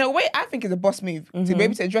it in a way. I think is a boss move to be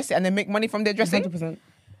able to address it and then make money from the addressing. 100%.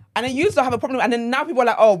 And then you used to have a problem, and then now people are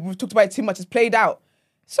like, "Oh, we've talked about it too much. It's played out."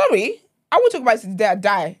 Sorry, I would talk about it to the day I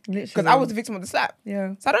die because I was the victim of the slap.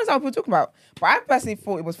 Yeah. So I don't know what people talk about, but I personally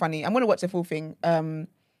thought it was funny. I'm gonna watch the full thing.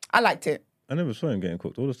 I liked it. I never saw him getting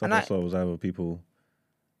cooked. All the stuff And I I- saw was either people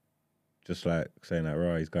just like saying like,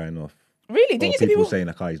 "Right, he's going off," Really? or Didn't you see people people? saying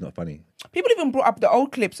like, "Oh, he's not funny." People even brought up the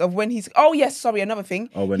old clips of when he's. Oh yes, sorry. Another thing.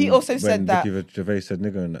 Oh, when he also when said that. Ricky Gervais said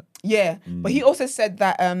nigger and that. Yeah, but he also said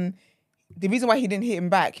that the reason why he didn't hit him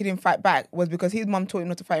back, he didn't fight back, was because his mum taught him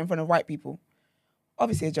not to fight in front of white people.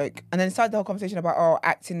 Obviously a joke. And then it started the whole conversation about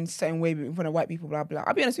acting a certain way in front of white people, blah blah.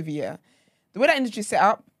 I'll be honest with you, yeah. The way that industry is set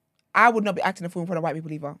up, I would not be acting a fool in front of white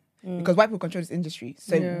people either. Because white people control this industry.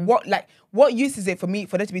 So what use is it for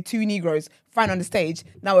there to be two Negroes fighting on the stage?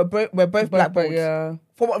 Now we're both black boys. Yeah.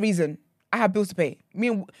 For what reason? I have bills to pay. Me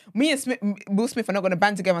and Will Smith are not going to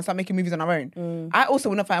band together and start making movies on our own. I also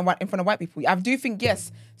will not fight in front of white people. I do think,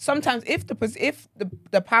 yes, sometimes if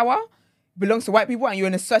the power belongs to white people and you're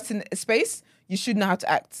in a certain space, you should know how to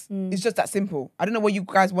act. It's just that simple. I don't know what you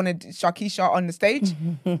guys wanted Sharkeisha on the stage,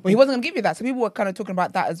 but he wasn't going to give you that. So people were kind of talking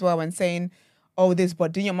about that as well and saying, oh,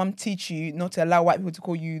 but didn't your mum teach you not to allow white people to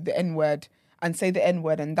call you the N-word and say the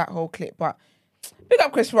N-word and that whole clip? But big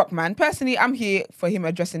up Chris Rock, man. Personally, I'm here for him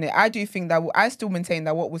addressing it. I do think that I still maintain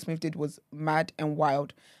that what Will Smith did was mad and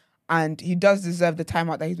wild. And he does deserve the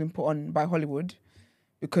timeout that he's been put on by Hollywood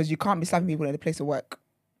because you can't be slapping people in a place of work.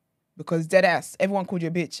 Because dead ass, everyone called you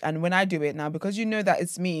a bitch. And when I do it now, because you know that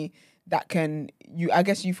it's me that I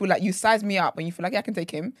guess you feel like you size me up and you feel like, yeah, I can take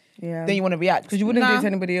him. Yeah. Then you want to react. Because you wouldn't do it to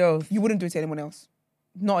anybody else. You wouldn't do it to anyone else.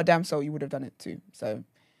 Not a damn soul, you would have done it too. So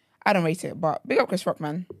I don't rate it. But big up Chris Rock,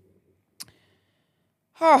 man.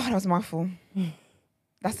 Oh, that was a mouthful.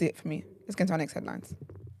 That's it for me. Let's get into our next headlines.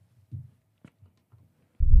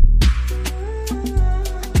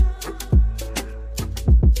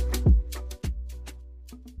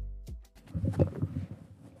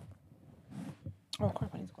 Oh,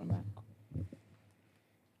 crap, I need to call him back.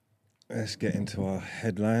 Let's get into our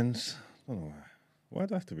headlines. I don't know why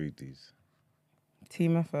do I have to read these?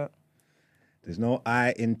 Team effort. There's no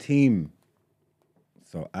I in team,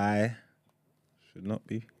 so I should not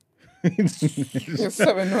be. You're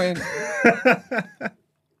so annoying.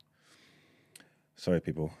 Sorry,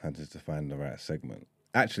 people. I had to find the right segment.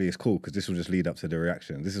 Actually, it's cool because this will just lead up to the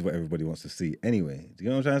reaction. This is what everybody wants to see. Anyway, do you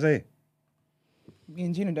know what I'm trying to say? Me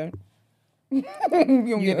and Gina don't. You don't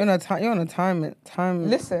You're get it. on a time.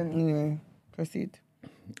 Listen. Anyway, proceed.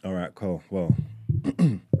 All right, cool. Well,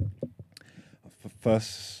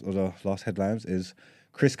 first or the last headlines is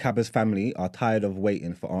Chris Cabba's family are tired of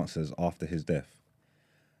waiting for answers after his death.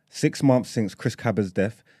 6 months since Chris Cabba's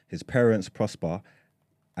death, his parents, Prosper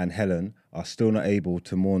and Helen, are still not able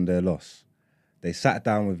to mourn their loss. They sat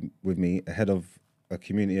down with me ahead of a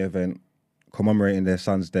community event commemorating their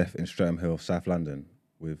son's death in Streatham Hill, South London.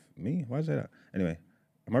 With me? Why is that? Anyway,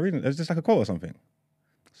 am I reading? Is this like a quote or something?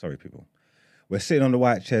 Sorry, people. We're sitting on the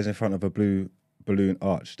white chairs in front of a blue balloon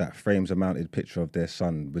arch that frames a mounted picture of their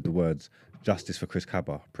son with the words, "Justice for Chris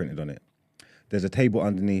Cabba," printed on it. There's a table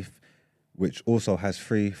underneath which also has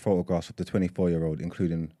 3 photographs of the 24-year-old,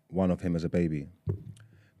 including one of him as a baby.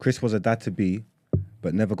 Chris was a dad-to-be,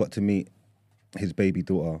 but never got to meet his baby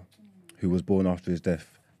daughter, who was born after his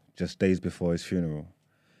death, just days before his funeral.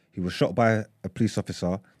 He was shot by a police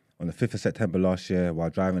officer on the 5th of September last year while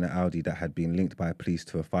driving an Audi that had been linked by police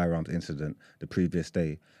to a firearms incident the previous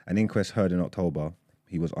day. An inquest heard in October.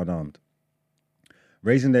 He was unarmed.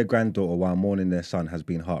 Raising their granddaughter while mourning their son has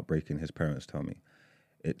been heartbreaking, his parents tell me.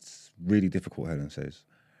 It's really difficult, Helen says.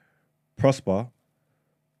 Prosper,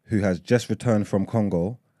 who has just returned from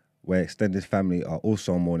Congo, where extended family are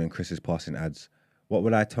also mourning Chris's passing, adds, "What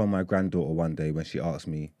will I tell my granddaughter one day when she asks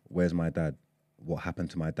me, 'Where's my dad? What happened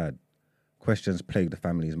to my dad?' Questions plague the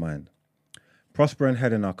family's mind." Prosper and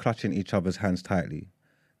Helen are clutching each other's hands tightly.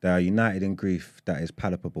 They are united in grief that is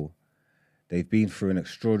palpable. They've been through an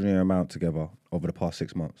extraordinary amount together over the past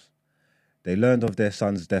 6 months. They learned of their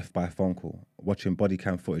son's death by phone call, watching body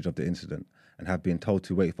cam footage of the incident, and have been told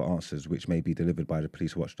to wait for answers which may be delivered by the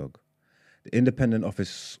police watchdog. The Independent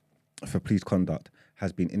Office for Police Conduct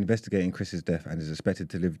has been investigating Chris's death and is expected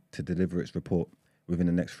to deliver its report within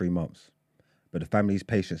the next 3 months. But the family's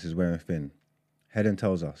patience is wearing thin. Helen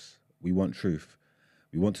tells us, "We want truth.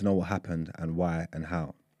 We want to know what happened and why and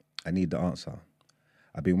how. I need the answer.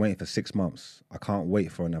 I've been waiting for 6 months. I can't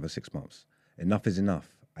wait for another 6 months. Enough is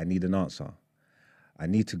enough. I need an answer. I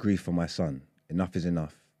need to grieve for my son. Enough is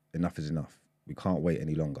enough. Enough is enough." We can't wait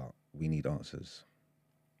any longer. We need answers.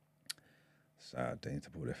 Sad. They need to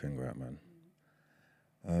pull their finger out,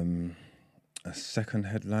 man. A second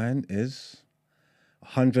headline is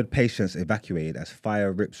 100 patients evacuated as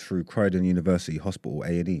fire rips through Croydon University Hospital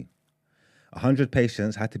A&E. 100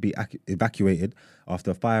 patients had to be evacuated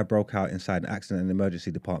after a fire broke out inside an accident and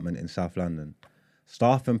emergency department in South London.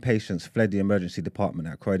 Staff and patients fled the emergency department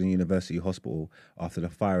at Croydon University Hospital after the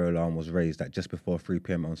fire alarm was raised at just before 3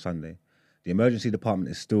 p.m. on Sunday. The emergency department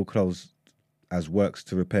is still closed as works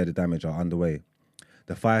to repair the damage are underway.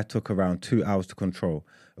 The fire took around 2 hours to control,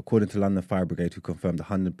 according to London Fire Brigade, who confirmed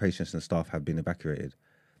 100 patients and staff have been evacuated.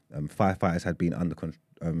 Firefighters had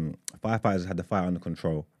the fire under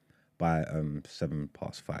control by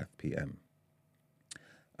 5:07 p.m.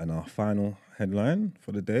 And our final headline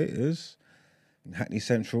for the day is in Hackney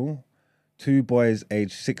Central, 2 boys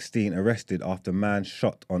aged 16 arrested after man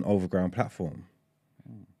shot on overground platform.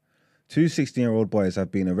 2 16-year-old boys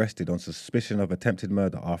have been arrested on suspicion of attempted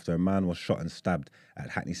murder after a man was shot and stabbed at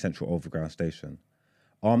Hackney Central Overground Station.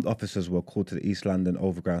 Armed officers were called to the East London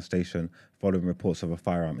Overground Station following reports of a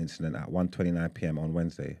firearm incident at 1:29 p.m. on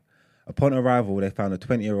Wednesday. Upon arrival, they found a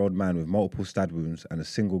 20-year-old man with multiple stab wounds and a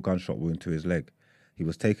single gunshot wound to his leg. He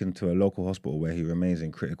was taken to a local hospital where he remains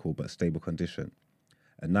in critical but stable condition.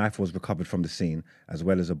 A knife was recovered from the scene, as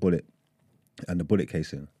well as a bullet and the bullet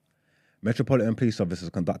casing. Metropolitan Police officers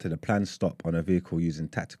conducted a planned stop on a vehicle using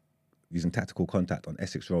tactical contact on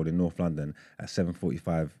Essex Road in North London at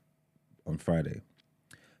 7:45 on Friday.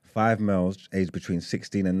 5 males aged between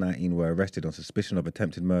 16 and 19 were arrested on suspicion of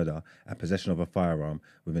attempted murder and possession of a firearm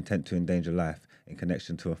with intent to endanger life in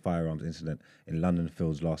connection to a firearms incident in London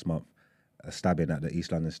Fields last month, a stabbing at the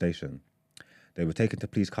East London station. They were taken to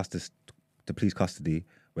police custody,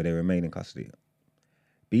 where they remain in custody.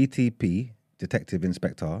 BTP Detective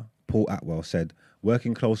Inspector Paul Atwell said,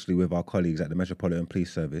 "Working closely with our colleagues at the Metropolitan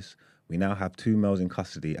Police Service, we now have 2 males in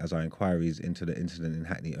custody as our inquiries into the incident in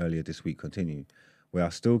Hackney earlier this week continue. We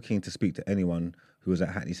are still keen to speak to anyone who was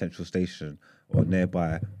at Hackney Central Station or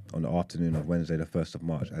nearby on the afternoon of Wednesday the 1st of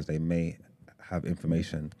March, as they may have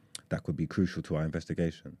information that could be crucial to our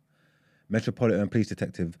investigation." Metropolitan Police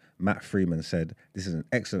Detective Matt Freeman said, "This is an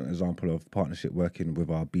excellent example of partnership working with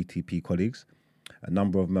our BTP colleagues. A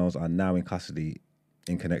number of males are now in custody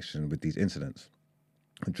in connection with these incidents.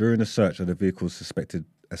 During the search of the vehicle,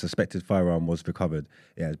 a suspected firearm was recovered.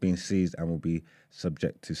 It has been seized and will be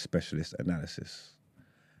subject to specialist analysis."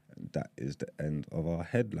 And that is the end of our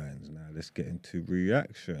headlines. Now let's get into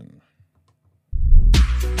reaction.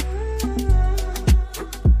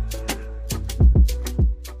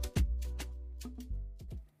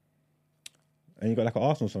 And you got like an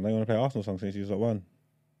Arsenal song. Don't you want to play Arsenal song since you was at one?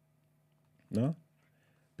 No?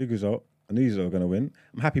 Big result. I knew you were going to win.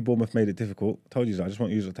 I'm happy Bournemouth made it difficult. I told you that. I just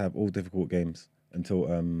want you to have all difficult games until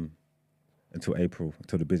April,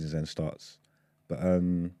 until the business end starts. But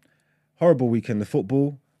horrible weekend. The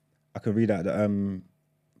football, I can read out the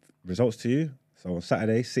results to you. So on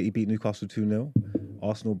Saturday, City beat Newcastle 2-0.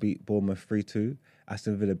 Arsenal beat Bournemouth 3-2.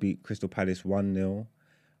 Aston Villa beat Crystal Palace 1-0.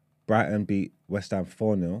 Brighton beat West Ham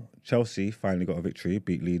 4-0. Chelsea finally got a victory,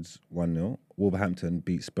 beat Leeds 1-0. Wolverhampton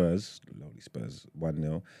beat Spurs, lowly Spurs,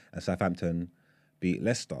 1-0. And Southampton beat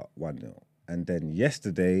Leicester 1-0. And then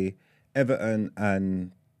yesterday, Everton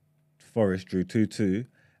and Forest drew 2-2.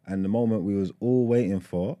 And the moment we was all waiting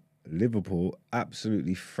for, Liverpool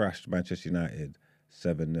absolutely thrashed Manchester United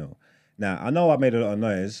 7-0. Now, I know I made a lot of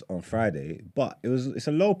noise on Friday, but it's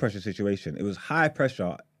a low pressure situation. It was high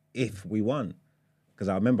pressure if we won. Because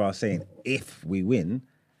I remember I was saying, if we win,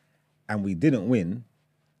 and we didn't win,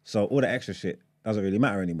 so all the extra shit doesn't really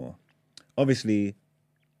matter anymore. Obviously,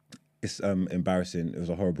 it's embarrassing. It was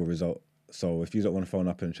a horrible result. So if you don't want to phone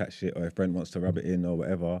up and chat shit, or if Brent wants to rub it in or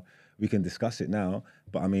whatever, we can discuss it now.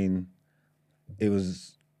 But I mean, it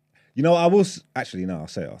was, I will actually no, I'll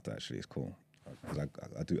say it after. Actually, it's cool because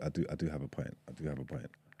I do have a point.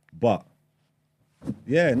 But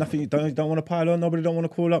yeah, nothing. You don't want to pile on. Nobody don't want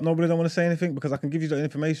to call up. Nobody don't want to say anything because I can give you the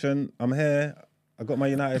information. I'm here. I got my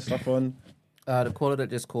United stuff on. The caller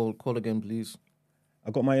that just called, call again, please.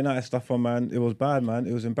 I got my United stuff on, man. It was bad, man.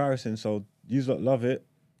 It was embarrassing. So you lot love it.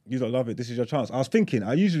 This is your chance.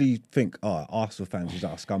 I usually think, Arsenal fans, these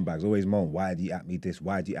are scumbags. Always moan, why do you at me this?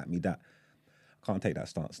 Why do you at me that? I can't take that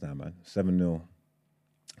stance now, man. 7-0.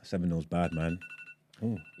 7-0's bad, man.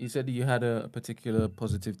 Ooh. You said you had a particular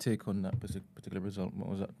positive take on that particular result. What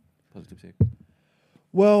was that positive take?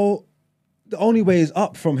 Well, the only way is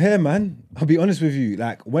up from here, man. I'll be honest with you.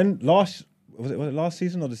 Like when was it last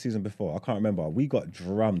season or the season before? I can't remember. We got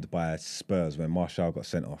drummed by Spurs when Martial got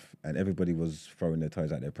sent off and everybody was throwing their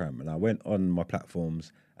toys at their pram. And I went on my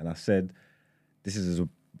platforms and I said, this is as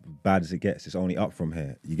bad as it gets. It's only up from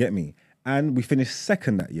here. You get me? And we finished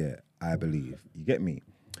second that year, I believe. You get me?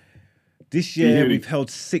 This year, we've held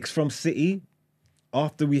 6 from City.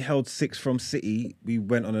 After we held 6 from City, we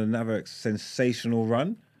went on another sensational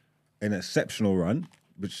run, an exceptional run,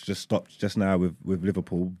 which just stopped just now with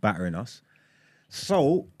Liverpool battering us.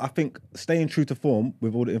 So I think staying true to form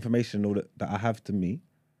with all the information all that I have to me,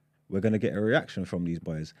 we're going to get a reaction from these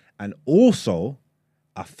boys. And also,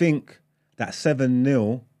 I think that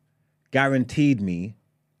 7-0 guaranteed me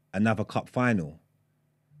another cup final.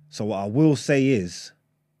 So what I will say is,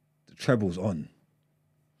 the treble's on.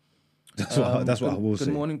 That's what I will say.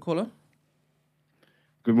 Good morning, caller.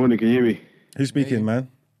 Good morning, can you hear me? Who's speaking, man?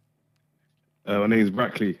 My name is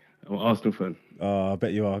Brackley. I'm an Arsenal fan. I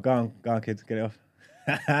bet you are. Go on, kids, get it off.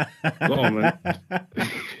 Go on, man.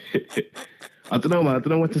 I don't know, man. I don't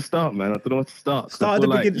know where to start, man. Start at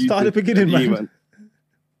the beginning, man.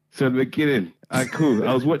 So the beginning. Cool.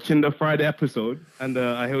 I was watching the Friday episode, and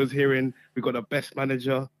I was hearing we got the best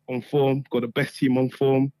manager on form, got the best team on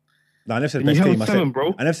form. No, I never said best team.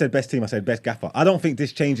 I never said best team. I said best gaffer. I don't think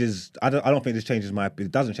this changes. I don't think this changes my.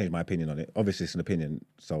 It doesn't change my opinion on it. Obviously, it's an opinion,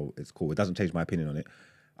 so it's cool. It doesn't change my opinion on it.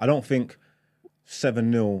 I don't think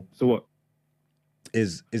 7-0. So what?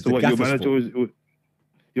 Is so the what?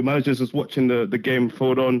 Your manager's just watching the game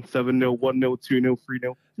fold on 7-0, 1-0, 2-0,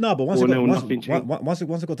 3-0. No, but once it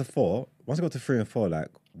got to 4, once it got to 3 and 4, like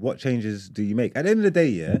what changes do you make? At the end of the day,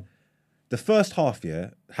 yeah, the first half,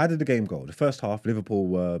 yeah, how did the game go? The first half, Liverpool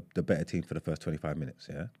were the better team for the first 25 minutes,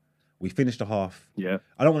 yeah. We finished the half. Yeah.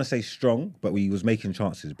 I don't want to say strong, but we was making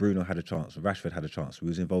chances. Bruno had a chance. Rashford had a chance. We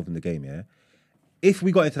was involved in the game, yeah. If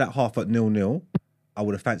we got into that half at 0-0, I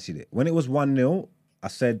would have fancied it. When it was 1-0, I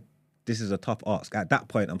said, this is a tough ask. At that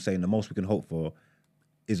point, I'm saying the most we can hope for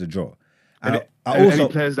is a draw. And any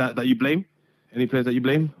players that you blame? Any players that you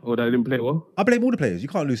blame or that didn't play well? I blame all the players. You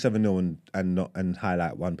can't lose 7-0 and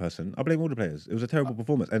highlight one person. I blame all the players. It was a terrible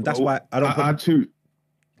performance. And that's why I don't... I had two.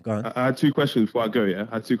 Go on. I had 2 questions before I go, yeah?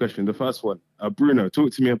 I had 2 questions. The first one, Bruno,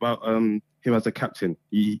 talk to me about him as a captain.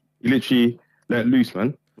 He literally let loose,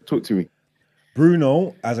 man. Talk to me.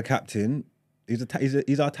 Bruno, as a captain...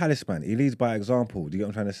 He's our talisman. He leads by example. Do you get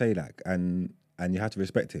what I'm trying to say? Like, and you have to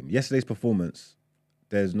respect him. Yesterday's performance,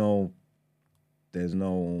 there's no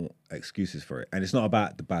excuses for it. And it's not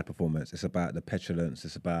about the bad performance. It's about the petulance.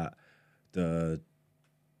 It's about the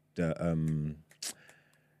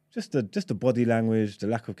just the body language, the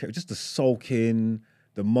lack of care, just the sulking,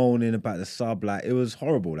 the moaning about the sub. Like, it was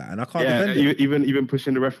horrible. Like, and I can't defend it. Even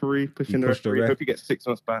pushing the referee, Hope he gets 6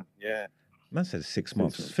 months ban. Yeah. Man said 6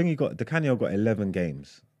 months. The thing the Canio got 11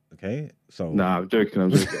 games. Okay, so nah, I'm joking.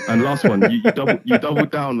 And last one, you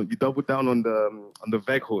doubled down on the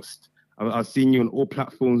Weghorst. I've seen you on all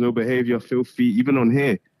platforms. Your behaviour, filthy, even on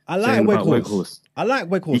here. I like Weghorst. I like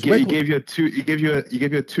Weghorst. He gave you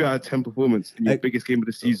a 2 out of 10 performance in your biggest game of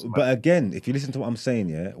the season. But again, if you listen to what I'm saying,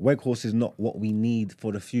 yeah, Weghorst is not what we need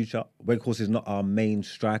for the future. Weghorst is not our main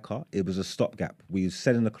striker. It was a stopgap. We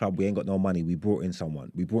said in the club, we ain't got no money. We brought in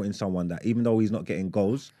someone. That even though he's not getting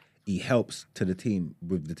goals, he helps to the team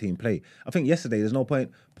with the team play. I think yesterday there's no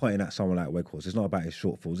point pointing at someone like Weghorst. It's not about his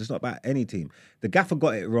shortfalls. It's not about any team. The gaffer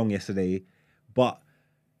got it wrong yesterday, but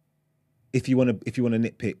if you want to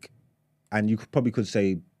nitpick, and you probably could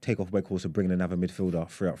say take off Weghorst and bring in another midfielder,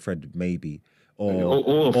 free up Fred maybe, or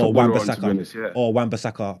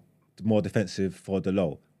Wan-Bissaka more defensive for the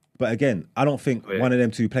low. But again, I don't think one of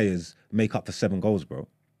them 2 players make up for 7 goals, bro.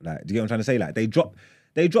 Like, do you get what I'm trying to say? Like, they dropped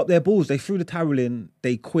their balls, they threw the towel in,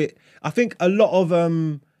 they quit. I think a lot of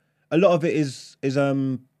it is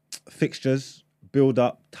fixtures, build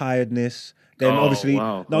up, tiredness. Then obviously,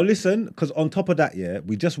 now listen, because on top of that, yeah,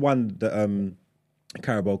 we just won the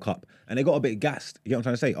Carabao Cup, and they got a bit gassed. You get what I'm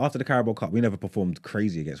trying to say? After the Carabao Cup, we never performed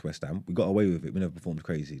crazy against West Ham. We got away with it. We never performed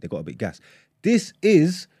crazy. They got a bit gassed. This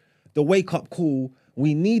is the wake-up call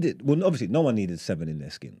we needed. Well, obviously, no one needed 7 in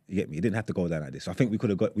their skin. You get me? It didn't have to go down like this. So I think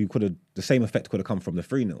the same effect could have come from the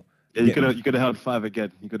 3-0. Yeah, you could have held 5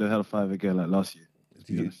 again. You could have held 5 again like last year.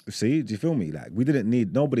 Do you feel me? Like,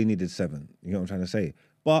 nobody needed 7. You know what I'm trying to say?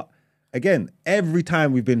 But again, every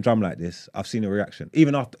time we've been drummed like this, I've seen a reaction.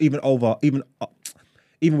 Even with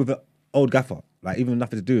an old gaffer, like, even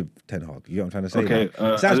nothing to do with Ten Hag. You know what I'm trying to say? Okay,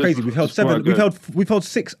 like, sounds crazy. We've held 7. We've held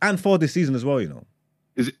 6 and 4 this season as well. You know.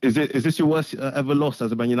 Is this your worst ever loss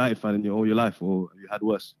as a Man United fan in all your life, or have you had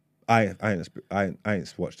worse? I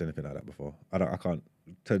ain't watched anything like that before. I can't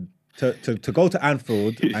to go to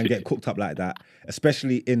Anfield and get cooked up like that,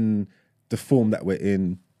 especially in the form that we're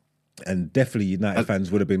in, and definitely United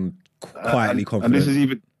fans would have been quietly confident. And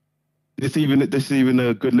this is even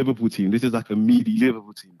a good Liverpool team. This is like a meaty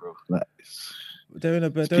Liverpool team, bro. Like, They're in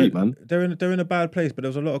a keep, man. they're in a bad place, but there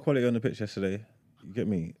was a lot of quality on the pitch yesterday. You get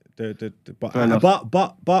me? Fair enough.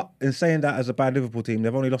 But in saying that, as a bad Liverpool team,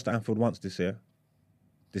 they've only lost to Anfield once this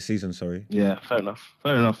season. Sorry. Yeah, fair enough.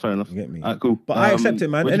 You get me? Alright, cool. But I accept it,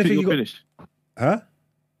 man. Where do you Anything think you got? you'll finish? Huh?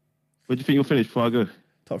 Where do you think you'll finish before I go?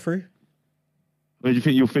 Top 3? Where do you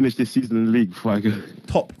think you'll finish this season in the league before I go?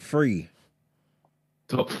 Top 3.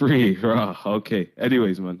 Top 3. Right. Okay.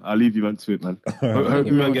 Anyways, man, I'll leave you man to it, man. Hope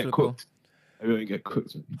you won't get cooked. Hope you won't get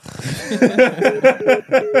cooked.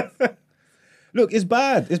 Look, it's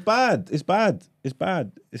bad.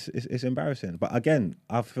 It's embarrassing. But again,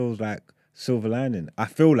 I feel like silver lining. I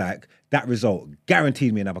feel like that result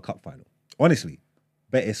guaranteed me another cup final. Honestly,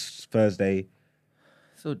 Betis Thursday.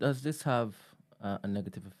 So does this have a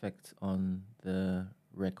negative effect on the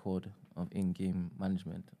record of in-game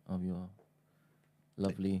management of your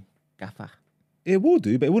lovely gaffer? It will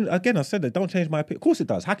do, but it wouldn't. Again, I said that. Don't change my opinion. Of course, it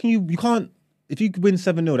does. How can you? You can't. If you win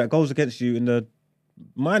 7-0, that goes against you in the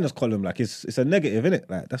minus column. Like it's a negative, isn't it?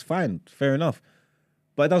 Like that's fine, fair enough.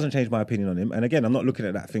 But it doesn't change my opinion on him. And again, I'm not looking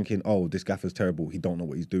at that thinking, oh, this gaffer's terrible. He don't know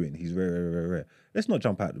what he's doing. He's rare. Let's not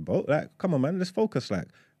jump out the boat. Like, come on, man. Let's focus. Like,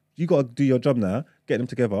 you got to do your job now. Get them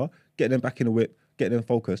together. Get them back in the whip. Get them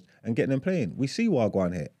focused and get them playing. We see what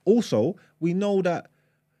going here. Also, we know that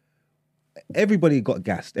everybody got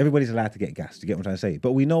gassed. Everybody's allowed to get gassed. You get what I'm trying to say?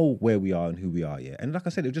 But we know where we are and who we are. Yeah. And like I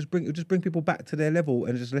said, it'll just bring people back to their level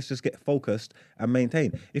and let's just get focused and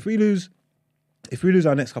maintain. If we lose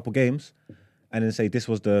our next couple games, and then say this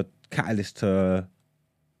was the catalyst to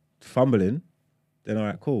fumbling, then all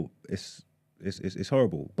right, cool. It's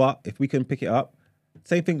horrible. But if we can pick it up,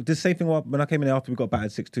 same thing when I came in after we got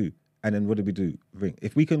battered 6-2, and then what did we do?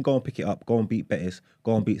 If we can go and pick it up, go and beat Betis,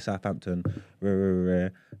 go and beat Southampton,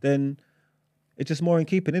 then it's just more in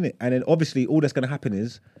keeping, innit? And then obviously all that's going to happen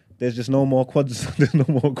is there's just no more quads. There's no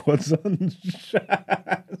more quads on.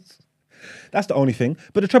 That's the only thing.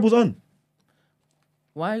 But the treble's on.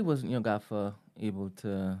 Why wasn't your gaffer able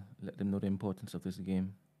to let them know the importance of this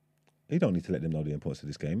game? You don't need to let them know the importance of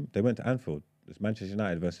this game. They went to Anfield. It's Manchester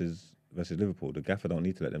United versus Liverpool. The gaffer don't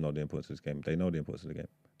need to let them know the importance of this game. They know the importance of the game.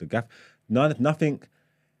 Nothing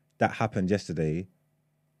that happened yesterday,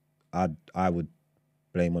 I would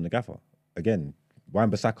blame on the gaffer. Again,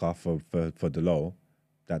 Wan-Bissaka for Delo,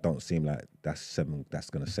 that don't seem like that's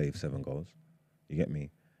going to save 7 goals. You get me?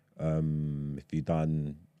 If you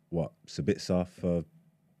done Sabitzer for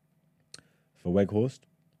Weghorst,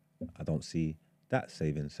 I don't see that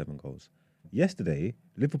saving 7 goals. Yesterday,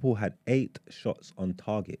 Liverpool had 8 shots on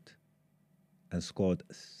target and scored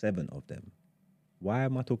 7 of them. Why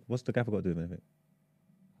am I talking? What's the gaffer got to do with anything?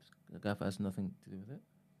 The gaffer has nothing to do with it.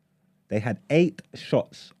 They had 8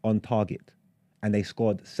 shots on target and they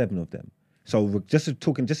scored 7 of them. So just in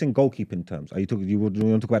goalkeeping terms, you want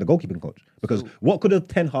to talk about the goalkeeping coach? Because what could have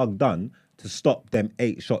Ten Hag done to stop them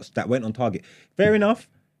 8 shots that went on target? Fair enough.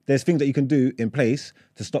 There's things that you can do in place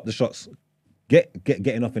to stop the shots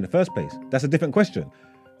getting off in the first place. That's a different question.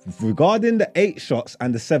 Regarding the 8 shots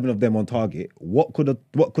and the 7 of them on target, what could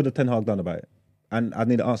have Ten Hag done about it? And I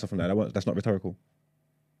need an answer from that. That's not rhetorical.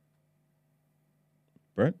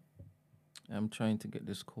 Brent? I'm trying to get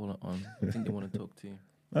this caller on. I think they want to talk to you.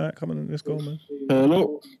 All right, come on, let's go, man.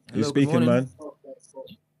 Hello. Who's speaking, man?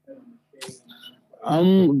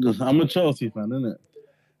 I'm a Chelsea fan, innit?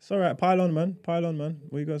 It's all right. Pile on, man.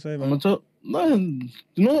 What you got to say, man? Man,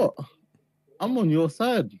 you know what? I'm on your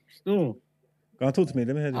side still. Go on, talk to me.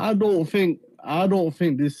 Let me hear you. I don't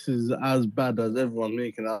think this is as bad as everyone's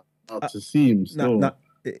making out to seem. Still.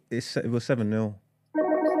 It was 7-0.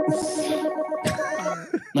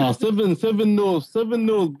 Nah,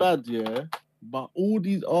 7-0 is bad, yeah. But all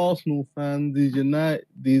these Arsenal fans,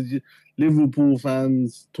 these Liverpool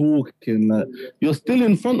fans talking, like, you're still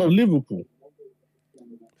in front of Liverpool.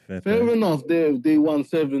 Fair enough, they won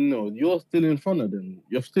 7-0. You're still in front of them.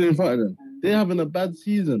 They're having a bad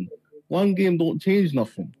season. One game don't change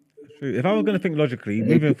nothing. True. If I was going to think logically,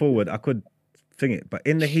 moving forward, I could think it. But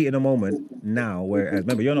in the heat of the moment, now, whereas,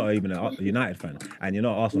 remember, you're not even a United fan, and you're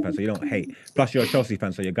not an Arsenal fan, so you don't hate. Plus, you're a Chelsea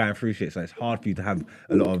fan, so you're going through shit, so it's hard for you to have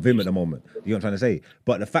a lot of vim at the moment. You know what I'm trying to say?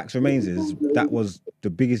 But the fact remains is that was the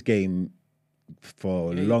biggest game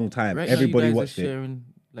for a long time. Right Everybody now you guys watched are it. sharing,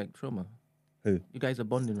 like, trauma. Who? You guys are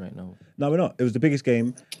bonding right now. No, we're not. It was the biggest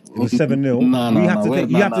game. It was 7-0.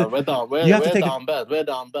 We're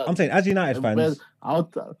down bad. I'm saying, as United fans, I'll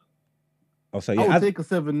take a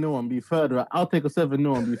 7-0 and be third. I'll take a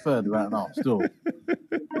 7-0 and be third right now. Still,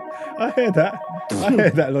 I hear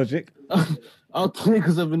that logic. I'll take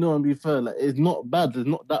a 7-0 and be third. Like, it's not bad. It's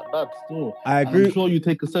not that bad. Still, I agree. I'm sure you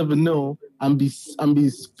take a 7-0 and be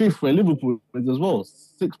fifth where Liverpool is as well.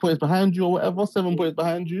 6 points behind you or whatever, 7 points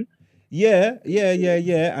behind you. Yeah.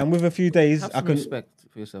 And with a few days, Have I some can. respect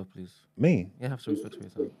for yourself, please. Me? Yeah, have some respect for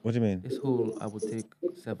yourself. What do you mean? This whole I would take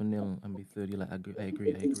 7-0 and be 30. Like I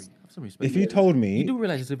agree. Have some respect. If you told me, you do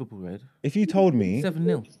realize it's Liverpool, right? if you told me,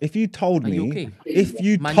 7-0. if you told Are me, you okay? if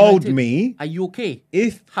you Man told United, me, are you okay?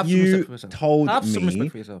 if Have some you respect for yourself. told Have some me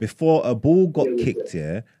respect for yourself. before a ball got kicked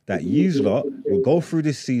here that you lot will go through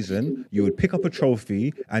this season, you would pick up a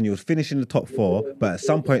trophy and you would finish in the top 4, but at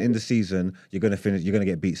some point in the season you're gonna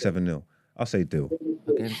get beat 7-0. I'll say deal.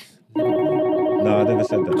 Against Liverpool. No, I never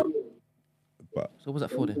said that. But So what was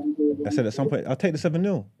that for then? I said at some point I'll take the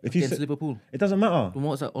 7-0. If you Against said, Liverpool. it doesn't matter. Then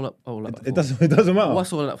what was that all up? It for? doesn't matter.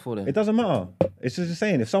 What's all that for then? It doesn't matter. It's just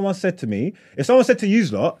saying, if someone said to you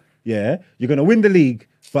lot, yeah, you're going to win the league,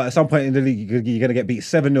 but at some point in the league, you're going to get beat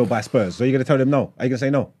 7-0 by Spurs. So you're going to tell them no? Are you going to say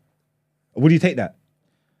no? Or would you take that?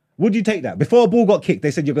 Would you take that? Before a ball got kicked,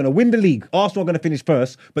 they said you're going to win the league. Arsenal are going to finish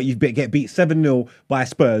first, but you get beat 7-0 by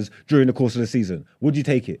Spurs during the course of the season. Would you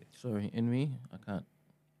take it? Sorry, in me, I can't.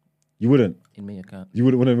 You wouldn't? In me, I can't. You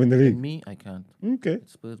wouldn't want to win the league? In me, I can't. Okay.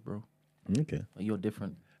 It's Spurs, bro. Okay. But you're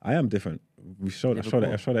different. I am different. I show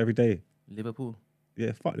that every day. Liverpool.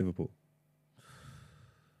 Yeah, fuck Liverpool.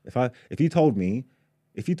 If you told me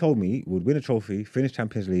we'd win a trophy, finish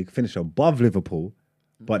Champions League, finish above Liverpool,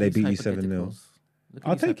 but they beat you 7-0,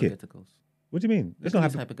 I'll take it. What do you mean? It's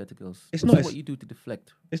not hypotheticals. It's Look not at what you do to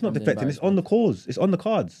deflect. It's not from the deflecting. It's on the cause. It's on the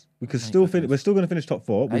cards. We could still finish. We're still going to finish top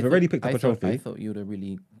 4. We've already picked up a trophy. I thought you would have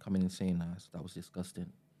really come in and saying that was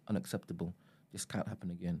disgusting, unacceptable. This can't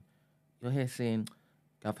happen again. You're here saying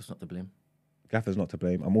Gaffer's not to blame. Gaffer's not to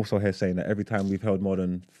blame. I'm also here saying that every time we've held more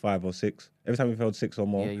than 5 or 6, every time we've held 6 or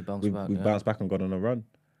more, you bounce we've back, bounced back and gone on a run.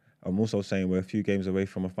 I'm also saying we're a few games away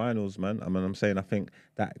from a finals, man. I'm saying I think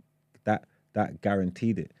that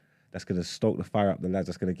guaranteed it. That's going to stoke the fire up the lads.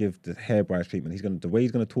 That's going to give the Hairbrush treatment. The way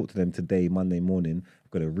he's going to talk to them today, Monday morning,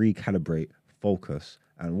 we're going to recalibrate, focus,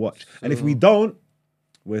 and watch. And if we don't,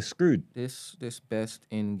 we're screwed. This best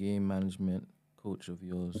in-game management coach of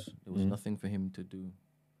yours, there was nothing for him to do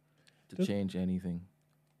to change anything.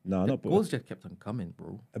 No, the not. goals just kept on coming,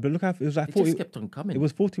 bro. But look how it was like it 40. Just kept on coming. It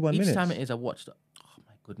was 41 minutes. Each time it is, I watched. Oh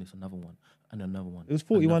my goodness, another one and another one. It was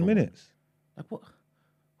 41 minutes. Like what?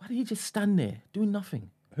 Why did he just stand there doing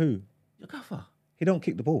nothing? Who? Your Gaffer. He don't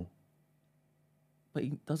kick the ball. But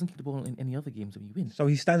he doesn't kick the ball in any other games when you win. So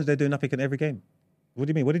he stands there doing nothing in every game. What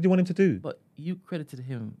do you mean? What did you want him to do? But you credited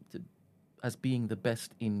him as being the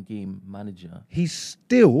best in-game manager. He's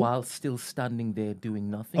still... While still standing there doing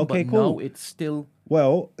nothing. Okay, but cool. now it's still...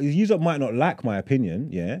 Well, you might not like my opinion,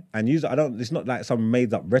 yeah? And it's not like some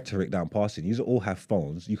made up rhetoric that I'm passing. You all have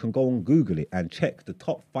phones. You can go and Google it and check the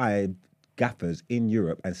top 5 gaffers in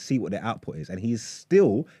Europe and see what their output is. And he's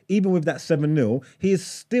still, even with that 7-0, he is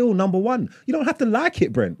still number 1. You don't have to like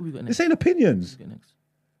it, Brent. This ain't opinions. Who we got next?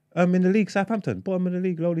 In the league, Southampton. Bottom of the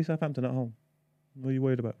league, lowly Southampton at home. What are you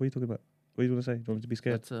worried about? What are you talking about? What do you want to say? Do you want me to be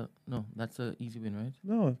scared? That's an easy win, right?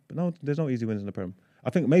 No, there's no easy wins in the Prem. I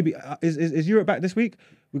think maybe, is Europe back this week?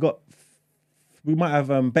 We might have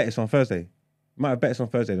Betis on Thursday. We might have Betis on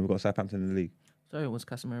Thursday, then we've got Southampton in the league. Sorry, was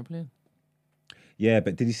Casemiro playing? Yeah,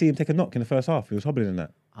 but did you see him take a knock in the first half? He was hobbling in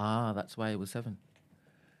that. That's why it was 7.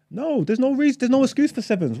 No, there's no reason. There's no excuse for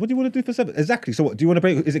 7s. What do you want to do for 7? Exactly. So what? Do you want to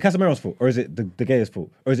break? Is it Casemiro's fault? Or is it the Gea's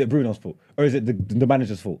fault? Or is it Bruno's fault? Or is it the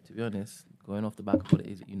manager's fault? To be honest, going off the back of what it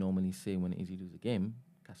is that you normally say when it is you lose a game,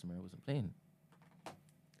 Casemiro wasn't playing.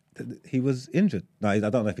 He was injured. No, I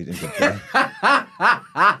don't know if he's injured.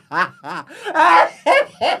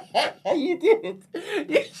 You did.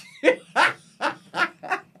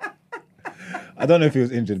 I don't know if he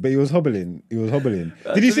was injured, but he was hobbling.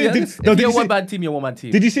 Did you see? If you're one-man team, you're one-man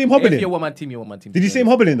team. Did you see him hobbling? If you're one-man team, you're one-man team. Did you see him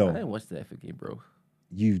hobbling though? I didn't watch the FA game, bro.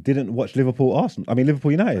 You didn't watch Liverpool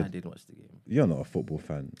United? I did watch the game. You're not a football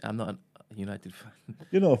fan. I'm not a United fan.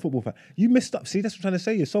 You're not a football fan. You missed up. See, that's what I'm trying to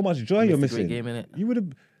say. There's so much joy you're missing. Great game, innit?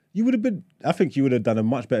 You would have been. I think you would have done a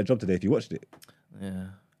much better job today if you watched it. Yeah,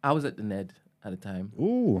 I was at the Ned at the time.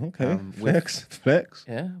 Ooh, okay. Flex.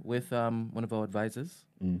 Yeah, with one of our advisors.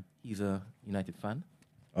 He's a United fan.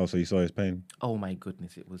 Oh, so you saw his pain? Oh my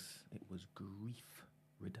goodness, it was grief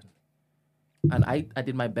ridden. And I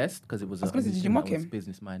did my best because it was. Did you mock him?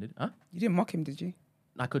 Business minded, huh? You didn't mock him, did you?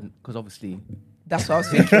 I couldn't because obviously. That's what I was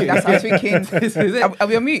thinking. This is it. Are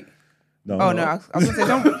we on mute? No. Oh no, I was gonna say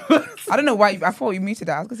don't. I don't know why. I thought you muted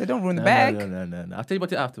that. I was gonna say don't ruin the bag. No. I'll tell you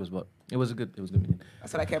about it afterwards, but it was a good meeting.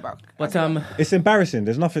 That's what I care about. But it's embarrassing.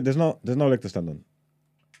 There's no leg to stand on.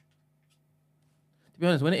 To be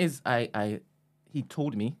honest, when it is, he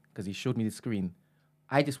told me because he showed me the screen.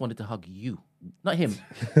 I just wanted to hug you Not him.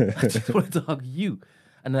 I just wanted to hug you.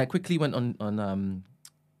 And then I quickly went on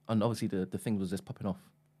obviously the thing was just popping off.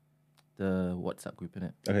 The WhatsApp group,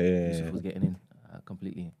 innit? Okay, Yusuf was getting in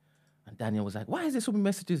completely. And Daniel was like, why is there so many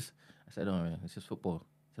messages? I said, oh, it's just football.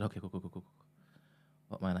 I said, okay, cool.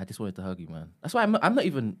 But man, I just wanted to hug you, man. That's why I'm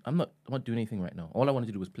not doing anything right now. All I wanted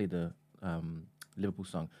to do was play the Liverpool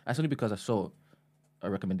song. That's only because I saw a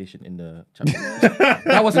recommendation in the chat.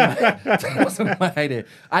 that wasn't my idea.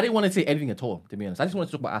 I didn't want to say anything at all, to be honest. I just wanted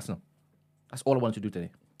to talk about Arsenal. That's all I wanted to do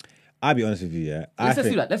today. I'll be honest with you, yeah. Let's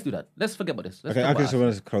do that. Let's forget about this. Okay, I just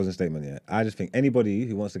want a closing statement, yeah. I just think anybody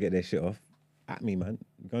who wants to get their shit off, at me, man.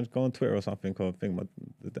 Go on Twitter or something, or think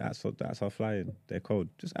that's our flying, their code.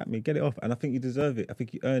 Just at me, get it off. And I think you deserve it. I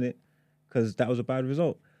think you earn it because that was a bad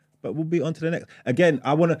result. But we'll be on to the next. Again,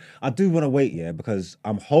 I do want to wait, yeah, because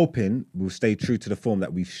I'm hoping we'll stay true to the form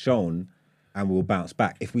that we've shown and we'll bounce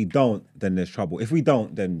back. If we don't, then there's trouble. If we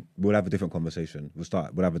don't, then we'll have a different conversation.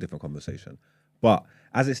 We'll have a different conversation. But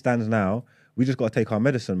as it stands now, we just got to take our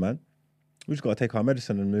medicine, man. We just got to take our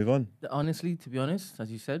medicine and move on. Honestly, to be honest,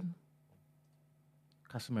 as you said,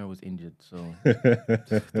 Casemiro was injured, so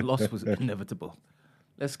the loss was inevitable.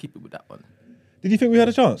 Let's keep it with that one. Did you think we had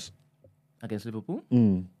a chance? Against Liverpool?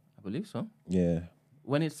 I believe so. Yeah.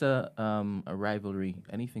 When it's a rivalry,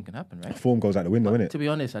 anything can happen, right? Form goes out the window, innit? To be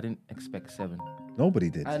honest, I didn't expect 7. Nobody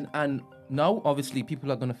did. And now, obviously,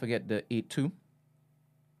 people are going to forget the 8-2.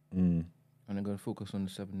 Mm. And they're going to focus on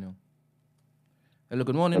the 7-0. Hello,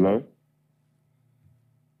 good morning.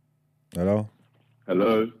 Hello.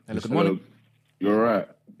 Good morning. You're right.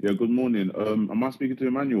 Yeah, good morning. Am I speaking to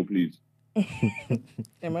Emmanuel, please?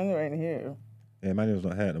 Emmanuel ain't here. Yeah, Emmanuel's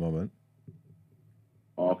not here at the moment.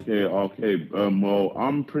 Okay. Well,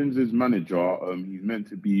 I'm Prince's manager. He's meant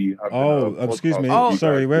to be having excuse me. podcast.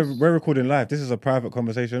 Sorry, we're recording live. This is a private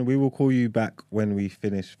conversation. We will call you back when we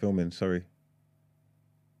finish filming. Sorry.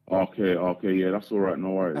 Okay. Yeah, that's all right. No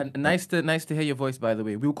worries. And nice to hear your voice, by the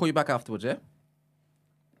way. We'll call you back afterwards, yeah?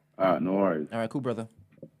 No worries. All right, cool, brother.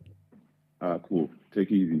 Cool. Take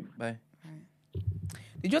it easy. Bye.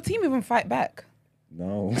 Did your team even fight back?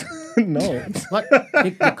 No. No. What?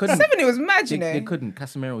 They couldn't. 7, it was mad, you know. They couldn't.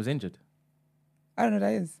 Casemiro was injured. I don't know what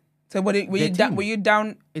that is. So were you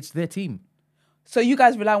down? It's their team. So you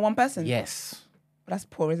guys rely on one person? Yes. That's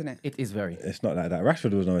poor, isn't it? It is very. It's not like that.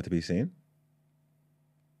 Rashford was nowhere to be seen.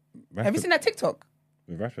 Have you seen that TikTok?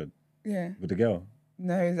 With Rashford? Yeah. With the girl?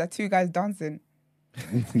 No, it's like 2 guys dancing.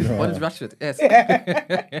 No. What is Rashford? Yes.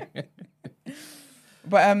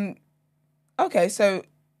 But okay, so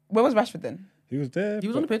where was Rashford then? He was there. He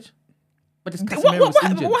was on the pitch. But this What Casemiro was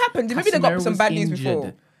injured. what happened? Maybe they got Casemiro some was bad news injured.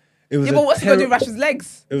 before. It was Yeah, but what's he gonna do with Rashford's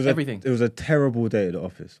legs? It was Everything. It was a terrible day at the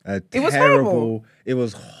office. It was horrible. It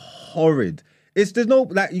was horrid. There's no,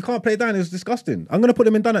 like, you can't play it down. It was disgusting. I'm gonna put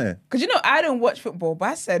him in done at it. Because I don't watch football, but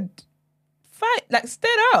I said, fight, like,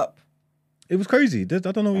 stand up. It was crazy. I don't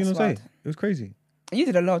know what you're That's gonna say. wild. It was crazy. And you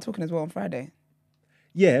did a lot of talking as well on Friday.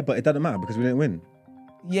 Yeah, but it doesn't matter because we didn't win.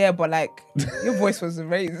 Yeah, but like, your voice was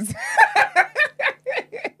raised.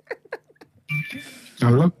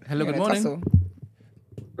 Hello. Hello, good Yeah, morning. tussle.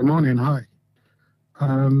 Good morning. Hi.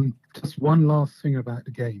 Just one last thing about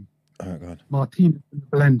the game. Oh God. Martinez in the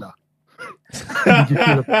blender. How did you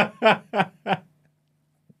feel about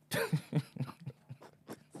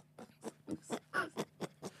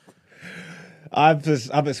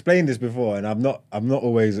I've explained this before, and I've not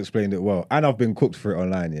always explained it well, and I've been cooked for it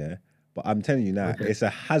online, yeah. But I'm telling you now, it's a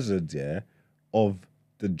hazard, yeah, of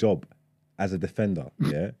the job as a defender,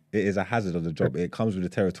 yeah. It is a hazard of the job. It comes with the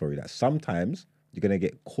territory that sometimes you're gonna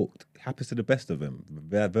get cooked. It happens to the best of them,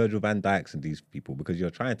 Virgil van Dijks and these people, because you're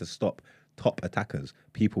trying to stop top attackers,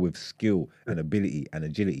 people with skill and ability and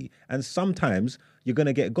agility, and sometimes you're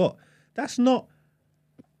gonna get got. That's not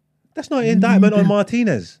an indictment on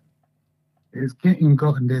Martinez. There's getting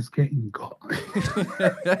got and there's getting got.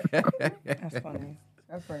 That's funny.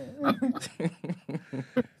 That's funny.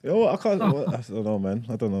 You know what? I don't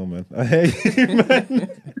know, man. I hate you, man.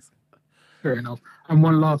 Fair enough. And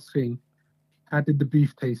one last thing. How did the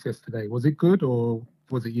beef taste yesterday? Was it good or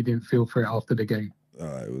was it you didn't feel for it after the game?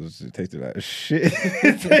 It tasted like shit.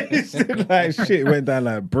 It tasted like shit. It went down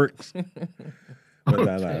like bricks.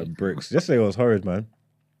 Yesterday was horrid, man.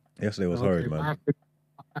 Horrid, man.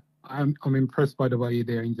 I'm impressed by the way you're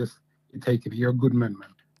there and you take it. You're a good man, man.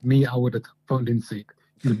 Me, I would have phoned in sick.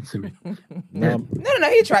 Give it to me. No,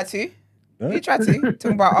 he tried to. He tried to.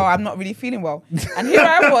 Talking about, I'm not really feeling well. And here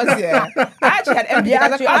I was, yeah. I actually had empathy. Yeah, I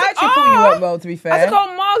actually thought you went well, to be fair. I was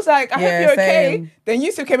like, Mark's like, I hope you're okay. Same. Then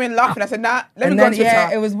Yusuf came in laughing. I said, nah, let me And go then, on Twitter.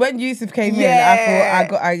 it was when Yusuf came in, I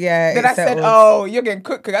thought, Then I said, settled. you're getting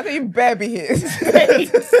cooked. I thought you better be here.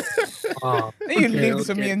 Ah, You linked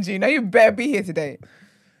for me and Gina. You better be here today.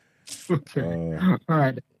 Okay. Oh. All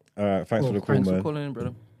right. All right, thanks for the call, Thanks for man. calling in,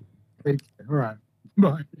 brother. Take care. All right.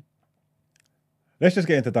 Bye. Let's just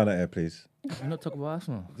get into Dana Air, please. We're not talking about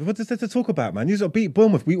Arsenal. What is there to talk about, man? You beat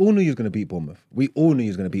Bournemouth. We all knew you was going to beat Bournemouth. We all knew you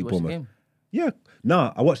was going to beat You watched the Bournemouth. game? Yeah.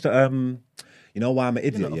 Nah, I watched the. You know why I'm an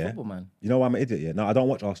You're idiot, not a yeah? football man. You know why I'm an idiot, yeah? No, I don't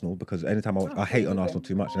watch Arsenal because anytime I watch, I hate on Arsenal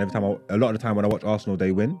too much, and every time a lot of the time when I watch Arsenal,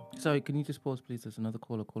 they win. Sorry, can you just pause, please? There's another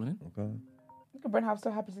caller calling in. Okay. Look at Brent, I'm so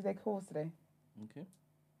happy to take calls today. Okay.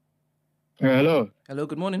 Hello. Hello,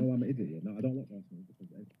 good morning. I'm an idiot, yeah? No, I don't watch Arsenal because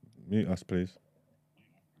mute us, please.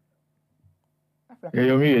 Yeah,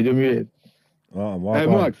 you're muted. Oh, Hey,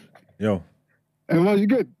 wow. Max. Yo, Hey, Max, you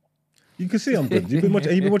good? you can see I'm good. You've been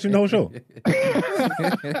watching the whole show.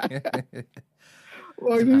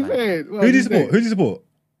 What did you say? Who do you support? Who do you support?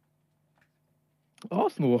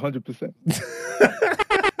 Arsenal, 100%.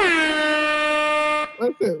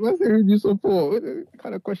 What's it? Who do you support? What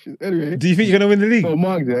kind of question? Anyway. Do you think you're gonna win the league? So,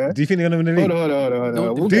 Mark, yeah. Do you think you're gonna win the league? Hold on.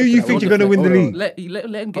 We'll Do get to you that. think We'll you're gonna get win to the that. league? Let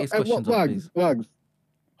him get his Hey, questions off, please. Wags.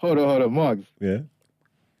 Hold on, Marks. Yeah.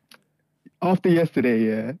 After yesterday,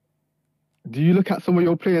 yeah, do you look at some of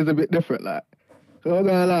your players a bit different? Like, so I'm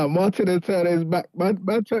gonna lie, Martin turned his back. Man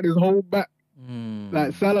turned his whole back.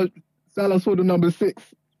 Like Salah saw the number 6.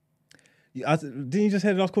 Didn't you just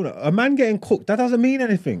hear the last corner? A man getting cooked. That doesn't mean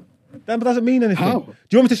anything. That doesn't mean anything. How? Do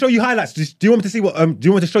you want me to show you highlights? Do you want me to see what? Do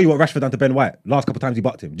you want me to show you what Rashford done to Ben White last couple of times he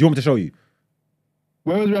bucked him? Do you want me to show you?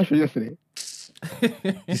 Where was Rashford yesterday?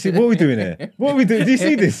 You see what are we doing here? What are we doing? Do you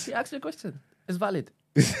see this? He asked you a question. It's valid.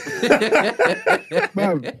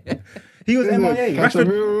 Man, He was MIA.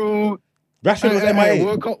 Casemiro, Rashford was MIA.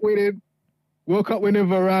 World Cup winning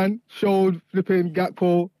Varane, showed flipping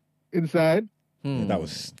Gakpo inside. Yeah, that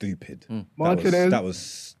was stupid. Martinez. That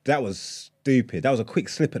was stupid. That was a quick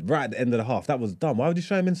slip right at the end of the half. That was dumb. Why would you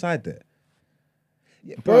show him inside there?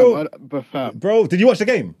 Yeah, Fam, bro, did you watch the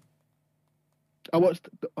game? I watched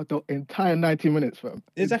the entire 90 minutes, fam.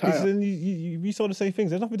 Exactly. So then you saw the same things.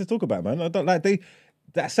 There's nothing to talk about, man. I don't like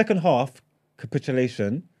that second half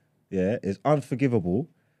capitulation, yeah, is unforgivable.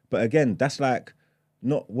 But again, that's like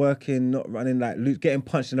not working, not running, like getting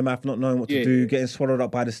punched in the mouth, not knowing what to do, getting swallowed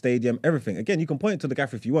up by the stadium, everything. Again, you can point to the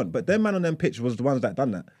gaffer if you want, but them man on them pitch was the ones that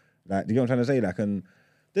done that. Like, you know what I'm trying to say? Like, and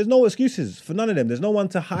there's no excuses for none of them. There's no one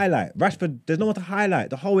to highlight. Rashford, there's no one to highlight.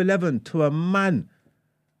 The whole 11 to a man.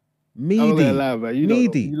 Meaty. I'm gonna lie, man.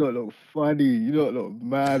 Meaty. You look funny. You look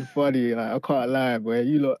mad funny. Like, I can't lie, man.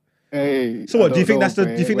 You look. Hey. So what? Do you think that's the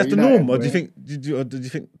norm, or man. do you think? Don't you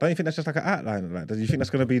think that's just like an outline? Like, do you think that's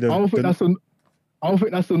gonna be the? I don't think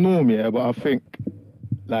that's the norm, yeah. But I think,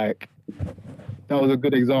 like, that was a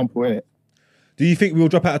good example, innit? Do you think we will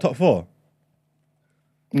drop out of top 4?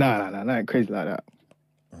 Nah, ain't crazy like that.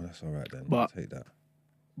 Oh, that's all right then. But- I'll take that.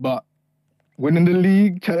 But winning the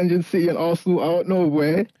league, challenging City and Arsenal, I don't know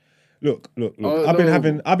where. Look. Oh, I've been no.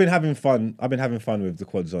 having fun. I've been having fun with the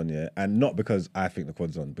quads on, yeah, and not because I think the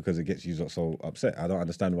quads on, because it gets you so upset. I don't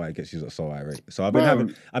understand why it gets you so irate. So I've been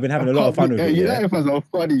having a lot of fun with it. United fans are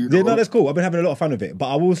funny. You know? Yeah, no, that's cool. I've been having a lot of fun with it.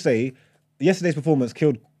 But I will say, yesterday's performance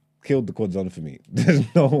killed the quads on for me. There's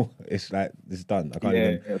no, it's like it's done. I can't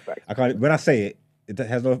even. facts. I can't. When I say it, it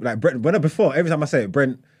has no like Brent. Before every time I say it,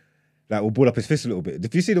 Brent like will ball up his fist a little bit.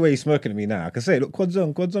 If you see the way he's smirking at me now, I can say, look, quads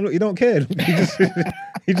on. Look, he don't care.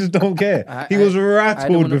 He just don't care. He was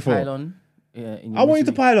rattled before. Pile on, I want you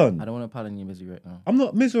to pile on. I don't want to pile on your misery right now. I'm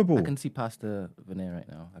not miserable. I can see past the veneer right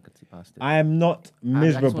now. I can see past it. I am not I just want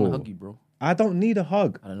miserable. to hug you, bro. I don't need a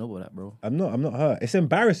hug. I don't know about that, bro. I'm not hurt. It's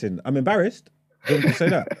embarrassing. I'm embarrassed. Don't you say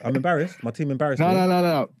that? I'm embarrassed. My team embarrassed me.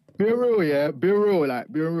 No. Be real, yeah. Be real,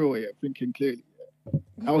 yeah. Thinking clearly. Yeah.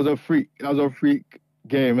 That was a freak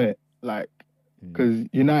game, innit? Like, because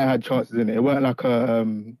United had chances in it. It weren't like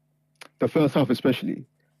the first half especially.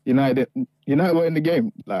 United were in the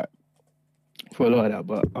game, like, for a lot of that.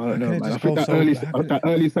 But I don't know, man. I think that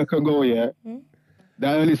early second goal, yeah.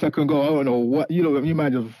 That early second goal, I don't know what you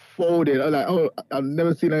man just folded. I was like, oh, I've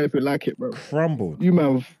never seen anything like it, bro. Crumbled. You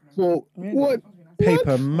man fold what?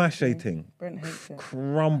 Paper mache thing. Brent hates it.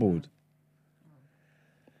 Crumbled.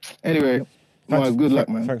 Anyway, Mark, good luck,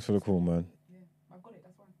 man. Thanks for the call, man.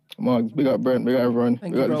 Mark, big up Brent, big up everyone.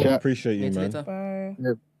 Thank Big you, up the bro. chat. Appreciate you, Later, man. later.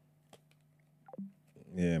 Bye.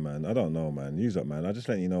 Yeah, man. I don't know, man. Use up, man. I just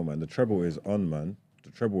letting you know, man. The treble is on, man.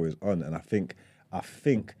 The treble is on, and I think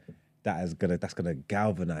that's gonna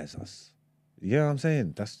galvanize us. You know what I'm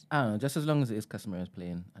saying? I don't know. Just as long as it is Casemiro's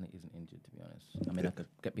playing and it isn't injured, to be honest. I mean, I could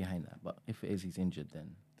get behind that. But if it is he's injured,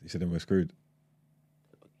 then You said then we're screwed.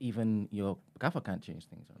 even your gaffer can't change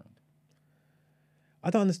things around. I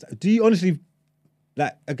don't understand. Do you honestly,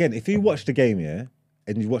 like, again, if you watch the game, yeah,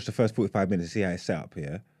 and you watch the first 45 minutes, see how it's set up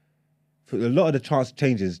here. For a lot of the chance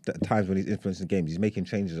changes, the times when he's influencing games, he's making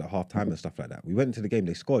changes at half time and stuff like that. We went into the game,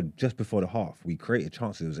 they scored just before the half. We created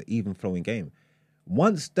chances. It was an even flowing game.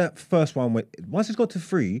 Once that first one once it's got to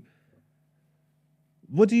 3,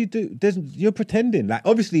 what do? You're pretending. Like,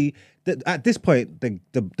 obviously, at this point,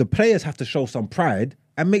 the players have to show some pride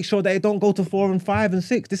and make sure that they don't go to 4 and 5 and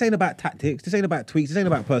 6. This ain't about tactics. This ain't about tweaks. This ain't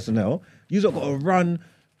about personnel. You've got to run,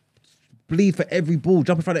 bleed for every ball,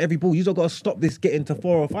 jump in front of every ball. You've got to stop this getting to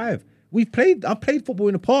 4 or 5. I've played football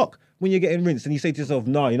in the park when you're getting rinsed and you say to yourself,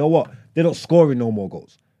 "No, you know what? They're not scoring no more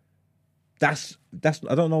goals." That's.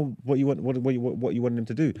 I don't know what you want them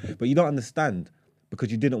to do, but you don't understand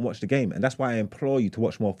because you didn't watch the game, and that's why I implore you to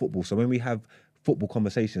watch more football. So when we have football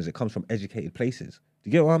conversations, it comes from educated places. Do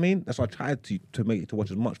you get what I mean? That's why I tried to make you to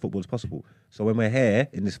watch as much football as possible. So when we're here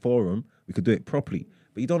in this forum, we could do it properly.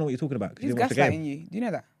 But you don't know what you're talking about because you He's didn't watch the game. gaslighting you. Do you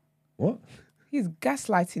know that? What? He's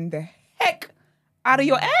gaslighting the heck out of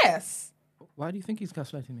your ass. Why do you think he's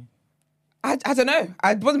gaslighting me? I don't know.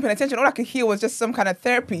 I wasn't paying attention. All I could hear was just some kind of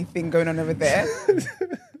therapy thing going on over there.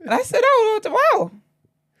 And I said, "Oh, wow."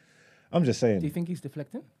 I'm just saying. Do you think he's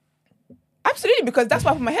deflecting? Absolutely, because that's why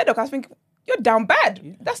I put my head up. I was thinking, you're down bad.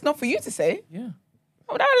 Yeah. That's not for you to say. Yeah.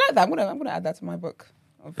 Oh, I like that. I'm gonna add that to my book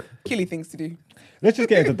of killy things to do. Let's just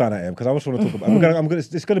get into Dynamo because I just want to talk about.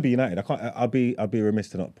 It's gonna be United. I'll be remiss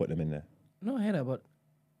to not put them in there. No, I hear that, but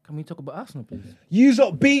can we talk about Arsenal, please? You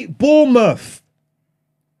lot beat Bournemouth.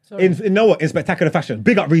 Sorry. In spectacular fashion.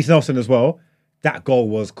 Big up Reece Nelson as well. That goal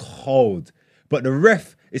was cold. But the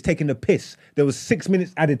ref is taking the piss. There was 6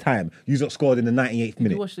 minutes added time. You lot scored in the 98th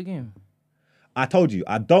minute. You watch the game? I told you,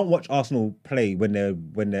 I don't watch Arsenal play when it's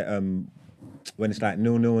like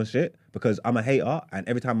 0-0 and shit because I'm a hater and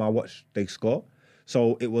every time I watch they score.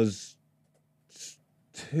 So it was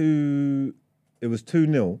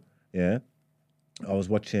 2-0, yeah. I was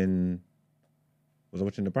watching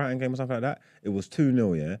the Brighton game or something like that? It was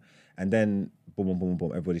 2-0, yeah. And then boom, boom, boom,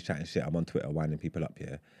 boom, everybody's chatting shit. I'm on Twitter winding people up,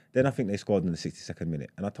 yeah. Then I think they scored in the 62nd minute.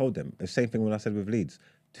 And I told them, the same thing when I said with Leeds,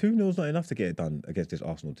 2-0's not enough to get it done against this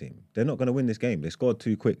Arsenal team. They're not going to win this game. They scored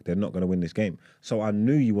too quick. They're not going to win this game. So I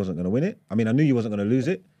knew you wasn't going to win it. I mean, I knew you wasn't going to lose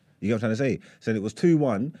it. You get what I'm trying to say? So it was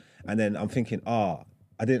 2-1. And then I'm thinking, I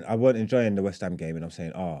weren't enjoying the West Ham game. And I'm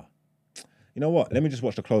saying, you know what? Let me just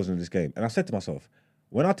watch the closing of this game. And I said to myself,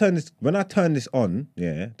 when I turn this on,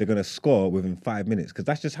 yeah, they're gonna score within 5 minutes because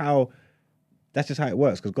that's just how it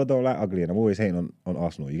works. Because God don't like ugly, and I'm always hating on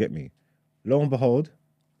Arsenal. You get me? Lo and behold,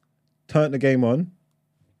 turned the game on.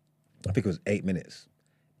 I think it was 8 minutes,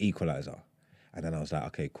 equalizer, and then I was like,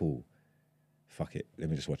 okay, cool, fuck it, let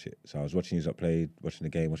me just watch it. So I was watching you play, watching the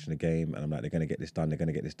game, and I'm like, they're gonna get this done.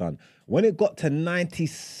 When it got to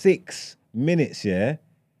 96 minutes, yeah,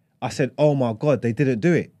 I said, oh my God, they didn't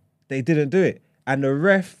do it. And the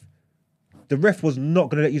ref was not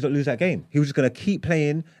going to let you lose that game. He was just going to keep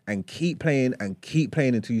playing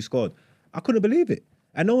until you scored. I couldn't believe it.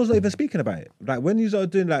 And no one's not even speaking about it. Like when you are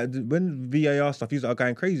doing when VAR stuff, you are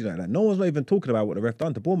going crazy like that. No one's not even talking about what the ref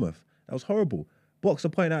done to Bournemouth. That was horrible. Boxer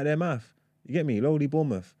pointing out their mouth. You get me? Lowly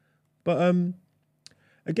Bournemouth. But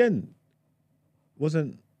again,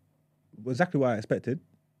 wasn't exactly what I expected.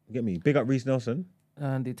 You get me? Big up Reece Nelson.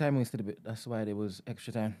 And the timing was still a bit, that's why there was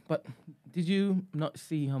extra time. But did you not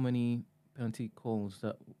see how many penalty calls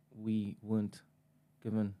that we weren't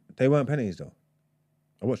given? They weren't penalties though.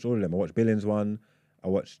 I watched all of them. I watched Billings one. I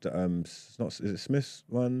watched is it Smith's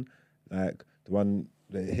one? Like the one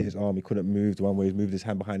that hit his arm, he couldn't move. The one where he moved his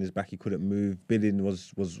hand behind his back, he couldn't move.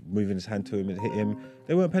 Billings was moving his hand to him and hit him.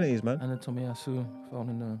 They weren't penalties, man. And the Tomiyasu found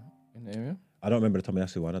in the area. I don't remember the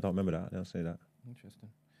Tomiyasu one. I don't remember that. I don't say that. Interesting.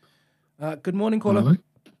 Good morning, caller.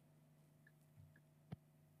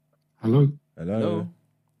 Hello.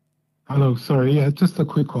 Sorry, yeah, just a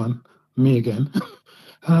quick one. Me again.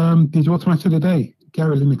 Did you watch Match of the Day?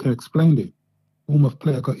 Gary Lineker explained it. Bournemouth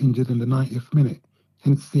player got injured in the 90th minute,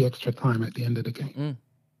 hence the extra time at the end of the game.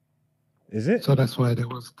 Is it? So that's why there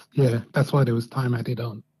was time added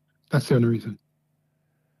on. That's the only reason.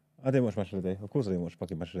 I didn't watch Match of the Day. Of course I didn't watch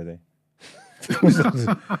fucking Match of the Day.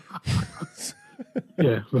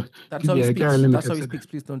 Yeah, but that's how he speaks. That's how he speaks.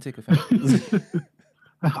 Please don't take offense.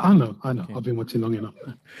 I know. Okay. I've been watching long enough.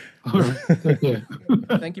 All right. Yeah.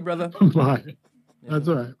 Thank you, brother. Bye. Yeah. That's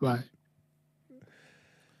all right. Bye.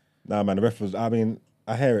 Nah, man, the ref was. I mean,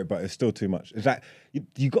 I hear it, but it's still too much. It's like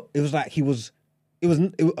you got. It was like he was. It was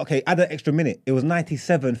okay. Add an extra minute. It was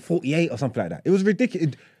 97-48 or something like that. It was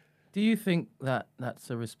ridiculous. Do you think that that's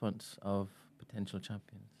a response of potential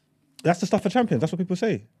champions? That's the stuff for champions. That's what people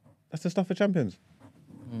say. That's the stuff for champions.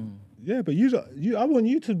 Yeah, but I want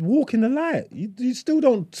you to walk in the light. You still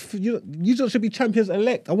don't. You just should be champions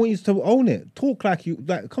elect. I want you to own it. Talk like you.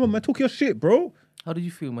 Like, come on, man. Talk your shit, bro. How did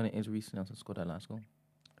you feel when it is Reece Nelson scored that last goal?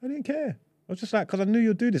 I didn't care. I was just like, because I knew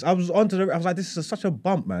you'd do this. I was like, this is such a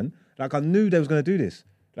bump, man. Like, I knew they was going to do this.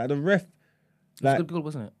 Like, the ref. It was a good goal,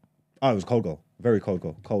 wasn't it? Oh, it was cold goal. Very cold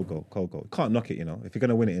goal. Cold goal. Can't knock it, you know. If you're going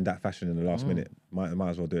to win it in that fashion in the last minute, might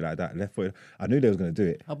as well do it like that. Left footed. I knew they was going to do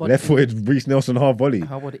it. Left footed, Reece Nelson, half volley.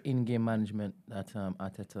 How about the in-game management that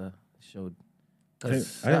Arteta showed? I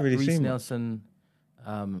didn't really see Reece him. Nelson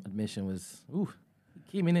admission was,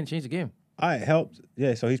 he came in and changed the game. It helped.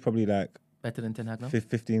 Yeah, so he's probably like better than Ten Hag now.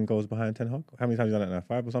 15 goals behind Ten Hag. How many times has he done it now?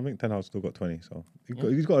 5 or something? Ten Hag's still got 20. So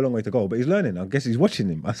he's got a long way to go, but he's learning. I guess he's watching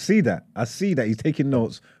him. I see that. He's taking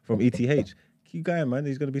notes from ETH. Keep going, man.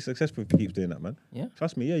 He's going to be successful if he keeps doing that, man. Yeah.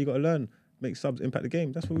 Trust me. Yeah, you got to learn. Make subs impact the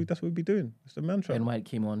game. That's what we be doing. It's the mantra. Ben White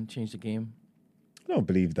came on, changed the game. I don't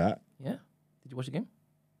believe that. Yeah. Did you watch the game?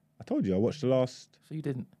 I told you. I watched the last. So you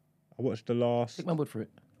didn't. I watched the last. Take my word for it.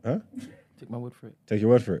 Huh? Take my word for it. Take your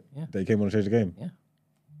word for it. Yeah. They came on and changed the game. Yeah.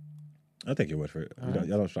 I'll take your word for it. I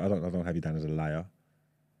don't have you down as a liar.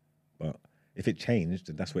 But if it changed,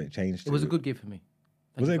 then that's where it changed. It was a good game for me.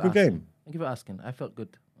 Was it a good game? Thank you for asking. I felt good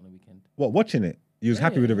on the weekend. What, watching it? You was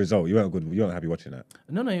happy with the result. You weren't happy watching that.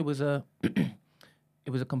 No, it was a it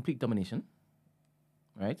was a complete domination.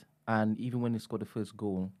 Right? And even when they scored the first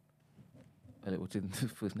goal, it was in the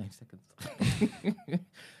first 9 seconds. In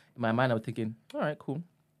my mind I was thinking, all right, cool.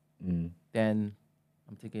 Then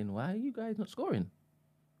I'm thinking, why are you guys not scoring?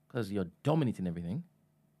 Because you're dominating everything.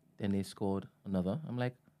 Then they scored another. I'm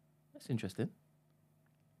like, that's interesting.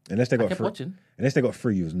 Unless they got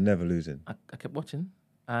three, you was never losing. I kept watching,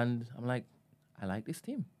 and I'm like, I like this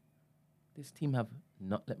team. This team have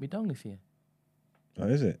not let me down this year. Oh,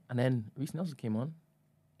 is it? And then Reece Nelson came on.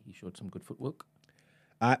 He showed some good footwork.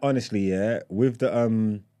 I honestly, with the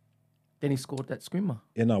Then he scored that screamer.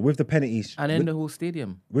 With the penalties. And then the whole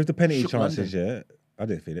stadium. With the penalty chances, London. I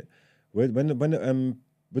didn't feel it. With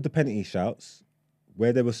the penalty shouts,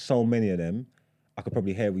 where there were so many of them, I could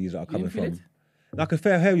probably hear where you are coming from. It? I could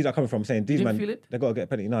hear where you are coming from, saying these man, feel it? they got to get a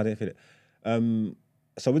penalty. No, I didn't feel it.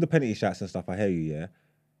 So with the penalty shots and stuff, I hear you, yeah.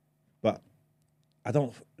 But I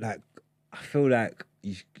don't like. I feel like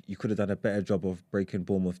you could have done a better job of breaking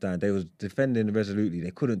Bournemouth down. They was defending resolutely.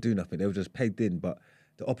 They couldn't do nothing. They were just pegged in, but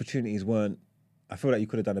the opportunities weren't. I feel like you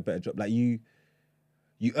could have done a better job. Like you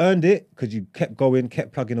earned it because you kept going,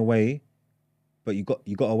 kept plugging away, but you got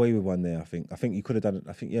away with one there. I think you could have done.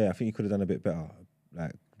 I think you could have done a bit better.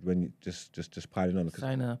 Like when you just piling on.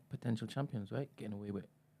 Sign a potential champions, right? Getting away with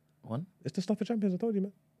one. It's the stuff for champions. I told you,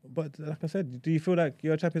 man. But like I said, do you feel like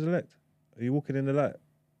you're a champions elect? Are you walking in the light?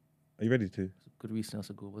 Are you ready to? It's a good Reece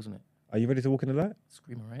Nelson goal, wasn't it? Are you ready to walk in the light?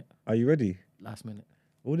 Screamer, right? Are you ready? Last minute.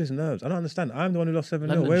 All these nerves. I don't understand. I'm the one who lost 7-0.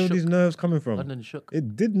 London Where are all shook. these nerves coming from? London shook.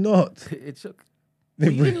 It did not. It shook. Were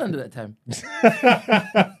you in London at that time?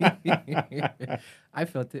 I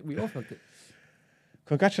felt it. We all felt it.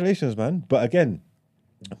 Congratulations, man. But again,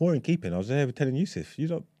 more in keeping. I was there telling Yusuf.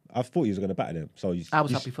 I thought you was going to batter them. So I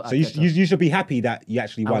was happy for So Arteta. you should be happy that you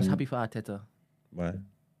actually won. I was happy for Arteta. Why?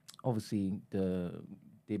 Obviously, the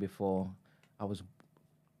day before, I was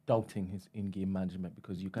doubting his in-game management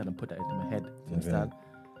because you kind of put that into my head. Do you understand?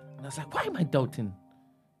 And I was like, why am I doubting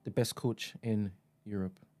the best coach in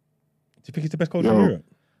Europe? Do you think he's the best coach in Europe?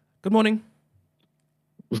 Good morning.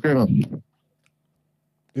 What's going on?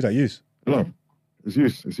 Who's that, Yus? Hello. It's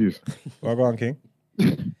Yus. Well, go on, King.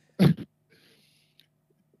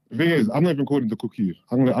 The thing is, I'm not even calling to cook you.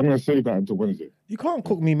 I'm gonna save that until Wednesday. You can't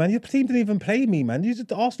cook me, man. Your team didn't even play me, man.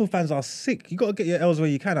 The Arsenal fans are sick. You got to get your L's where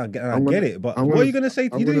you can. I get it. But what are you going to say?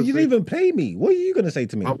 You didn't even play me. What are you going to say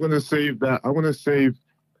to me? I'm going to save that. I want to save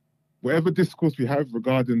whatever discourse we have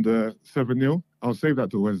regarding the 7-0. I'll save that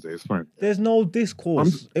till Wednesday. It's fine. There's no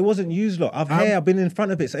discourse. It wasn't used, lot. I've been in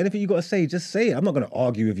front of it. So anything you got to say, just say it. I'm not going to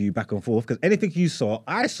argue with you back and forth because anything you saw,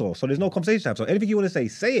 I saw. So there's no conversation to have. So anything you want to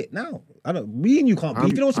say it now. Me and you can't beef.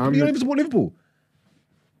 You don't even support Liverpool.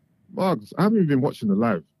 Marks, I haven't even been watching the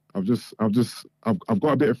live. I've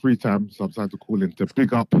got a bit of free time, so I'm decided to call in to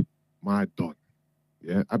big up my Don.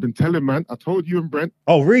 Yeah, I've been telling, man. I told you and Brent.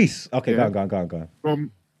 Oh, Reece. Okay, go on.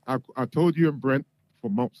 I told you and Brent for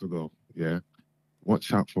months ago. Yeah,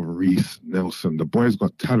 watch out for Reece Nelson. The boy's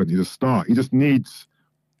got talent. He's a star. He just needs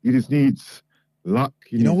luck.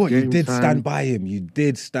 You know what? You did stand by him. You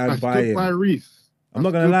did stand by him. By Reece. I'm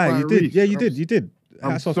not gonna lie. You did. Yeah, you did. You did.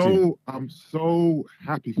 I'm so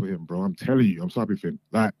happy for him, bro. I'm telling you, I'm so happy for him.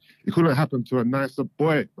 Like, it couldn't happen to a nicer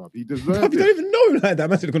boy, bro. He deserves You it. don't even know him like that.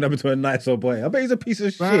 Man said it couldn't happen to a nicer boy. I bet he's a piece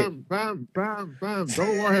of shit. Bam. Don't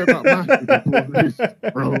worry about my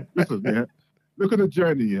bro. Listen, yeah. Look at the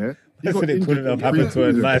journey, yeah. I said it couldn't have happened to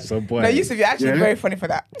a nicer boy. No, Yusuf, you're actually very funny for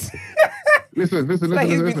that. Listen.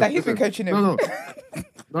 He's been coaching him.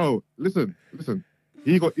 No, listen.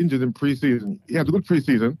 He got injured in pre-season. He had a good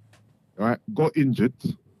pre-season, right? Got injured,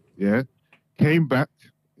 yeah. Came back,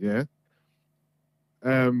 yeah.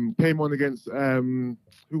 Came on against who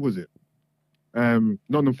was it?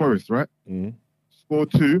 Nottingham Forest, right? Mm. Scored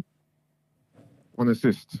 2, 1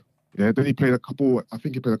 assist. Yeah. Then he played a couple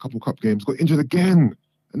cup games. Got injured again.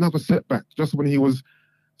 Another setback. Just when he was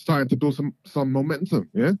starting to build some momentum.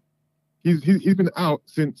 Yeah. He's been out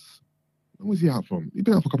since. When was he out from? He's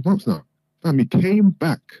been out for a couple months now. He came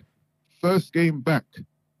back. First game back.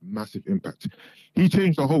 Massive impact. He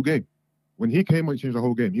changed the whole game. When he came on, he changed the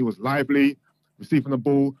whole game. He was lively, receiving the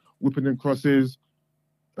ball, whipping in crosses,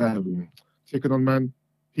 taking on man.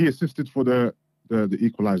 He assisted for the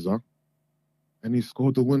equalizer. And he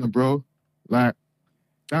scored the winner, bro. Like,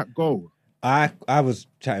 that goal. I was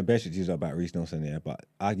chatting basic to you about Reece Nelson, yeah, but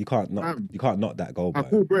you can't knock that goal. I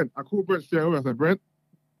called Brent straight away. I said, Brent,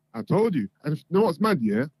 I told you. And you know what's mad,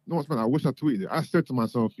 yeah? I wish I tweeted it. I said to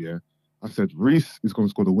myself, yeah, I said, Reece is going to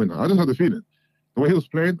score the winner. I just had the feeling. The way he was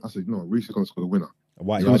playing, I said, no, Reece is going to score the winner.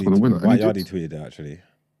 White Yardie tweeted it, actually.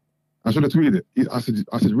 I should have tweeted it. I said,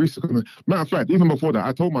 Reece is going to... Matter of fact, even before that,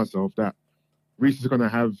 I told myself that Reece is going to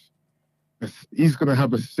have... He's going to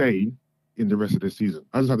have a say in the rest of the season.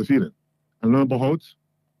 I just had the feeling. And lo and behold,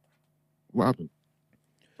 what happened?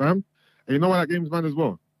 Fam? And you know why that game's mad as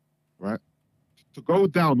well? Right? To go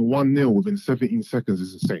down 1-0 within 17 seconds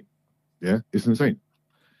is insane. Yeah? It's insane.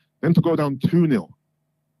 Then to go down 2-0,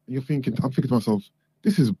 I'm thinking to myself,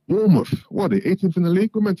 this is Bournemouth. What are they, 18th in the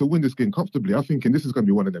league? We're meant to win this game comfortably. I'm thinking this is going to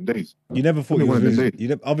be one of them days. You never thought you was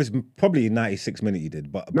losing. Obviously, probably in 96 minutes you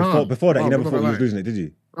did, but before that, you never thought you was losing it, did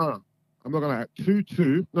you? No, I'm not going to lie.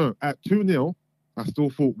 At 2-0, I still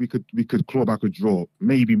thought we could claw back a draw,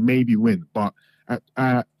 maybe win. But at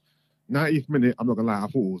 90th minute, I'm not gonna lie, I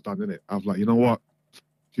thought it was done, innit? I was like, you know what?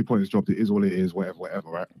 2 points dropped. It is what it is. Whatever,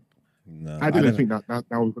 right? No, I didn't think that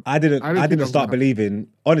was. I didn't start believing.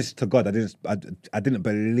 Honest to God, I didn't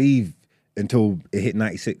believe until it hit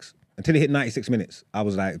 96. Until it hit 96 minutes, I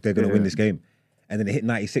was like, they're gonna win this game. And then it hit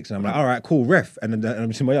 96, and I'm like, all right, cool, ref. And then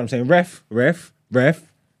I'm saying, ref.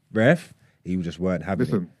 He just weren't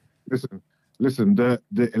having it. Listen, the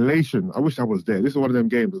elation, I wish I was there. This is one of them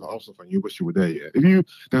games as an Arsenal fan, you wish you were there, yeah.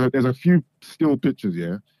 There's a few still pictures,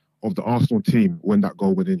 yeah, of the Arsenal team when that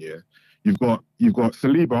goal went in, yeah. You've got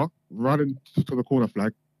Saliba running to the corner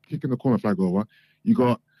flag, kicking the corner flag over. You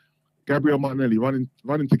got Gabriel Martinelli running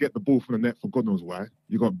to get the ball from the net for God knows why.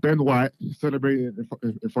 You got Ben White celebrating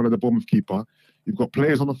in front of the Bournemouth keeper. You've got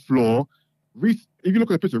players on the floor. Reece, if you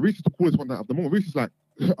look at the picture, Reece is the coolest one at the moment. Reece is like,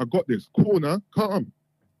 I got this. Corner, calm.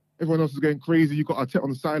 Everyone else is going crazy. You got Arteta on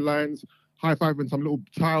the sidelines, high-fiving some little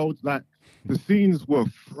child. Like, the scenes were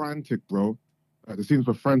frantic, bro. The scenes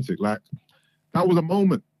were frantic. Like, that was a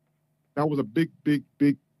moment. That was a big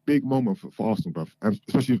moment for Arsenal, bro. And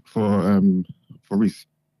especially for Reece.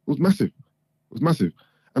 It was massive.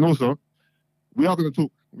 And also, we're going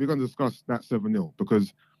to discuss that 7-0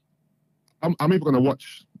 because I'm even going to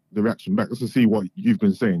watch the reaction back just to see what you've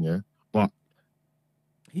been saying, yeah? But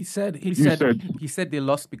He said they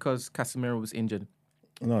lost because Casemiro was injured.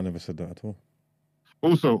 No, I never said that at all.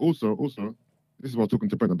 Also, this is what I was talking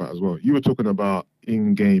to Brent about as well. You were talking about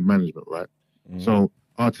in-game management, right? Mm. So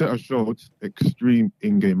Arteta showed extreme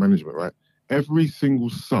in-game management, right? Every single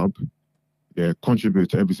sub, contributed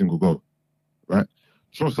to every single goal, right?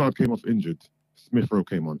 Trossard came off injured. Smith Rowe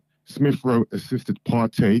came on. Smith Rowe assisted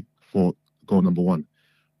Partey for goal number 1.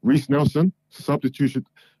 Reece Nelson, substitution.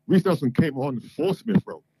 Reece Nelson came on for Smith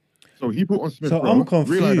Rowe. So he put on Smith Rowe. So I'm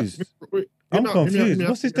confused. I'm confused.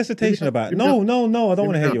 What's this dissertation about? No, I don't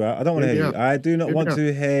want to hear you out. I don't want to hear you. I do not want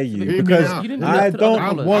to hear you because I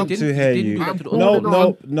don't want to hear you.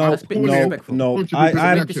 No.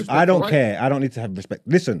 I don't care. I don't need to have respect.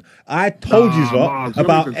 Listen, I told you lot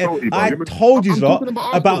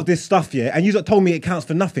about this stuff, yeah, and you lot told me it counts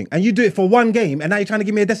for nothing. And you do it for one game, and now you're trying to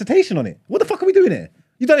give me a dissertation on it. What the fuck are we doing here?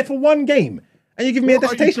 You done it for one game. And you give me a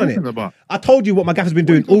dissertation on it. About? I told you what my gaffer's been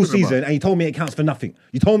doing all season, and you told me it counts for nothing.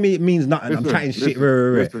 You told me it means nothing. I'm chatting shit.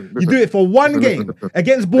 Listen, you do it for one game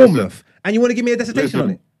against Bournemouth, and you want to give me a dissertation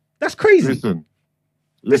on it. That's crazy.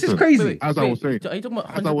 This is crazy. As I was saying, are you talking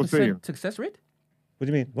about 100% success rate? What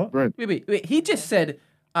do you mean? What? Wait. He just said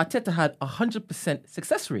Arteta had 100%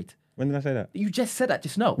 success rate. When did I say that? You just said that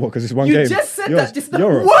just now. What? Because it's one you game. You just said you're, that just now.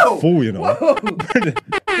 You're Whoa. a fool, you know.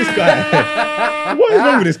 This guy. What is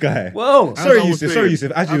wrong with this guy? Whoa. Sorry,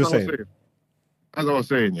 Yusuf. As you were saying. As I was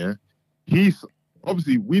saying, yeah. He's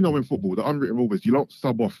obviously, we know in football the unwritten rule is you don't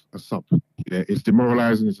sub off a sub. Yeah, it's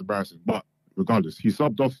demoralising, it's embarrassing. But regardless, he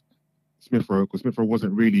subbed off Smith Rowe because Smith Rowe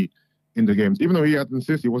wasn't really in the games. Even though he had an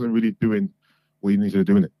assist, he wasn't really doing what he needed to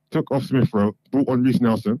do in it. Took off Smith Rowe, brought on Reece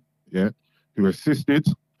Nelson, yeah, who assisted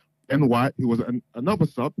Ben White, who was another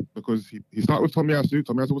sub because he started with Tomiyasu.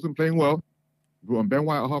 Tomiyasu wasn't playing well. Brought on Ben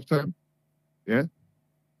White at half time. Yeah.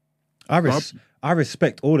 I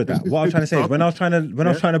respect all of that. What I'm trying to say is when I was trying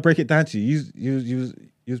to break it down to you,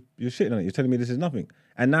 you're shitting on it. You're telling me this is nothing,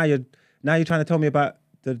 and now you're trying to tell me about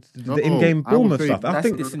the in-game Bournemouth stuff.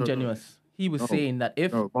 That's disingenuous. He was saying that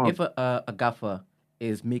if a gaffer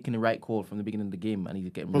is making the right call from the beginning of the game and he's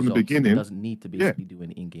getting results, he doesn't need to basically do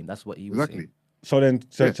any in-game. That's what he was saying. So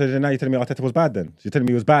now you're telling me Arteta was bad then? So you're telling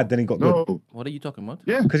me he was bad, then he got good? What are you talking about?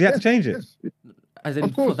 Yeah. Because he had to change it. As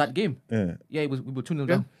in for that game. Yeah. Yeah, we were 2-0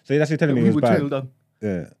 down. So you're actually telling me he was bad? We were 2-0 down.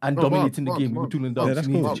 Yeah. And dominating the game. We were 2-0 down. Yeah, that's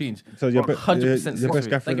so cool. needs to change. So you're 100% your best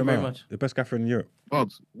gaffer Thank you very much. The best gaffer in Europe.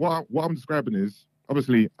 Bugs, what I'm describing is,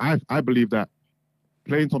 obviously, I believe that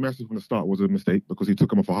playing Tomiyasu from the start was a mistake because he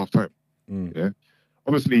took him off for half time. Yeah.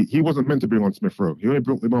 Obviously, he wasn't meant to bring on Smith Rowe. He only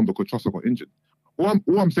brought him on because Trossard got injured. All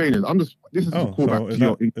I'm saying is, this is a callback to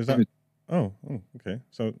your... okay.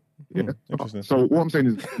 So, interesting. So what I'm saying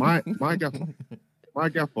is, my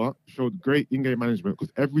gaffer showed great in-game management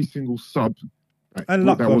because every single sub... and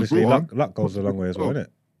luck, obviously. Luck goes a long way as well, isn't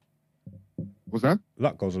it? What's that?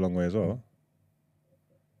 Luck goes a long way as well.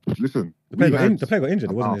 Listen, the player got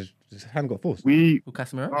injured. It wasn't his hand got forced. We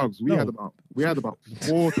Casemiro? We had about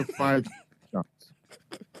 4 to 5 shots.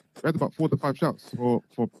 We had about 4 to 5 shots for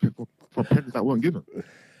penalties that weren't given.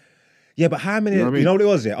 Yeah, but how many? You know what it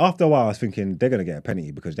was? Yeah, after a while, I was thinking they're gonna get a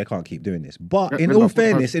penalty because they can't keep doing this. But in all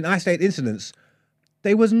fairness, in isolated incidents,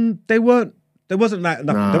 there wasn't like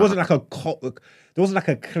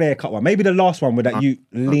a clear cut one. Maybe the last one where that you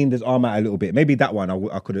leaned his arm out a little bit. Maybe that one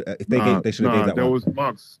I could have. If they should have gave that there one. Was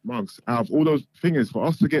marks. Out of all those things, for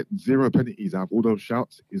us to get 0 penalties out of all those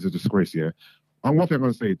shouts is a disgrace. Yeah, and one thing I'm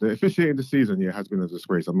gonna say, the officiating this season has been a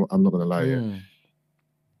disgrace. I'm not gonna lie. Yeah.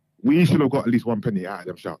 We should have got at least 1 penny out of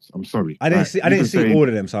them shouts. I'm sorry. I didn't see all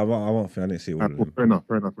of them, so I won't think I didn't see all of them. Fair enough.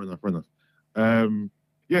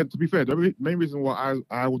 Yeah, to be fair, the main reason why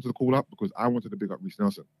I wanted to call up because I wanted to big up Reece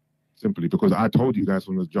Nelson. Simply because I told you guys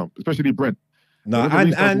from the jump, especially Brent. No,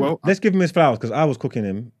 and let's give him his flowers because I was cooking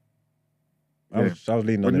him. I was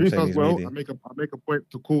leaning on him saying he's I make a point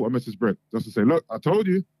to call a Mrs. Brent just to say, look, I told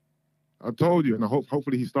you, and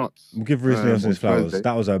hopefully he starts. We'll give Reece Nelson his flowers. Thursday.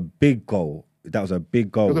 That was a big goal. It was a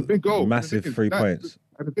big goal. Massive 3 points.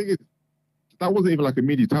 And the thing is, that wasn't even like a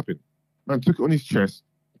meaty tapping. Man took it on his chest,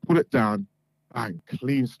 pulled it down, bang,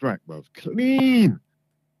 clean strike, bro. Clean.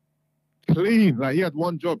 Like he had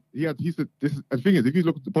one job. He said this is, and the thing is, if you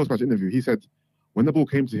look at the post-match interview, he said when the ball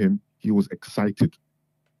came to him, he was excited.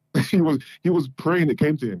 he was praying it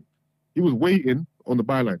came to him. He was waiting on the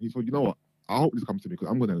byline. He thought, you know what? I hope this comes to me because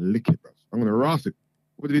I'm gonna lick it, bro. I'm gonna ras it.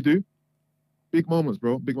 What did he do? Big moments,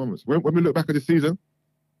 bro. Big moments. When we look back at the season,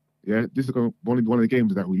 yeah, this is going to only be one of the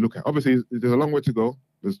games that we look at. Obviously, there's a long way to go.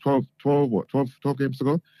 There's 12 games to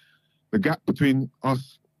go. The gap between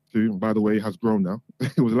us two, by the way, has grown now.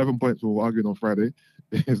 It was 11 points we were arguing on Friday.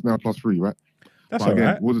 It's now +3, right? That's all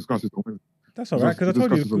right. We'll discuss it on Wednesday. That's all right,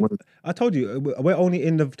 because I told you we're only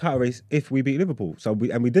in the title race if we beat Liverpool. So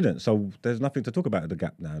we didn't. So there's nothing to talk about at the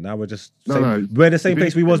gap now. Now we're just we're the same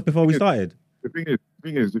place we was before we started. The thing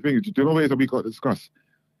is, do you know what it is that we got to discuss?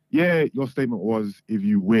 Yeah, your statement was if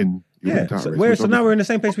you win, you win title race. So now we're in the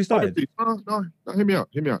same place we started. No, hear me out.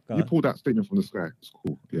 You pulled that statement from the sky. It's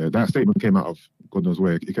cool. Yeah, that statement came out of God knows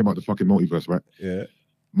where. It came out of the fucking multiverse, right? Yeah.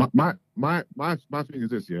 My thing is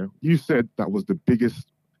this, yeah. You said that was the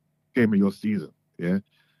biggest game of your season, yeah.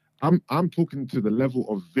 I'm talking to the level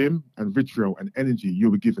of vim and vitriol and energy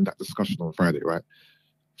you were giving that discussion on Friday, right?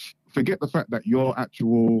 Forget the fact that your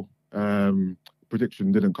actual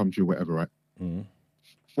prediction didn't come true, whatever, right? Mm.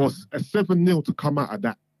 For a 7-0 to come out of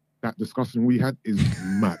that discussion we had is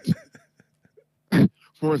mad.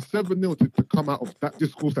 For a 7-0 to come out of that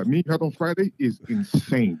discourse that me had on Friday is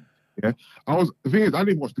insane. Yeah, the thing is, I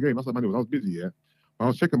didn't watch the game. That's what I was busy. Yeah, I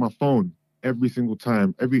was checking my phone every single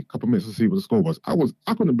time, every couple of minutes to see what the score was. I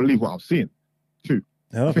couldn't believe what I was seeing. 2.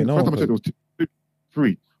 I think the first time I checked it was 2,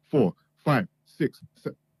 3, 4, 5, 6,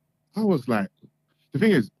 7. I was like, the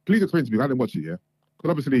thing is, please explain to me. I didn't watch it. Yeah, because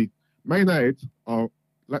obviously, Man United are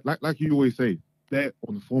like you always say, they're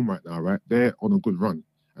on form right now, right? They're on a good run,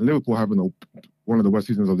 and Liverpool having one of the worst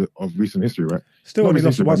seasons of recent history, right? Still Not only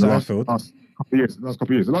recent lost history, once but at Anfield. last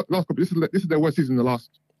couple of years. This is their worst season in the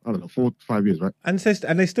last, I don't know, 4 to 5 years, right? And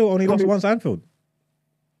they still only lost once at Anfield.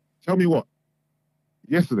 Tell me what.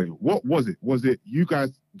 Yesterday, what was it? Was it you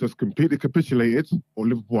guys just completely capitulated, or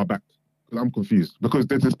Liverpool are back? Because I'm confused. Because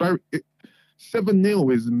the disparity,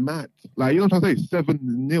 7-0 is mad. Like, you know what I'm saying?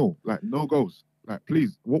 7-0, like no goals. Like,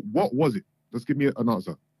 please, what was it? Just give me an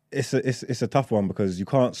answer. It's a tough one because you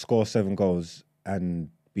can't score 7 goals and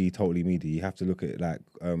be totally meaty. You have to look at it like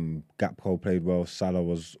Gakpo played well, Salah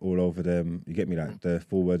was all over them. You get me? Like the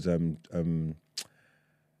forwards,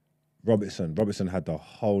 Robertson had the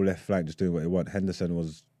whole left flank just doing what he wanted. Henderson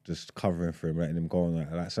was just covering for him, letting him go on like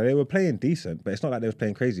that. So they were playing decent, but it's not like they was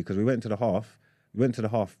playing crazy because we went into the half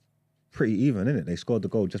pretty even, innit? They scored the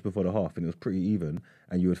goal just before the half and it was pretty even.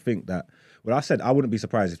 And you would think that, well, I said I wouldn't be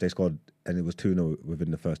surprised if they scored and it was 2-0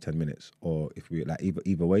 within the first 10 minutes, or if we like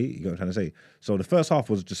either way, you know what I'm trying to say? So the first half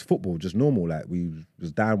was just football, just normal. Like we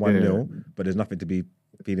was down 1-0, but there's nothing to be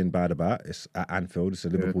feeling bad about. It's at Anfield, it's a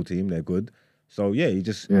Liverpool team, they're good. So yeah, you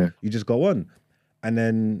just go on. And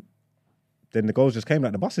then the goals just came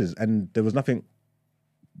like the buses and there was nothing,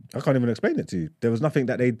 I can't even explain it to you. There was nothing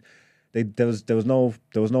that there was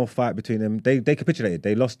no fight between them. They capitulated.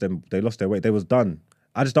 They lost their way. They was done.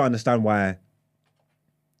 I just don't understand why.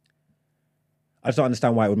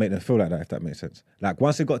 It would make them feel like that, if that makes sense. Like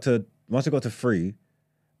once it got to 3,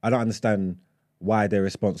 I don't understand why their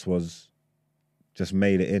response was just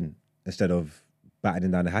mail it in instead of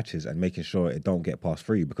battening down the hatches and making sure it don't get past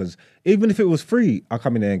 3. Because even if it was 3, I'll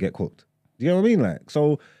come in there and get cooked. Do you know what I mean? Like,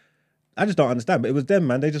 so I just don't understand. But it was them,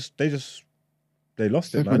 man. They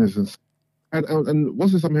lost it, man. And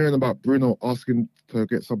what's this I'm hearing about Bruno asking to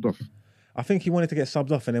get subbed off? I think he wanted to get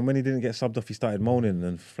subbed off, and then when he didn't get subbed off, he started moaning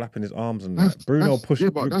and flapping his arms. And Bruno pushed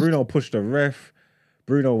the ref.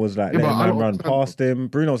 Bruno was like letting man run past him.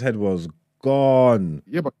 Bruno's head was gone.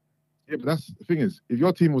 Yeah, but that's the thing is, if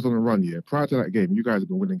your team was on a run, prior to that game, you guys have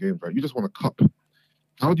been winning games, right? You just won a cup.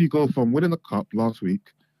 How do you go from winning the cup last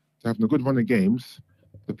week to having a good run of games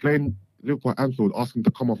to playing Liverpool at Anfield, asking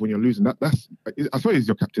to come off when you're losing? That's I swear he's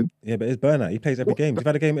your captain. Yeah, but it's burnout. He plays every game. We've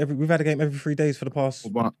had a game every 3 days for the past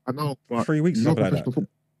 3 weeks, something like that.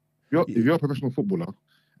 If you're a professional footballer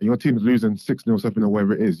and your team is losing 6-0, 7-0,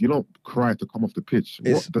 whatever it is, you don't cry to come off the pitch.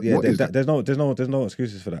 There's no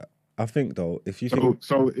excuses for that. I think though, if you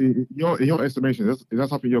so in your estimation, is that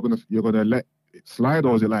something you're gonna let it slide,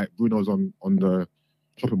 or is it like Bruno's on the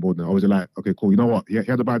chopping board now, or is it like, okay, cool, you know what, he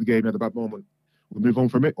had a bad game, he had a bad moment, we'll move on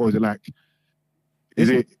from it, or is it like, is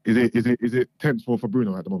it tense for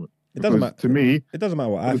Bruno at the moment? It doesn't matter to me. It doesn't matter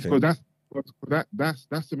what I think.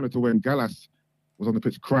 That's similar to when Gallas was on the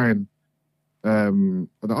pitch crying at the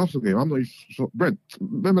Arsenal game. I'm not sure. Brent,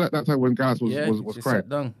 remember that time when Gallas was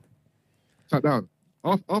crying? Sat down.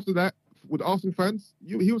 After that, with Arsenal fans,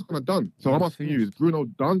 he was kind of done. So I'm asking you: is Bruno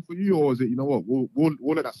done for you, or is it, you know what, we'll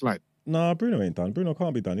let that slide? Nah, Bruno ain't done. Bruno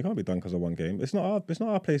can't be done. He can't be done because of one game. It's not our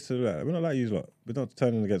place to do that. We're not like you lot. We're not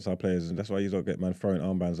turning against our players, and that's why you don't get man throwing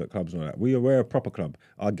armbands at clubs and all that. We're a proper club.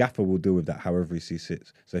 Our gaffer will deal with that however he sees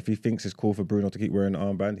fit. So if he thinks it's cool for Bruno to keep wearing the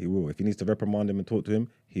armband, he will. If he needs to reprimand him and talk to him,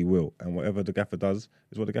 he will. And whatever the gaffer does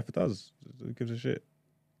is what the gaffer does. Who gives a shit?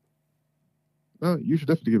 No, you should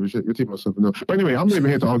definitely give a shit. Your team was 7-0. But anyway, I'm not even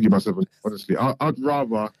here to argue myself, honestly. I'd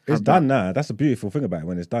rather... It's done now. That's the beautiful thing about it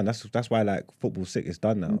when it's done. That's why, like, football's sick. It's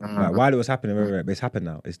done now. Like, while it was happening, it's happened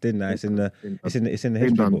now. It's done now. It's in the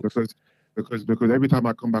history books. Because every time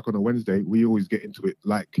I come back on a Wednesday, we always get into it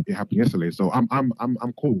like it happened yesterday. So I'm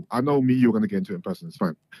cool. I know you're going to get into it in person. It's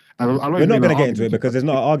fine. You're not going to get into it because there's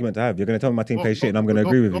not an argument to have. You're going to tell me my team plays shit and I'm going to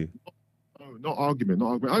agree with you. Not argument.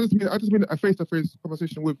 I just mean a face-to-face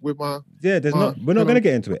conversation with my. Yeah, we're not going to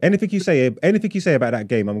get into it. Anything you say about that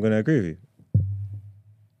game, I'm going to agree with you.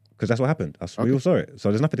 Because that's what happened. We all saw it. So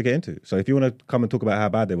there's nothing to get into. So if you want to come and talk about how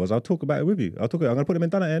bad it was, I'll talk about it with you. I'm going to put them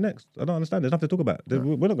in Dana here next. I don't understand. There's nothing to talk about.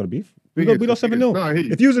 We're not going to beef. We lost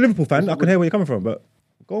 7-0. If you was a Liverpool fan, I can hear where you're coming from. But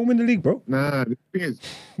go and win the league, bro. Nah, the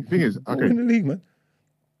thing is, okay. Win the league, man.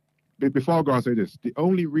 Before I go, I'll say this. The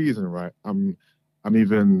only reason, right, I'm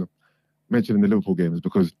even mentioning the Liverpool game is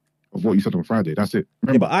because of what you said on Friday. That's it.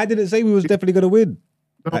 Remember, yeah, but I didn't say we was definitely going to win.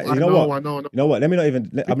 No, I know. You know what? Let me not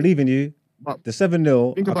even... I'm leaving you. The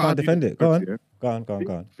 7-0, I can't defend it. Go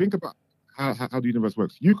on. Think about how the universe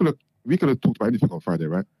works. We could have talked about anything on Friday,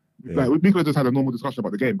 right? Yeah. Like, we could have just had a normal discussion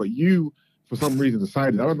about the game, but you, for some reason,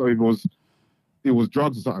 decided, I don't know if it was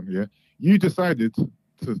drugs or something, yeah? You decided to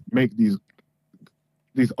make these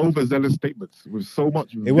overzealous statements with so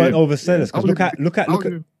much... It weren't overzealous,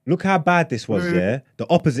 because look how bad this was, yeah? The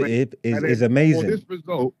opposite is amazing. For this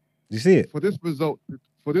result... You see it? For this result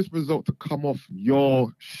for this result to come off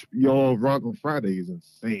your run on Friday is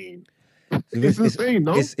insane. It's insane,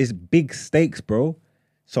 no? It's big stakes, bro.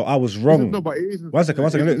 So I was wrong. No, but it isn't. One second.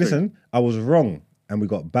 Listen, I was wrong, and we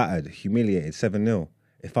got battered, humiliated, 7-0.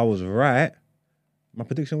 If I was right, my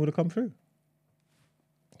prediction would have come through.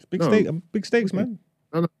 It's big stakes, man.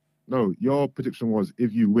 No, your prediction was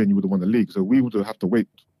if you win, you would have won the league. So we would have to wait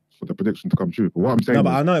for the prediction to come true. But what I'm saying,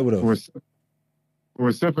 but I know it would have. For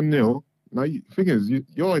a 7-0. Now, the thing is,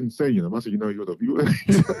 you're insane, you know. I said, you don't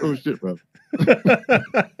know shit, bro.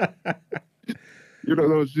 You don't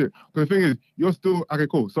know shit. But the thing is, you're still okay.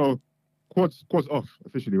 Cool. So, quads off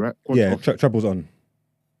officially, right? Quads off. Trouble's on.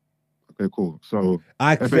 Okay, cool. So,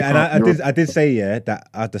 I did say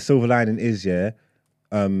that the silver lining is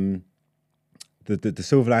the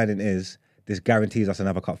silver lining is this guarantees us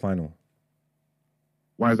another cup final.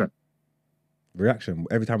 Why is that? Reaction.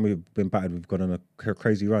 Every time we've been battered, we've gone on a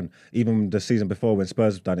crazy run. Even the season before when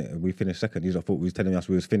Spurs done it and we finished second, you thought we was telling us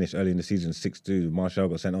we was finished early in the season, 6-2. Martial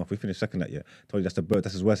got sent off. We finished second that year. Told you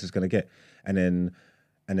that's as worst it's going to get. And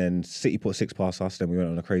then City put 6 past us. Then we went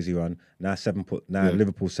on a crazy run. Now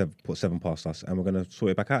Liverpool put 7 past us, and we're going to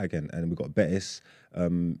sort it back out again. And we got Betis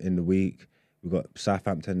in the week. We got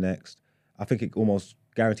Southampton next. I think it almost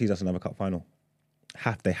guarantees us another cup final.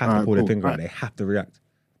 They have to pull their finger out. They have to react.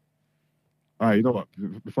 All right, you know what?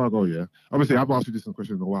 Before I go, obviously I've asked you this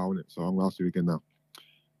question in a while, innit? So I'm gonna ask you again now.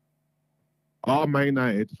 Are Man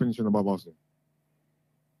United finishing above Arsenal?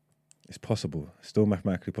 It's possible. Still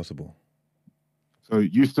mathematically possible. So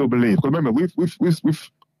you still believe? Because remember, we've talked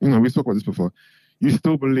about this before. You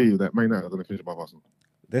still believe that Man United are gonna finish above Arsenal?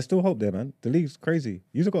 There's still hope there, man. The league's crazy.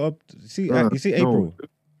 You got to see. You see April. No.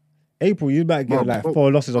 April, you might get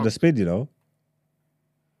 4 losses on the spin. You know.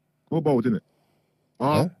 Go bold, innit?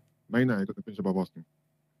 Man United got to finish above Arsenal.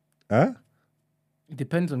 Huh? It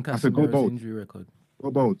depends on Casemiro's injury record.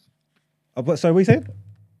 Go bold. But sorry, what you saying?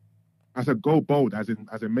 I said go bold, as in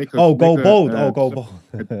make a. Go bold. Go bold.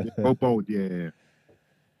 Go bold. Yeah.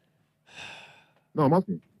 No, I'm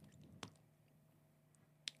asking.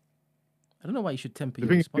 I don't know why you should temper your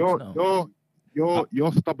response now.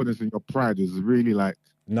 Your stubbornness and your pride is really like.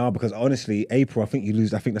 No, because honestly, April, I think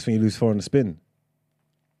that's when you lose 4 on the spin.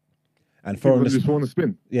 And 4 on the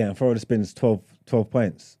spin. Yeah, and 4 on the spin's 12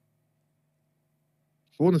 points.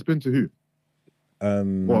 4 on the spin to who?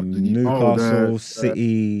 Newcastle,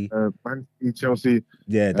 City, Man City, Chelsea.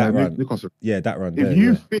 Yeah, that run. Newcastle. Yeah, that run. If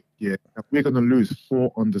you think that we're gonna lose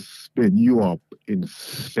 4 on the spin, you are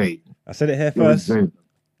insane. I said it here first.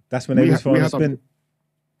 That's when they lose 4 on the spin.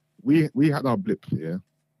 We had our blip,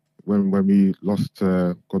 when we lost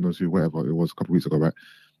God knows who, whatever it was a couple of weeks ago, right?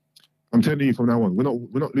 I'm telling you from now on,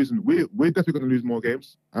 we're not losing. We're definitely going to lose more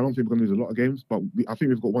games. I don't think we're going to lose a lot of games, but I think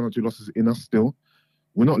we've got 1 or 2 losses in us still.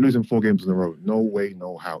 We're not losing 4 games in a row. No way,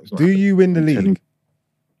 no how. Do you win the league?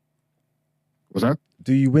 What's that?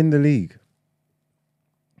 Do you win the league?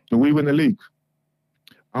 Do we win the league?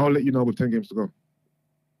 I'll let you know with 10 games to go.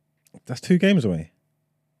 That's 2 games away.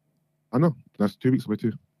 I know. That's 2 weeks away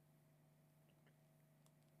too.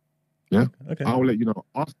 Yeah. Okay. I'll let you know.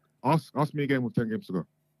 Ask me again with 10 games to go.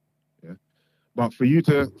 Yeah. But for you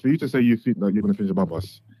to say you think that you're going to finish above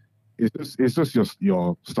us, it's just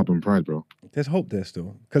your stubborn pride, bro. There's hope there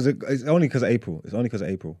still, because it's only because of April. It's only because of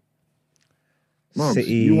April. Marks,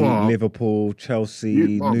 City, Liverpool,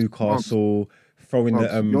 Chelsea, Newcastle, throwing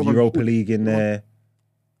the Europa League in there.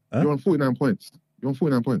 Huh? You're on 49 points. You're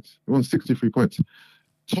on 63 points.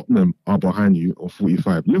 Tottenham are behind you on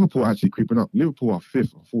 45. Liverpool are actually creeping up. Liverpool are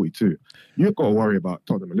 5th on 42. You've got to worry about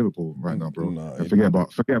Tottenham and Liverpool right now, bro. No, and forget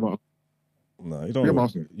about. No, you don't.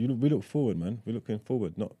 We look forward, man. We're looking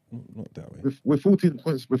forward, not that way. We're 14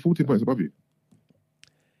 points. We're 14 points above you.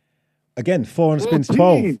 Again, 4 on the spin's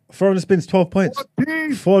 12. 4 on the spin's 12 points.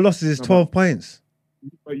 4 losses is 12 points.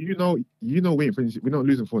 But we're not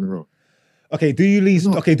losing 4 in a row. Okay, do you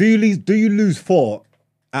lose 4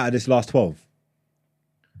 out of this last 12?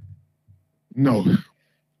 No.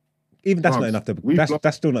 Even that's not enough to.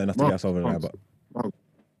 That's still not enough to get us over the line. But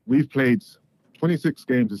we've played 26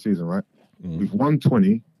 games this season, right? We've won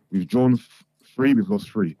 20. We've drawn 3. We've lost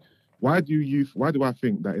 3. Why do I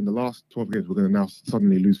think that in the last 12 games we're going to now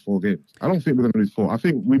suddenly lose 4 games? I don't think we're going to lose 4. I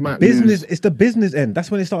think we might lose. It's the business end.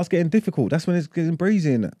 That's when it starts getting difficult. That's when it's getting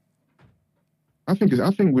breezy in it. I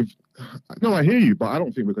hear you, but I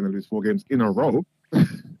don't think we're going to lose 4 games in a row.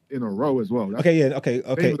 In a row as well. Okay.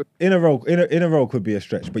 In a row could be a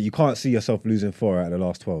stretch, but you can't see yourself losing 4 out of the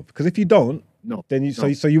last 12. Because if you don't, then you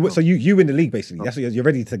win the league basically. No. That's what you're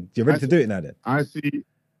ready to do it now. Then I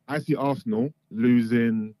see Arsenal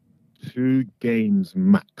losing 2 games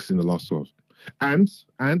max in the last 12, and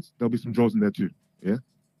there'll be some draws in there too. Yeah,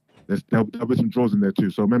 There'll be some draws in there too.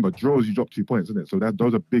 So remember, draws you drop 2 points, isn't it? So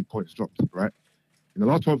those are big points dropped, right? In the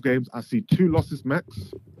last 12 games, I see 2 losses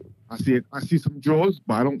max. I see some draws,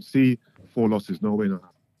 but I don't see 4 losses. No way, no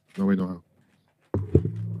how. No way, no how.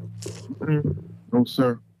 No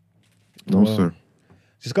sir. No sir.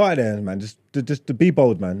 Just go out there, man. Just to be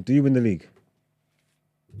bold, man. Do you win the league?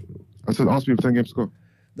 I said, ask me for 10 games to go.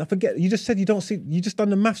 Now forget. You just said you don't see. You just done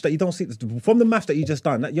the maths that you don't see. From the maths that you just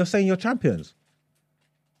done, you're saying you're champions.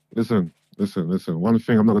 Listen. One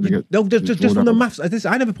thing I'm not going to get. No, just from the maths.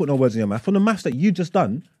 I never put no words in your mouth. From the maths that you just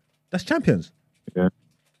done, that's champions. Yeah.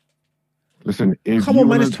 Listen. Come on,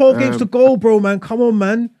 man. It's 12 games to go, bro, man. Come on,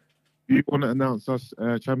 man. If you want to announce us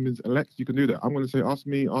champions elect, you can do that. I'm going to say, ask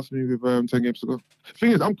me with 10 games to go.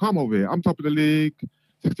 Thing is, I'm calm over here. I'm top of the league,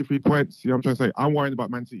 63 points. You know what I'm trying to say? I'm worried about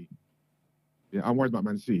Man City. Yeah, I'm worried about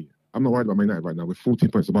Man City. I'm not worried about Man United right now. We're 14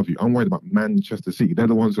 points above you. I'm worried about Manchester City. They're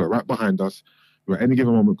the ones who are right behind us, who at any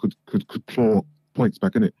given moment could claw points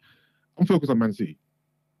back in it. I'm focused on Man City.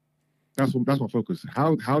 That's my focus.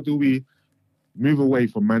 How do we move away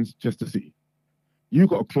from Manchester City? You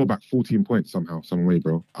got to claw back 14 points somehow, some way,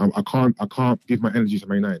 bro. I can't give my energy to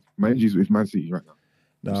Man United. My energy is with Man City right now.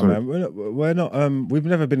 No, man, we're not. We've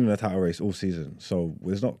never been in a title race all season, so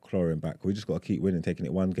it's not clawing back. We just got to keep winning, taking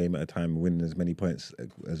it one game at a time, winning as many points,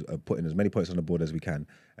 putting as many points on the board as we can,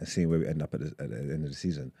 and seeing where we end up at the end of the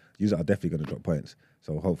season. You are definitely going to drop points,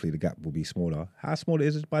 so hopefully the gap will be smaller. How small it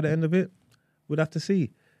is by the end of it, we'd have to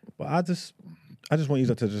see. But I just want you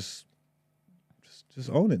to just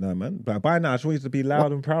own it now, man. But by now, I just want you to be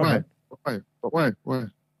loud and proud. Why?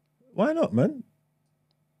 Why not, man?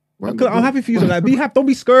 I'm happy for you. Don't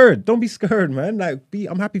be scared. Don't be scared, man.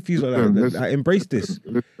 I'm happy for you. Embrace this.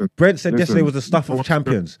 Brent said yesterday was the stuff of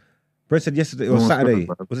champions. Brent said yesterday it was Saturday.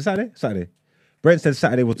 Was it Saturday? Saturday. Brent said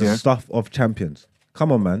Saturday was the stuff of champions.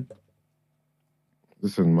 Come on, man.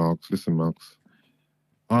 Listen, Marks.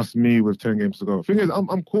 Ask me with 10 games to go. Thing is,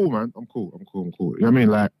 I'm cool, man. I'm cool. You know what I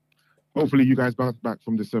mean? Hopefully you guys bounce back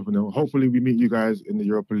from the 7-0. Hopefully we meet you guys in the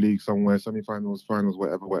Europa League somewhere, semi-finals, finals,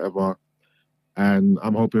 whatever. And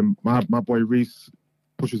I'm hoping my boy Reece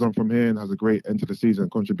pushes on from here and has a great end to the season,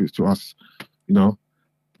 contributes to us,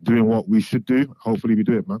 doing what we should do. Hopefully we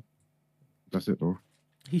do it, man. That's it, bro.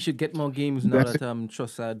 He should get more games now that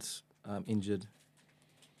Trossard's injured.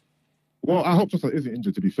 Well, I hope Trossard isn't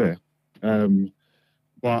injured, to be fair.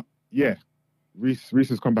 But yeah, Reece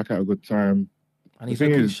has come back at a good time. And he's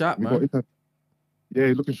looking sharp, man. Yeah,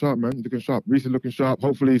 he's looking sharp, man. He's looking sharp. Reece is looking sharp.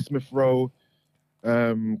 Hopefully Smith Rowe,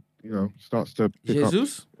 starts to pick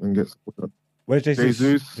Jesus? up and gets. Where's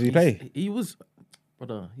Jesus? Did he play? He was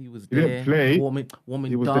there. Didn't play. Warming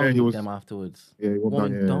was down there. with them afterwards. Yeah, he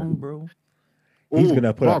warming down, bro. He's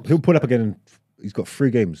gonna pull up. He'll pull up again. He's got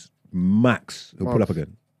 3 games max. He'll pull up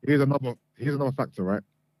again. Here's another factor, right?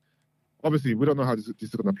 Obviously, we don't know how this is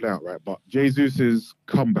going to play out, right? But Jesus'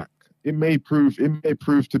 comeback, it may prove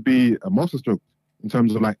to be a masterstroke in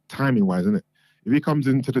terms of timing wise, isn't it? If he comes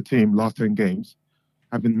into the team last 10 games,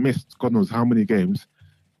 having missed God knows how many games,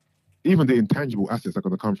 even the intangible assets are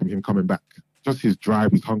going to come from him coming back. Just his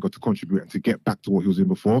drive, his hunger to contribute and to get back to what he was in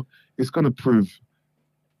before, it's going to prove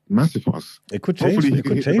massive for us. It could change. It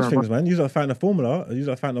could change things, man. You're not found a formula. You're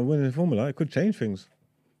not found a winning formula. It could change things.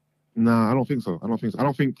 Nah, I don't think so. I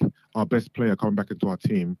don't think our best player coming back into our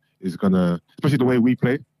team is gonna, especially the way we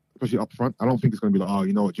play, especially up front. I don't think it's gonna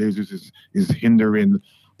be Jesus is hindering.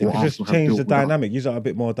 It could just change the dynamic. You're a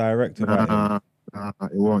bit more direct about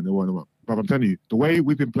it. It won't. But I'm telling you, the way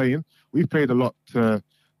we've been playing, we've played a lot to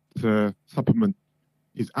supplement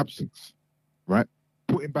his absence, right?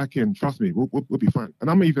 Put him back in. Trust me, we'll be fine. And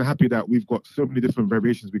I'm even happy that we've got so many different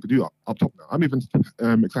variations we could do up top now. I'm even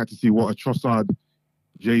excited to see what a Trossard,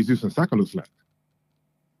 Jesus and Saka looks like.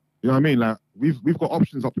 You know what I mean? We've got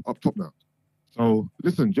options up top now. So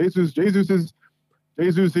listen, Jesus is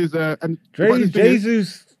and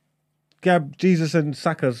Jesus and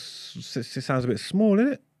Saka sounds a bit small,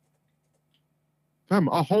 isn't it? Fam,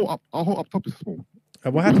 our whole up top is small.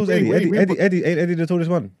 Well, how tall's Eddie? Eddie the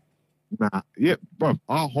tallest one? Nah, yeah, bro.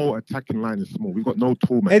 Our whole attacking line is small. We've got no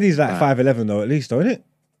tall men. Eddie's 5'11" though, at least, don't it?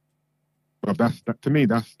 Bro, to me,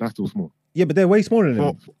 that's still small. Yeah, but they're way smaller than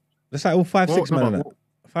him. That's all 5'6" man. No,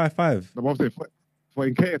 5'5". No, I'm saying for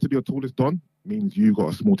Nketiah to be your tallest Don means you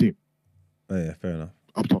got a small team. Oh yeah, fair enough.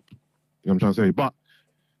 Up top. You know what I'm trying to say? But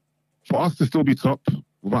for us to still be top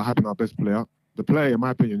without having our best player, the player, in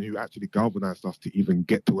my opinion, who actually galvanized us to even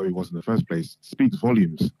get to where he was in the first place, speaks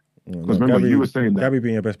volumes. Because remember, you were saying that Gabby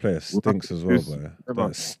being your best player stinks as well, bro.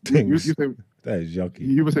 That stinks. That is yucky.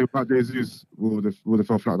 You were saying about Jesus would have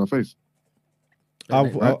fell flat on our face.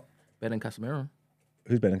 Better than Casemiro.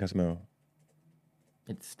 Who's better than Casemiro?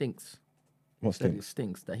 It stinks. What Said stinks? It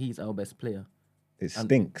stinks that he's our best player. It And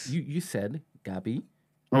stinks. You said, Gabby.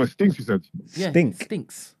 Oh, it stinks, you said. Yeah, Stink. It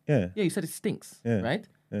stinks. Yeah. Yeah, you said it stinks. Yeah. Right?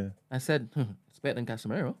 Yeah. I said, it's better than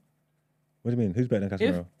Casemiro. What do you mean? Who's better than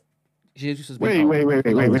Casemiro? Jesus has been Wait, out for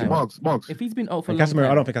a long time. Marks. If he's been out for a And long Casemiro,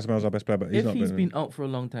 time. I don't think Casemiro's our best player, but he's If not. he's better been than- out for a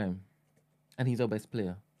long time and he's our best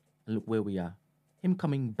player, and look where we are, him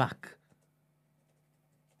coming back,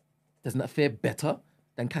 doesn't that fare better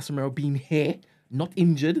than Casemiro being here, not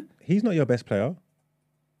injured? He's not your best player.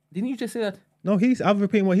 Didn't you just say that? No, I'm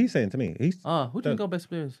repeating what he's saying to me. Who do you think our best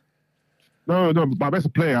players? No, my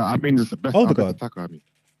best player, I mean, is the best, our best Odegaard. attacker, I mean.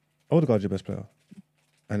 Odegaard's your best player.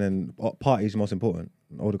 And then Partey's most important.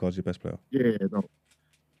 Odegaard's your best player. Yeah, no.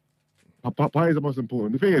 Partey is the most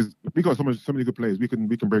important. The thing is, we got so many good players. We can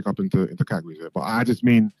break up into categories here. But I just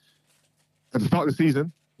mean, at the start of the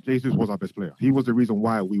season, Jesus was our best player. He was the reason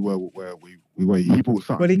why we were where we were. He brought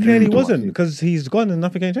something. Well, he new clearly to our wasn't team. because he's gone and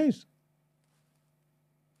nothing can change.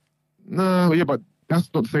 No, yeah, but that's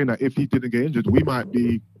not saying that if he didn't get injured, we might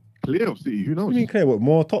be clear of City. Who knows? What do you mean clear? What,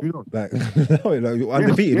 more top? Like,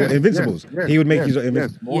 undefeated, yes, invincibles. yes, he would make yes, his yes,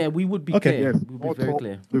 invincible. Yeah, we would be Okay. clear. Yes, We would more be very top,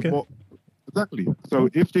 clear. with more- exactly. So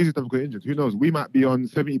if Jesus doesn't get injured, who knows? We might be on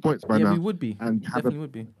 70 points by Yeah, now. we would be. And Definitely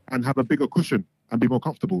would be. and have a bigger cushion and be more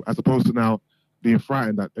comfortable, as opposed to now being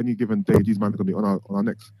frightened that any given day these men are going to be on our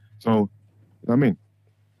necks. So, you know what I mean?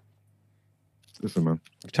 Listen, man.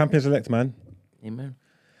 Champions elect, man. Amen.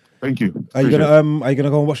 Thank you. Are you gonna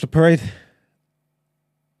go and watch the parade?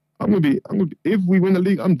 I'm gonna be. If we win the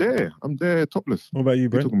league, I'm there. I'm there, topless. What about you, What are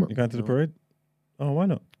Brent? you talking about? You going to the No. parade? Oh, why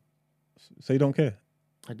not? So you don't care?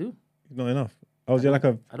 I do. Not enough. Oh, you're like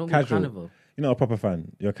a I don't go to casual. carnival. You're not a proper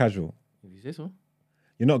fan. You're casual. If you say so.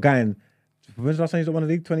 You're not going. When's the last time you won the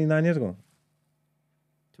league? 29 years ago.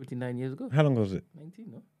 29 years ago. How long ago was it?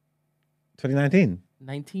 19, no? 2019.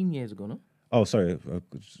 19 years ago, no? Oh, sorry.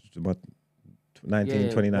 What? 19,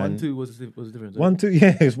 29. 1, 2 was the difference. 1, 2.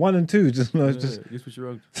 Yeah, it's 1 and 2. Just no, it's just. You switch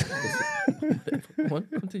around. Come on,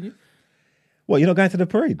 continue. What? You're not going to the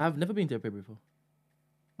parade? I've never been to a parade before.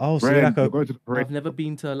 Oh, so you're like You're a. going to the parade. I've never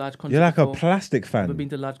been to a large concert. You're like a before. plastic Never fan. been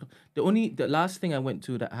to a large. The last thing I went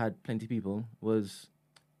to that had plenty of people was.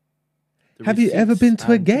 the Have you ever been Receipts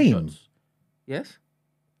to a and game? T-shirts. Yes.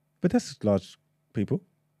 But that's large people.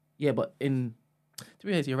 Yeah, but to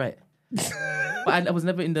be honest, you're right. But I was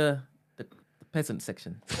never in the peasant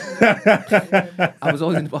section. I was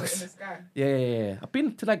always in the box. Yeah. I've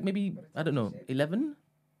been to like maybe, I don't know, 11?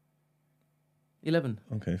 11.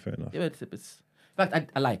 Okay, fair enough. Yeah, it's in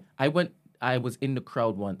fact, I lie. I was in the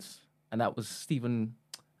crowd once, and that was Stephen.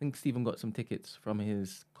 I think Stephen got some tickets from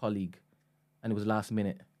his colleague, and it was last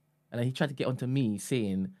minute. And then he tried to get onto me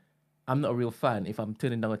saying, I'm not a real fan if I'm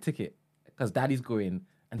turning down a ticket because daddy's going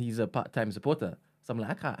and he's a part-time supporter. So I'm like,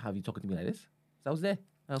 I can't have you talking to me like this. So I was there.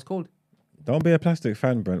 I was cold. Don't be a plastic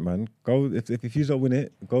fan, Brent, man. Go if you don't win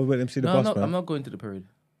it, go let them see the bus, man. I'm not going to the parade.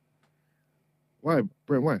 Why,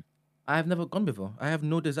 Brent? Why? I have never gone before. I have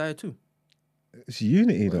no desire to. It's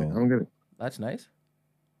unity, I though. don't get it. That's nice.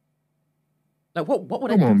 Like what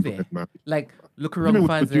would Come I do on, there? Brent, man. Like look You around know what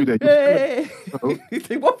fans to do and there. hey, you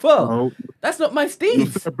think what for? No, That's not my you'll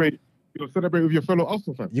Steve. celebrate with your fellow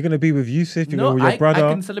Arsenal fans. You're gonna be with Yusuf. You're No, going with your I brother.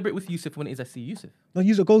 can celebrate with Yusuf when it is I see Yusuf. No,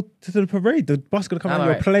 you go to the parade. The bus gonna come I'm out. Your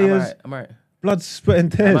alright. players, I'm alright. blood, sweat, and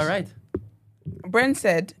tears. Am I right? Brent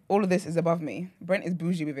said all of this is above me. Brent is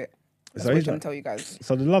bougie with it. That's So what he's he's trying like- to tell you guys.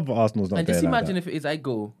 So the love for Arsenal's not And there. just like imagine that. if it is I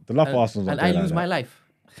go The love for and, Arsenal's not and there I like lose that. my life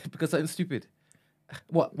because something stupid.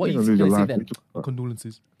 What You you don't lose your gonna say life. then? You talk-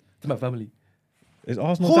 Condolences to my family. Is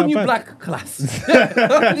Arsenal Whole that new bad? black class.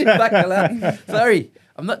 Whole new black class. Sorry,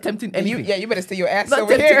 I'm not tempting And you, anything. you better stay your ass not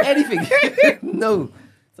over tempting here. anything. No,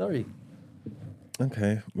 sorry.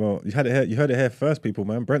 Okay, well, you had it here. You heard it here first, people,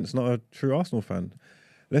 man. Brent's not a true Arsenal fan.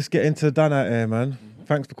 Let's get into Dan out here, man.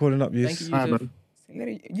 Thanks for calling up, Thank Yus. you, Yusuf.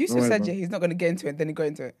 Yusuf No worries, said man. yeah, he's not going to get into it, then he got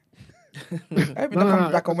into it. I hope he's No, not no, coming no,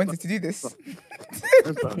 back on Wednesday to do this.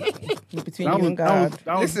 Between That you was- and that God. was-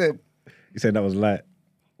 that was- Listen, You said that was light.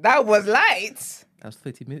 that was light. That was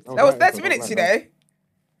 30 minutes. Oh, That was right, 30 right, minutes, you right,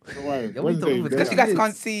 know. Don't worry. Yeah, we Wednesday, thought it was yeah. Because you guys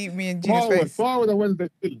can't see me and Gina's face. Far with a Wednesday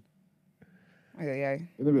still. Yeah.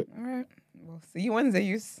 In a bit. All right. Well, see you Wednesday,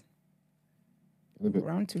 Yus. In a bit.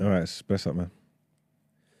 Round 2. All right, bless up, man.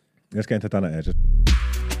 Let's get into Dan out here. Just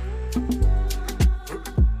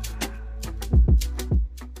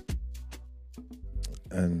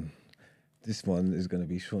and this one is going to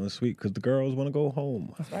be short and sweet because the girls want to go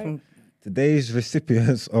home. That's right. Today's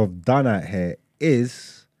recipients of Dan out here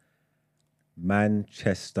is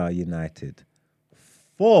Manchester United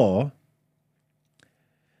for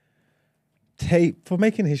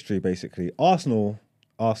making history. Basically, Arsenal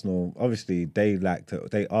Arsenal, obviously,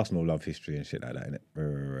 Arsenal love history and shit like that,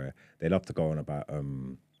 innit? They love to go on about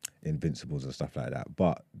Invincibles and stuff like that.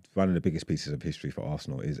 But one of the biggest pieces of history for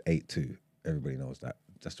Arsenal is 8-2. Everybody knows that.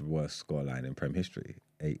 That's the worst scoreline in Prem history,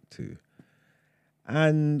 8-2.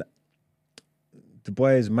 And the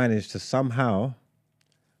boys managed to somehow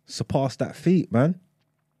surpass that feat, man.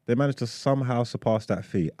 They managed to somehow surpass that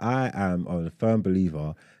feat. I am a firm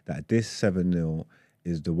believer that this 7-0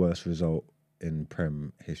 is the worst result in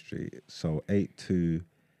Prem history. So 8-2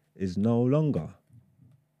 is no longer.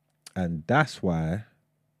 And that's why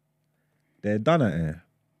they're done at here.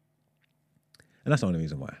 And that's the only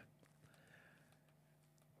reason why.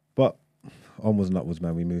 But onwards and upwards,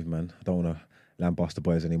 man, we move, man. I don't want to lambast the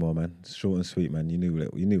boys anymore, man. It's short and sweet, man. You knew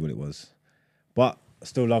what it was. But I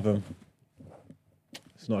still love them.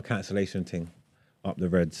 It's not a cancellation thing. Up the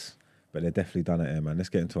Reds. But they're definitely done it here, man. Let's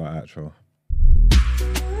get into our outro.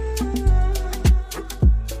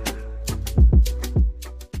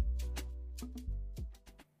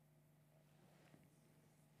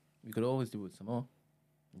 We could always do it some more.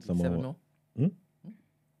 Some more. 7-0.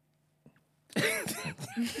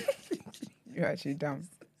 You're actually dumb.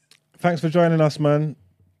 Thanks for joining us, man.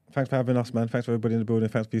 Thanks for having us, man. Thanks for everybody in the building.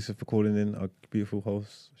 Thanks, Yusuf, for calling in. Our beautiful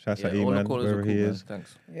host. Shouts out all the E-Man, callers wherever are he cool, is. man.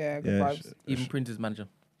 Thanks. Yeah, good vibes. Even Prince's manager.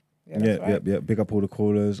 Yeah. Big up all the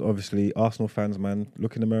callers. Obviously, Arsenal fans, man.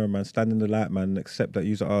 Look in the mirror, man. Stand in the light, man. Accept that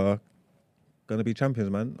you are going to be champions,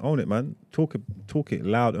 man. Own it, man. Talk it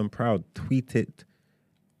loud and proud. Tweet it.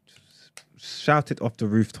 Shout it off the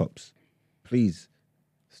rooftops. Please.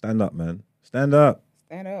 Stand up, man. Stand up.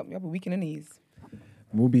 Stand up. You have a week in the knees.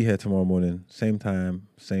 We'll be here tomorrow morning. Same time,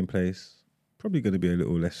 same place. Probably going to be a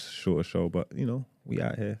little less shorter show, but, you know, we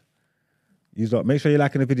out here. Make sure you're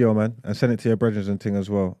liking the video, man, and send it to your brothers and thing as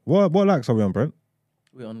well. What likes are we on, Brent?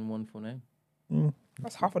 We're on 149.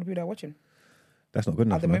 That's half of the people that are watching. That's not good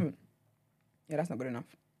enough, At the man. moment. Yeah, that's not good enough.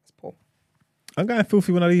 That's poor. I'm going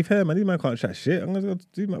filthy when I leave here, man. These man can't chat shit. I'm going to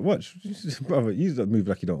do my watch. Brother, you don't move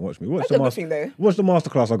like you don't watch me. Watch That's a good thing, though. Watch the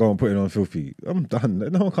masterclass I go and put it on filthy. I'm done.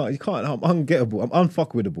 No, I can't. You can't. I'm ungettable. I'm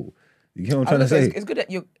unfuckwittable. You get what I'm trying to say?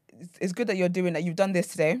 It's good that you're doing that. You've done this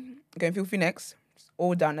today. Going filthy next. It's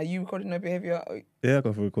all done. Are you recording No Behaviour? Yeah, I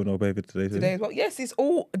got to record No Behaviour today. Today as well. Yes, it's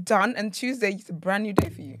all done. And Tuesday is a brand new day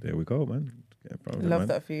for you. There we go, man. Love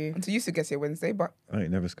that for you. Until Yusuf gets here Wednesday, but I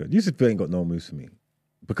ain't never scared. Yusuf ain't got no moves for me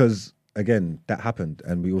because. Again, that happened,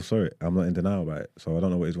 and we all saw it. I'm not in denial about it, so I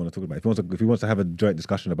don't know what he's want to talk about. If he wants to have a joint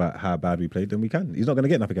discussion about how bad we played, then we can. He's not going to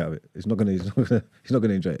get nothing out of it. He's not going to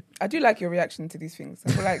enjoy it. I do like your reaction to these things.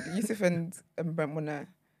 I feel like Yusuf and Brent wanna.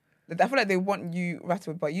 I feel like they want you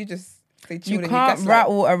rattled, but you just stay chilled. You can't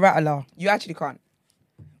rattle a rattler. You actually can't.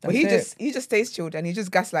 But he just stays chilled and he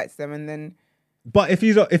just gaslights them, and then. But if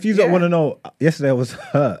you don't want to know, yesterday I was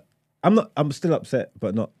hurt. I'm still upset,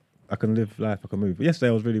 but not. I can live life, I can move. But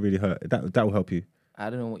yesterday I was really, really hurt. That will help you. I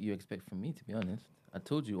don't know what you expect from me, to be honest. I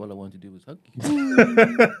told you all I wanted to do was hug you.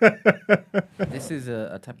 This is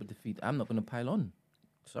a type of defeat I'm not going to pile on.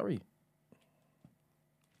 Sorry.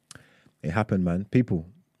 It happened, man. People,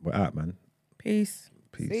 we're out, man. Peace.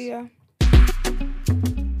 See ya.